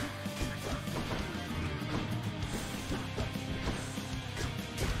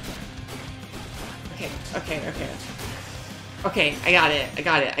 Okay, I got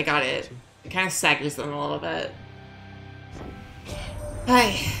it. It kind of staggers them a little bit. Hi,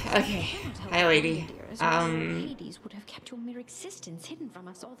 okay. Hi, lady. Hades would have kept your mere existence hidden from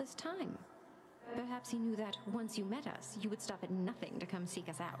us all this time. Perhaps he knew that once you met us, you would stop at nothing to come seek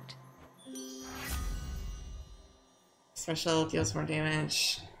us out. Special deals more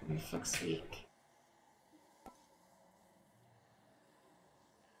damage. Inflicts weak.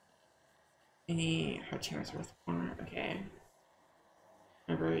 Any hard chambers worth more? Okay.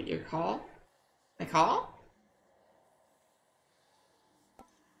 Remember your call? My call?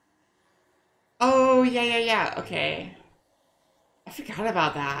 Oh, yeah. Okay. I forgot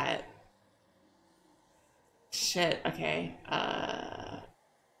about that. Shit, okay.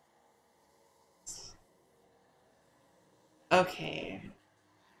 Okay.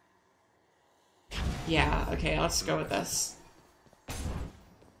 Yeah, okay, let's go with this.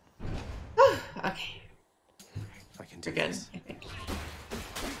 Okay. I can do We're good, this. I think.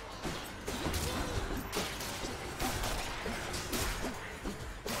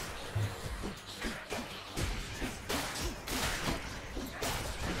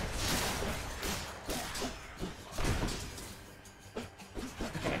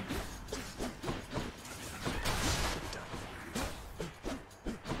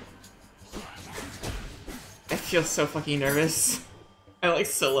 I feel so fucking nervous. I like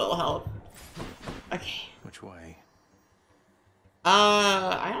so little help. Okay. Which way?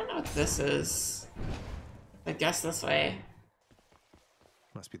 I don't know what this is. I guess this way.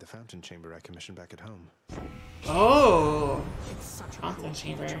 Must be the fountain chamber I commissioned back at home. Oh! It's such a Fountain cruelty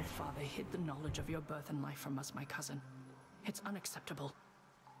chamber. that your father hid the knowledge of your birth and life from us, my cousin. It's unacceptable.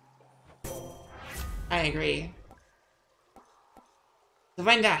 I agree.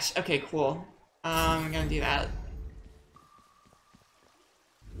 Divine Dash. Okay, cool. I'm gonna do that.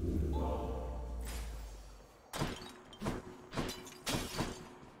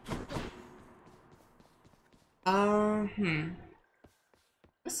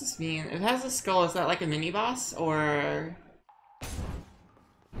 What's this mean? It has a skull. Is that like a mini boss or?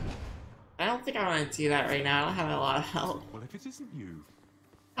 I don't think I want to do that right now. I don't have a lot of help. Well, if it isn't you.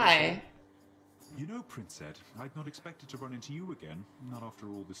 Hi. You know, Prince Ed, I'd not expected to run into you again, not after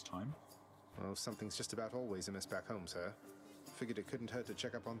all this time. Well, something's just about always amiss back home, sir. Figured it couldn't hurt to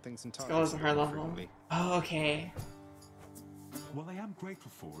check up on things in time. Skull is a hard level. Oh, okay. Well, I am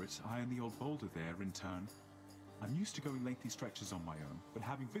grateful for it. I and the old boulder there, in turn. I'm used to going lengthy stretches on my own, but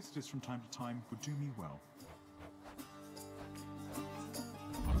having visitors from time to time would do me well.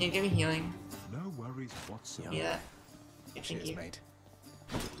 Can you give me healing? No worries whatsoever. Yeah. Okay, thank you. Mate.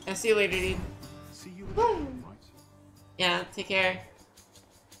 I'll see you later, dude. See you again, right? Yeah, take care.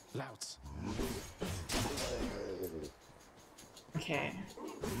 Louts. Okay.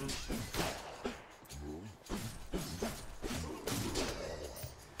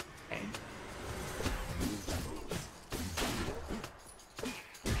 Okay.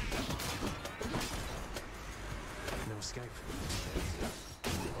 No escape.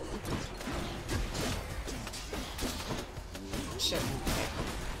 Shit.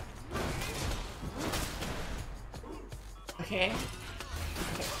 Okay.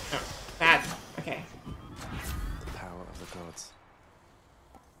 Okay. No. Bad. Okay. The power of the gods.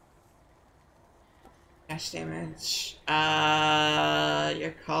 Dash damage.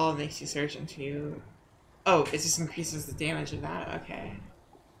 Your call makes you surge into. Oh, it just increases the damage of that. Okay.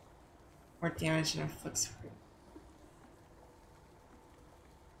 More damage and inflicts.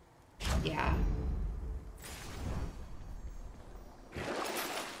 Yeah. Can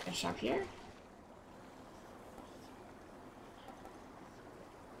I shop here?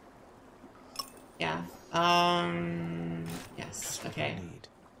 Yeah. Yes. Okay.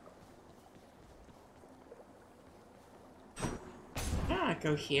 Ah,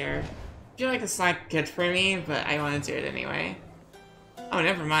 go here. I feel like it's not good for me, but I want to do it anyway. Oh,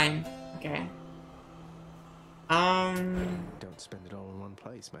 never mind. Okay. Don't spend it all in one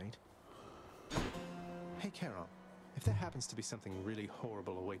place, mate. Hey, Carol. If there happens to be something really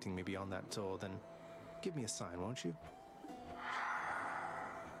horrible awaiting me beyond that door, then give me a sign, won't you?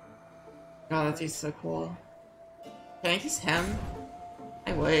 Oh, that dude's so cool. Can I kiss him?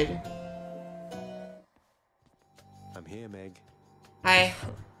 I would. I'm here, Meg. Hi.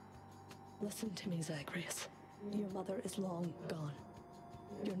 Listen to me, Zagreus. Your mother is long gone.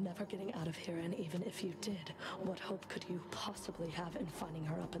 You're never getting out of here, and even if you did, what hope could you possibly have in finding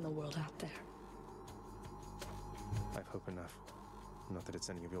her up in the world out there? I've hope enough. Not that it's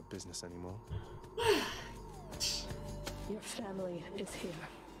any of your business anymore. Your family is here,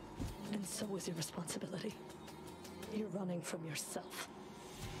 and so is your responsibility. You're running from yourself.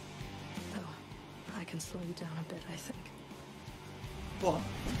 Oh, I can slow you down a bit, I think. What?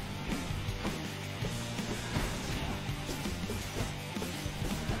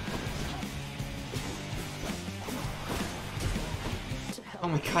 Oh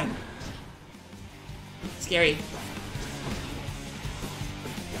my god. Scary.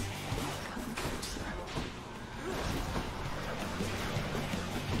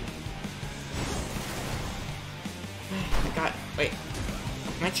 I got. Wait.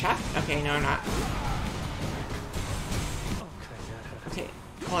 Am I trapped? Okay, no, I'm not. Okay.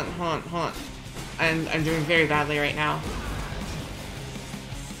 Hold on. I'm doing very badly right now.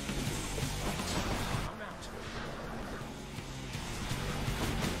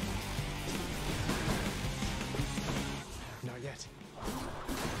 Not yet.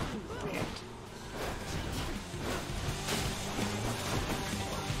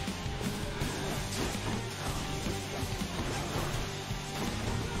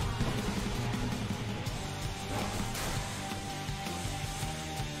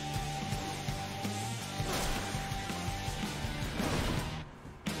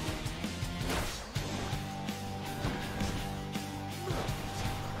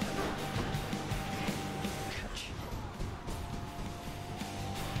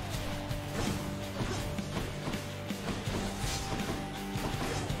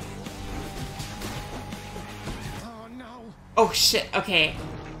 Oh shit, okay.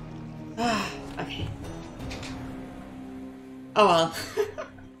 Okay. Oh well.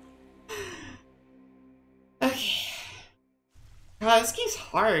 Okay. Oh, this game's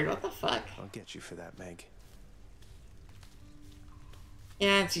hard, what the fuck? I'll get you for that, Meg.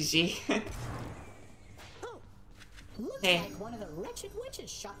 Yeah, GG. Looks like one of the wretched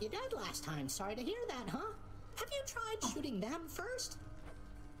witches shot you dead last time. Sorry to hear that, huh? Have you tried shooting them first?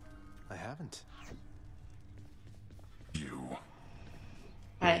 I haven't. You.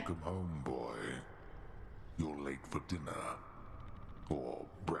 Hi. Welcome home, boy. You're late for dinner. Or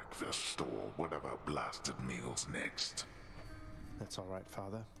breakfast, or whatever blasted meal's next. That's all right,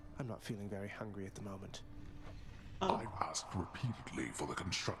 Father. I'm not feeling very hungry at the moment. I've asked repeatedly for the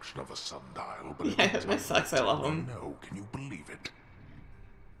construction of a sundial, but Yeah, that sucks, I love him. No, can you believe it?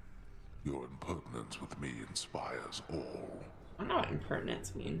 Your impertinence with me inspires all. I don't know what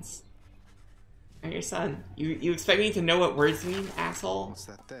impertinence means. I'm your son. You expect me to know what words mean, asshole? What's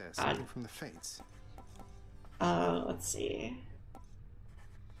that there? Something from the Fates. Let's see.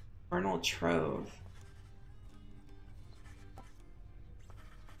 Vernal Trove.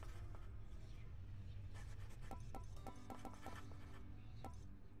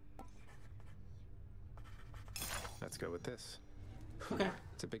 Let's go with this. Okay.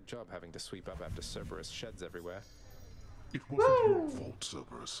 It's a big job having to sweep up after Cerberus sheds everywhere. It wasn't your fault,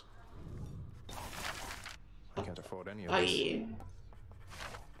 Cerberus. I can't afford any of this.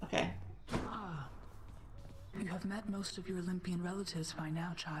 Okay. Ah. You have met most of your Olympian relatives by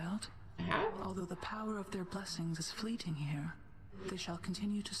now, child. I have? Although the power of their blessings is fleeting here, they shall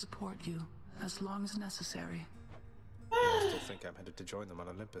continue to support you as long as necessary. I still think I'm headed to join them on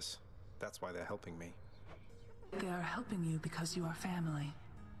Olympus. That's why they're helping me. They are helping you because you are family.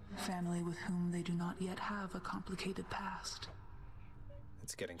 Family with whom they do not yet have a complicated past.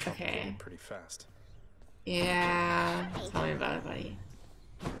 It's getting complicated pretty fast. Yeah. Tell me about it, buddy.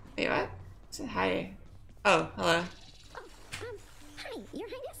 Wait, what? Say hi. Oh, hello. Hi, Your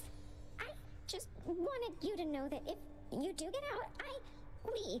Highness. I just wanted you to know that if you do get out,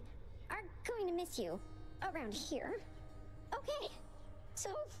 we are going to miss you around here. Okay, so,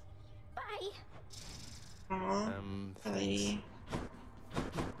 bye. Aww, buddy.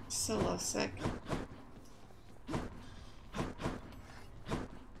 So lovesick.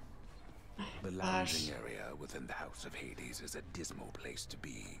 The lounging area within the House of Hades is a dismal place to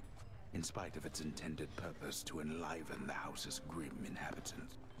be, in spite of its intended purpose to enliven the house's grim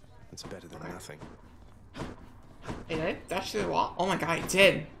inhabitants. It's better than nothing. Did I dash through the wall? Oh my god, I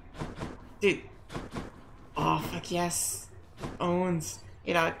did. Dude. Oh, fuck yes. Owns.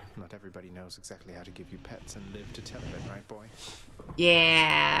 You know. Not everybody knows exactly how to give you pets and live to tell of it, right, boy?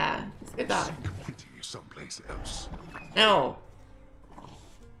 Yeah. It's good dog. Pity someplace else. No.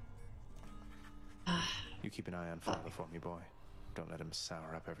 You keep an eye on Father for me, boy. Don't let him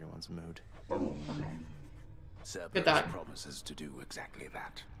sour up everyone's mood. Sir Good Bruce dog. promises to do exactly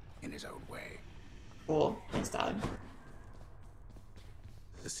that, in his own way. Cool. Thanks, dog.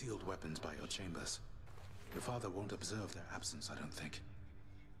 The sealed weapons by your chambers. Your father won't observe their absence, I don't think.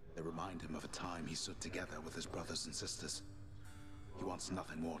 They remind him of a time he stood together with his brothers and sisters. He wants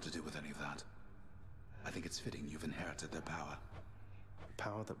nothing more to do with any of that. I think it's fitting you've inherited their power.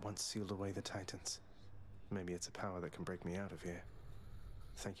 Power that once sealed away the Titans. Maybe it's a power that can break me out of here.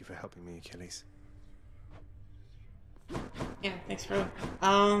 Thank you for helping me, Achilles. Yeah, thanks, bro. Is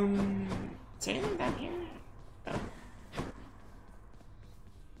there anything down here? Oh.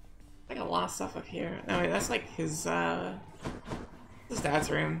 Like a lot of stuff up here. No, wait, that's like his dad's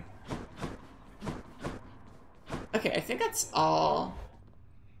room. Okay, I think that's all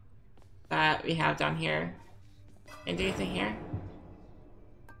that we have down here. Can I do anything here?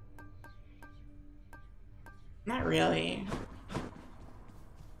 Not really.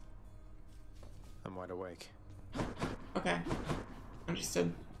 I'm wide awake. Okay.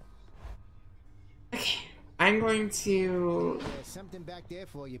 Understood. Okay. I'm going to... There's something back there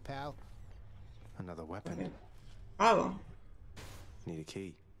for you, pal. Another weapon. Okay. Oh. Need a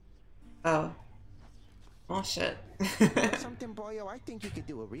key. Oh. Oh, shit. Something, boyo. I think you could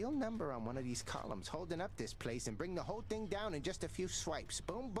do a real number on one of these columns, holding up this place and bring the whole thing down in just a few swipes.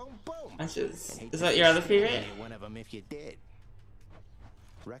 Boom, boom, boom. That's just... Is that your other favorite? One of them if you did.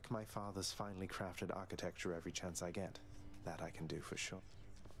 Wreck my father's finely crafted architecture every chance I get. That I can do for sure.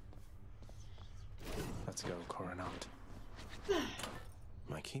 Let's go, Coronat.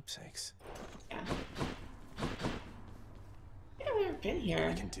 My keepsakes. Yeah. I think I've never been here.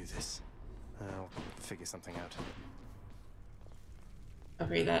 I can do this. I'll figure something out.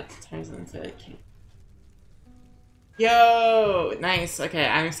 Agree that turns into a key. Yo! Nice. Okay,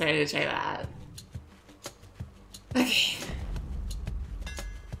 I'm excited to try that. Okay.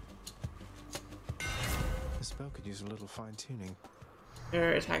 This spell could use a little fine-tuning.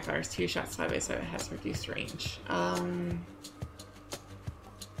 Your attack fires 2 shots side by side. It has reduced range.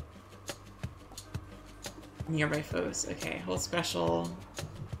 Nearby foes. Okay, hold special.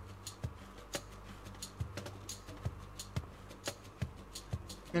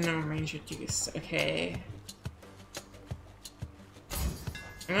 Minimum range reduced. Okay.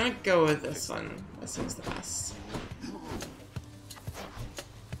 I'm gonna go with this one. That seems the best.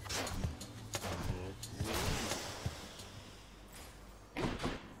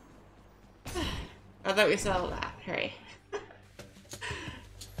 I thought we saw that. Hooray.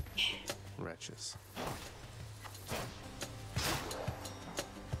 Wretches.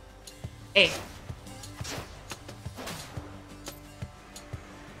 Hey.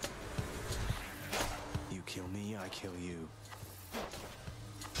 You kill me, I kill you.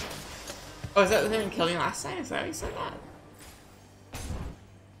 Oh, is that the thing that killed me last time? Is that what you said that?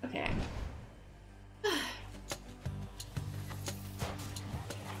 Okay.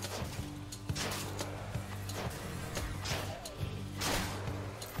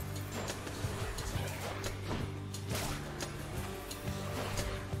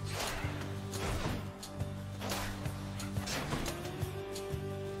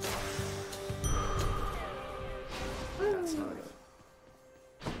 That's not it.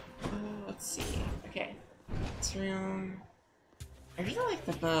 Let's see. Okay. This room. I really like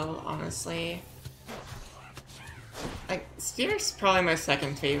the bow, honestly. Like, spear's probably my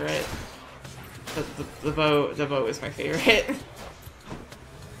second favorite. The bow is my favorite.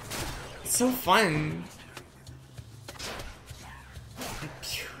 It's so fun. I'm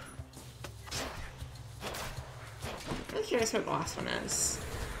really curious what the last one is.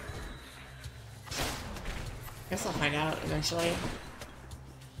 Guess I'll find out eventually.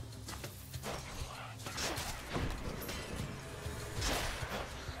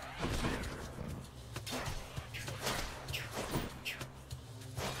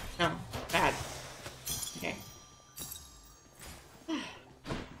 No, bad. Okay.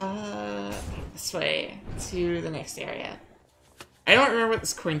 This way to the next area. I don't remember what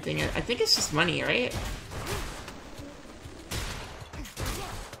this coin thing is. I think it's just money, right?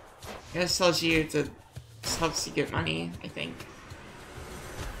 It just tells you to... just helps you get money, I think.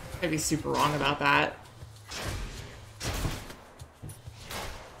 I'd be super wrong about that.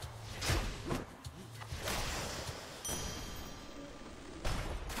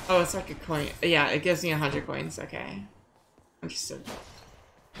 Oh, it's like a coin. Yeah, it gives me 100 coins. Okay. Understood.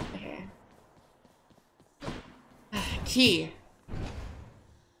 Okay. Key.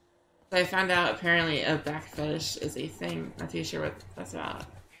 So I found out apparently a back fetish is a thing. Not too sure what that's about.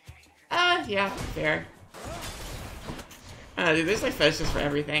 Yeah, fair. Dude, there's like fetishes for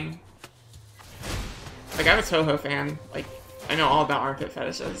everything. Like, I'm a Toho fan. Like, I know all about armpit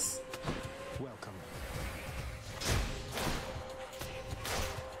fetishes. Welcome.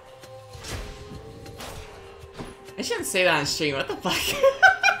 I shouldn't say that on stream. What the fuck?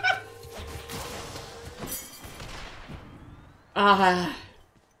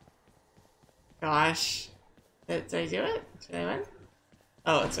 Gosh. Did I do it? Did I win?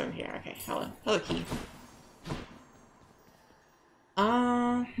 Oh, it's over here. Okay, hello. Hello, key.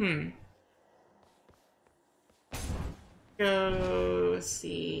 Go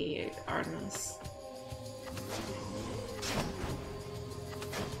see Artemis.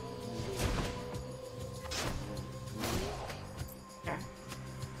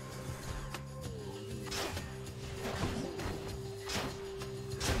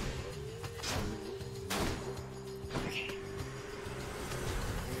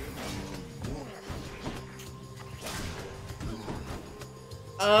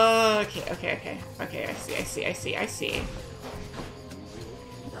 Okay. Okay, I see.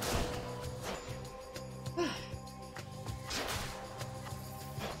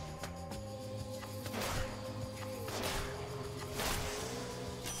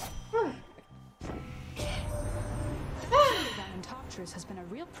 Has been a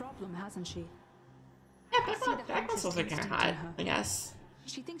real problem, hasn't she? Yeah, that muscles are kind of hot, I guess.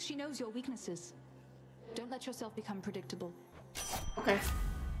 She thinks she knows your weaknesses. Don't let yourself become predictable. Okay.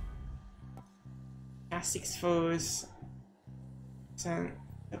 Cast 6 foes. Percent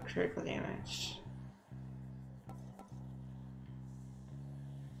of critical damage.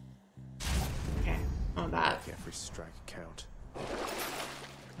 Okay. Oh, that. Every strike count.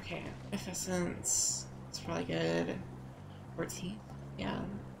 Okay. Efficiency. It's probably good. 14. Yeah.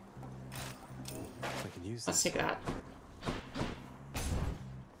 I can use Let's take that.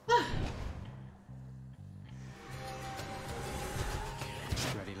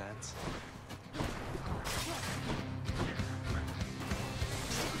 Ready, lads?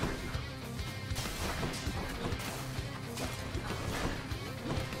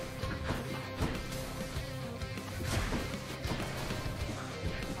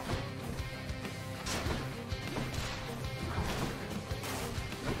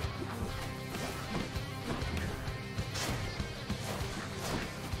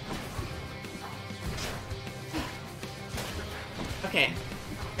 Okay,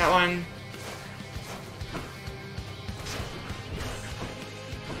 got one.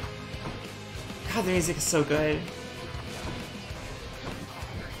 God, the music is so good.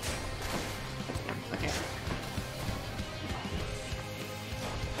 Okay.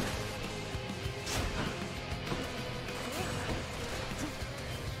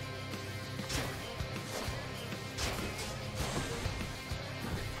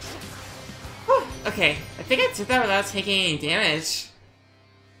 Whew, okay, I think I did that without taking any damage.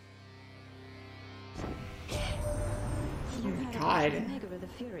 Omega of the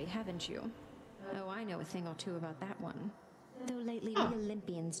Fury, haven't you? Oh, I know a thing or two about that one. Though lately we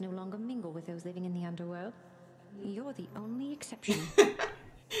Olympians no longer mingle with those living in the underworld. You're the only exception.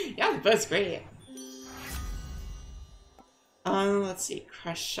 Yeah, that's great. Let's see.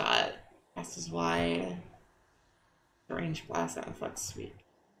 Crush shot. Fast is wide. Range blast and flex sweep.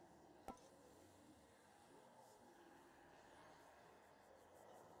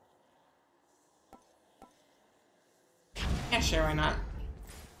 Yeah, sure, why not?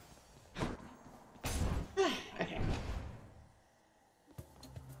 Okay.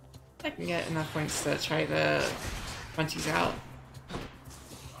 I can get enough points to try to punch these out.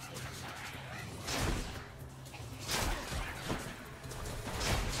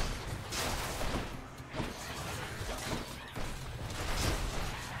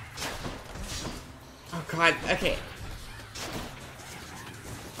 Oh god, okay.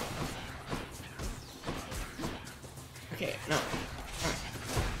 Okay, no.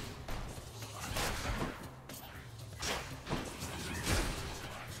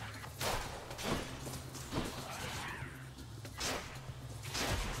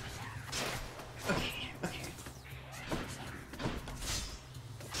 Okay.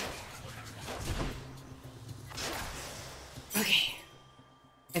 Okay.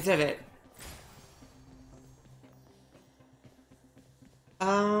 I did it.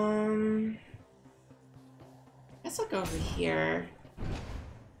 Let's look over here.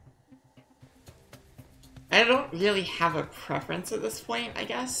 I don't really have a preference at this point, I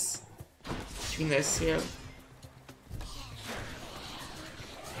guess, between those two.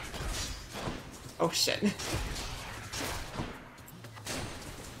 Oh shit.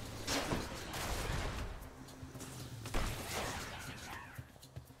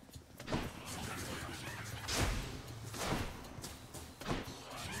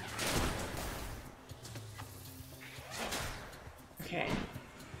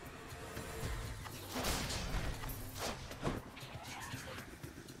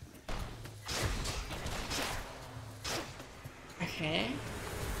 Okay.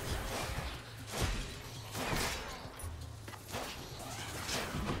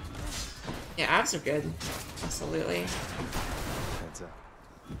 Yeah, abs are good. Absolutely. Heads up.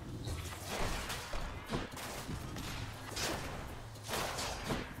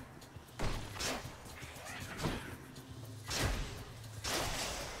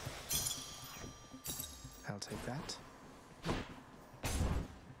 I'll take that.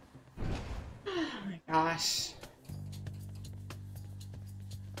 Oh my gosh.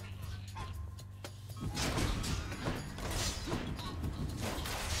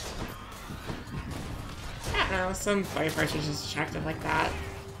 I don't know, some body parts are just attractive like that.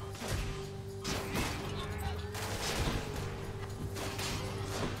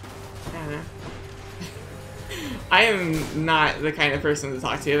 I don't know. I am not the kind of person to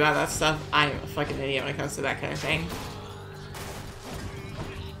talk to about that stuff. I am a fucking idiot when it comes to that kind of thing.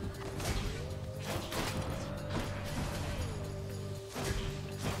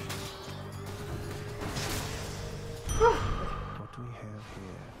 What do we have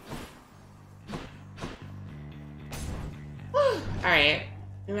here? Alright.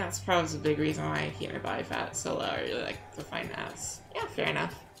 And that's probably a big reason why I keep my body fat so low. I really like to find abs. Yeah, fair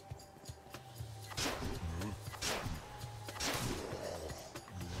enough.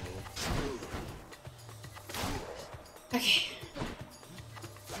 Okay.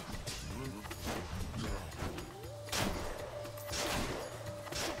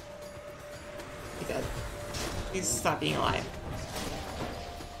 Be dead. Please stop being alive.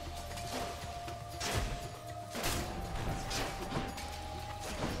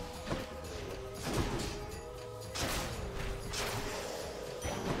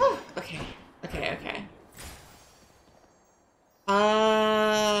 Whew, okay. Okay, okay.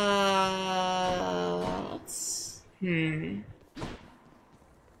 Let's...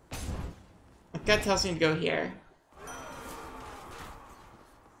 My gut tells me to go here.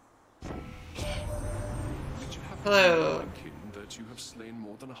 Hello. That you have slain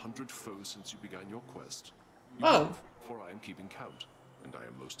more than 100 foes since you began your quest. Oh. For I am keeping count, and I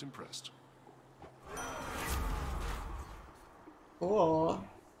am most impressed. Cool.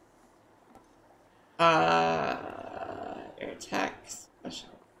 Air attack, special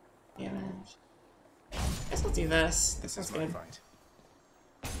damage. I guess I'll do this. This sounds good.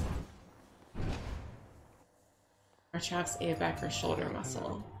 Or chops a back or shoulder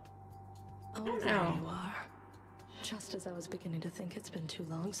muscle. Oh, I don't there know. you are. Just as I was beginning to think it's been too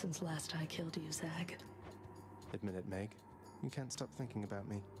long since last I killed you, Zag. Admit it, Meg. You can't stop thinking about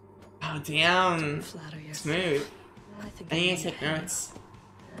me. Oh, damn. Don't flatter yourself. Smooth. I think I need I'm to take in pain. notes.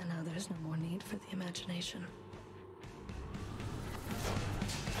 And now there's no more need for the imagination.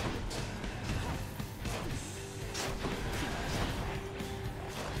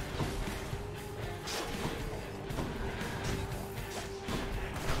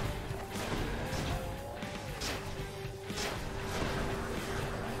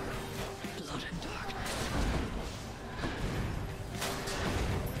 Blood and darkness.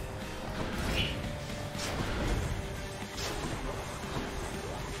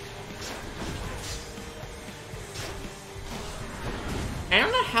 I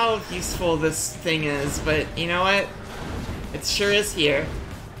don't know how useful this thing is, but you know what? It sure is here.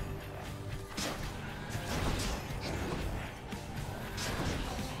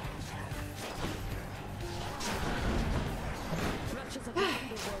 Wretches of the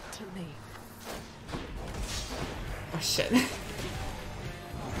underworld to me. Oh shit. I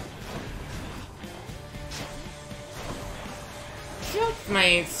feel like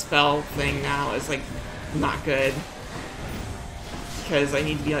my spell thing now is like not good. Because I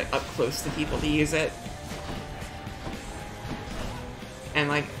need to be like up close to people to use it. And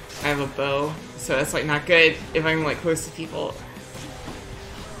like I have a bow, so it's like not good if I'm like close to people.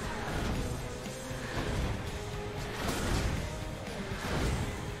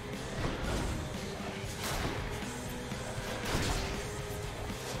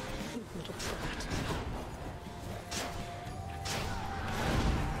 Little brat.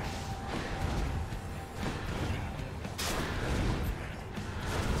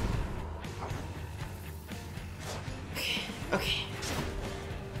 Okay.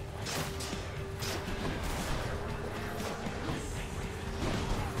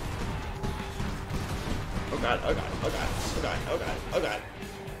 Oh god, oh god, oh god, oh god, oh god, oh god.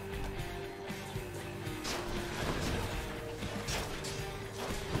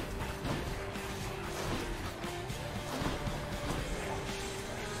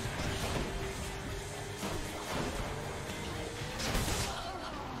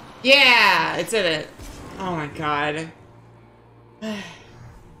 Yeah, it did it. Oh my god. I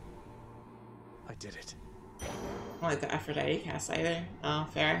did it. don't like the Aphrodite cast either. Oh,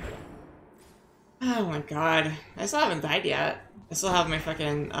 fair. Oh my god. I still haven't died yet. I still have my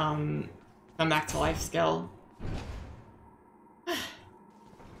fucking, come back to life skill.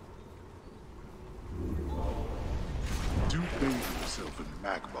 Do bathe yourself in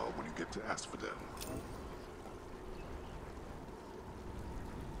magma when you get to Asphodel.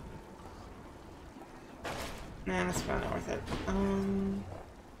 Nah, that's probably not worth it.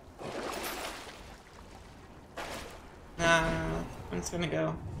 Nah, I'm just gonna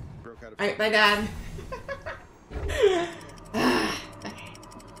go. Alright, bye, Dad. Okay.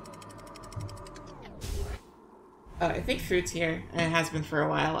 Oh, I think food's here, and it has been for a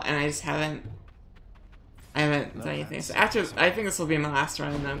while, and I just haven't done anything. So after, I think this will be my last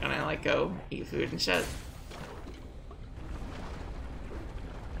run, and then I'm gonna like go eat food and shit.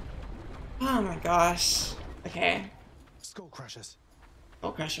 Oh my gosh. Okay. Skull crushers.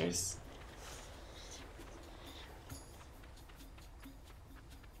 Skull crushers.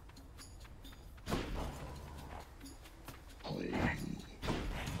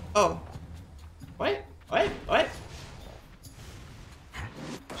 Oh. What? What? What?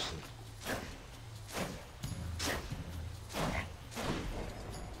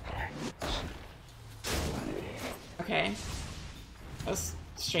 Okay. That was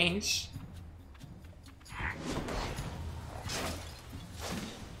strange.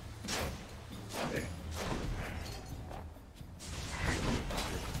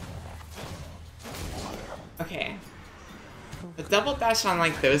 Okay. The double dash on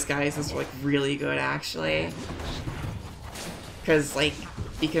like those guys is like really good actually. Cause like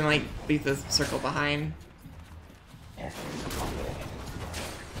you can like leave the circle behind.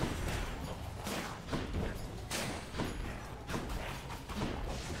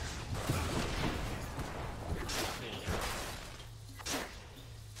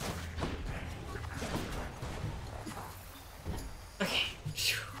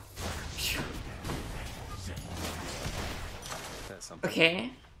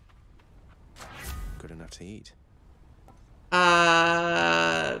 Okay. Good enough to eat.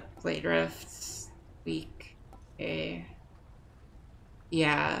 Blade Rift. Weak. Okay.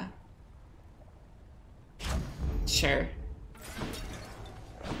 Yeah. Sure.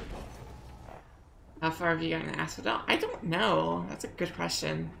 How far have you gotten in Asphodel? I don't know. That's a good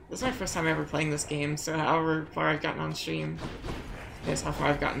question. This is my first time ever playing this game, so however far I've gotten on stream is how far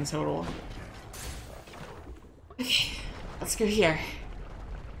I've gotten total. Okay. Let's go here.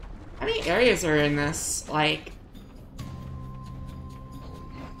 How many areas are in this? Like...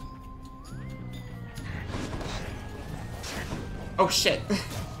 Oh shit.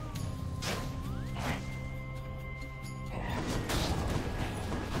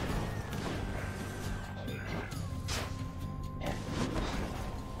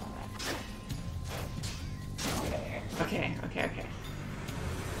 Okay.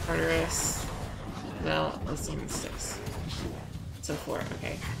 Tartarus. Well, let's see 6. So 4,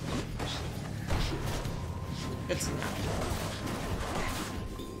 okay. Good to know.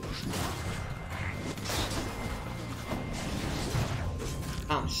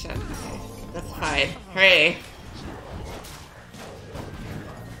 Oh shit, okay. That's fine. Hooray!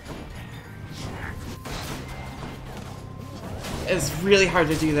 It's really hard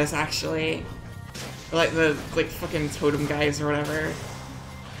to do this actually. Like the fucking totem guys or whatever.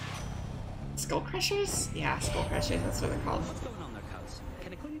 Skull crushers? Yeah, skull crushers, that's what they're called. What's going on there, Cuz?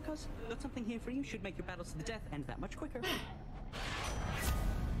 Can I call you Cuz? Got something here for you? Should make your battles to the death end that much quicker.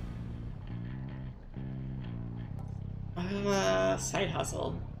 Side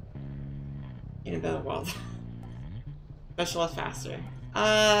hustle. In the world. Specialist faster.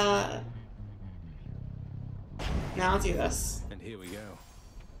 Now I'll do this. And here we go.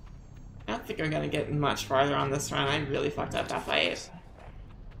 I don't think I'm gonna get much farther on this run. I really fucked up that fight.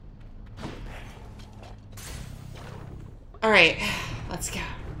 Alright, let's go.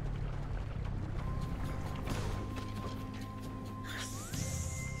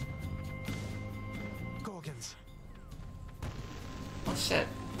 Gorgons. Oh shit.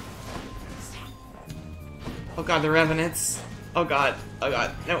 Oh god, the revenants. Oh god,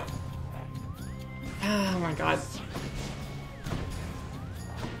 no. Oh my god.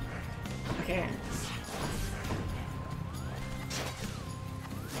 Okay.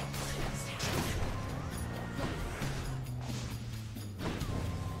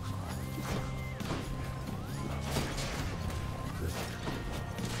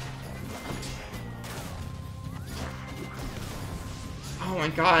 Oh my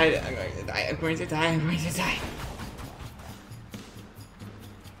god, I'm going to die, I'm going to die, I'm going to die.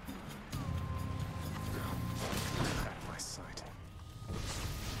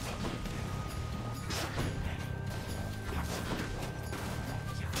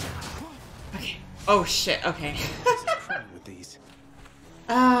 Oh shit, okay. with these.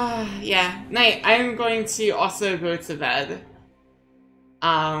 Yeah. Night, I'm going to also go to bed. Or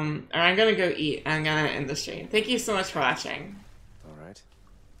I'm gonna go eat. I'm gonna end the stream. Thank you so much for watching. Alright.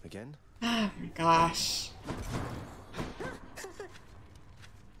 Again? Oh my gosh.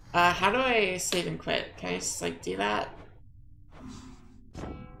 How do I save and quit? Can I just, like, do that?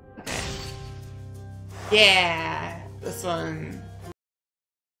 Okay. Yeah! This one...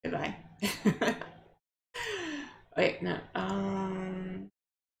 Goodbye. Wait, no,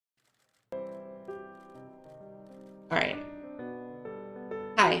 Alright.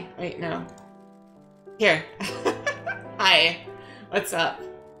 Hi. Wait, no. Here. Hi. What's up?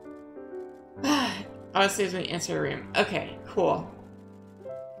 Oh, it saves me enter a room. Okay, cool.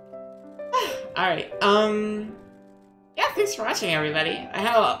 Alright, yeah, thanks for watching, everybody. I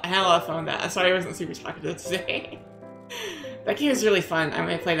had a lot of fun with that. I'm sorry I wasn't super talkative today. That game is really fun. I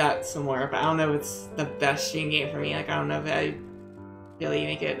might play that some more, but I don't know if it's the best stream game for me. Like, I don't know if I really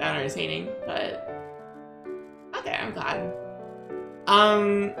make it that entertaining, but... Okay, I'm glad.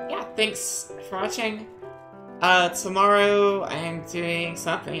 Yeah, thanks for watching. Tomorrow I am doing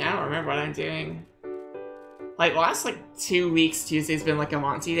something. I don't remember what I'm doing. Like, the last, 2 weeks, Tuesday's been, a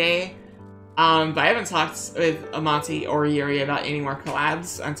Monty day. But I haven't talked with Amonte or Yuri about any more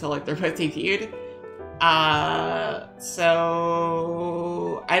collabs until, they're both debuted.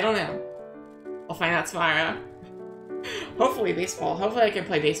 So... I don't know. I'll find out tomorrow. Hopefully baseball. Hopefully I can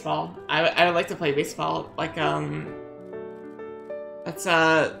play baseball. I would like to play baseball. That's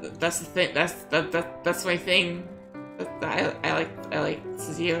the thing. That's my thing. I like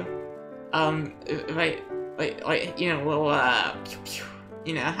to do. If I you know, little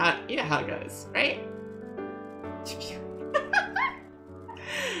you know how it goes, right?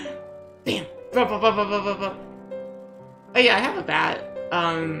 Bam! Oh yeah, I have a bat.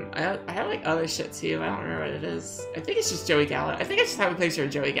 I have other shit too. I don't remember what it is. I think it's just Joey Gallo. I think I just have a picture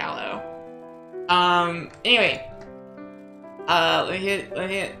of Joey Gallo. Anyway. Let me hit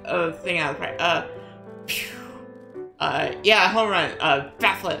a thing out of the yeah, home run.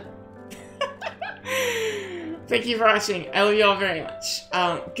 Bat flip. Thank you for watching. I love you all very much.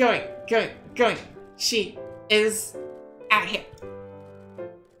 Going. She is out of here.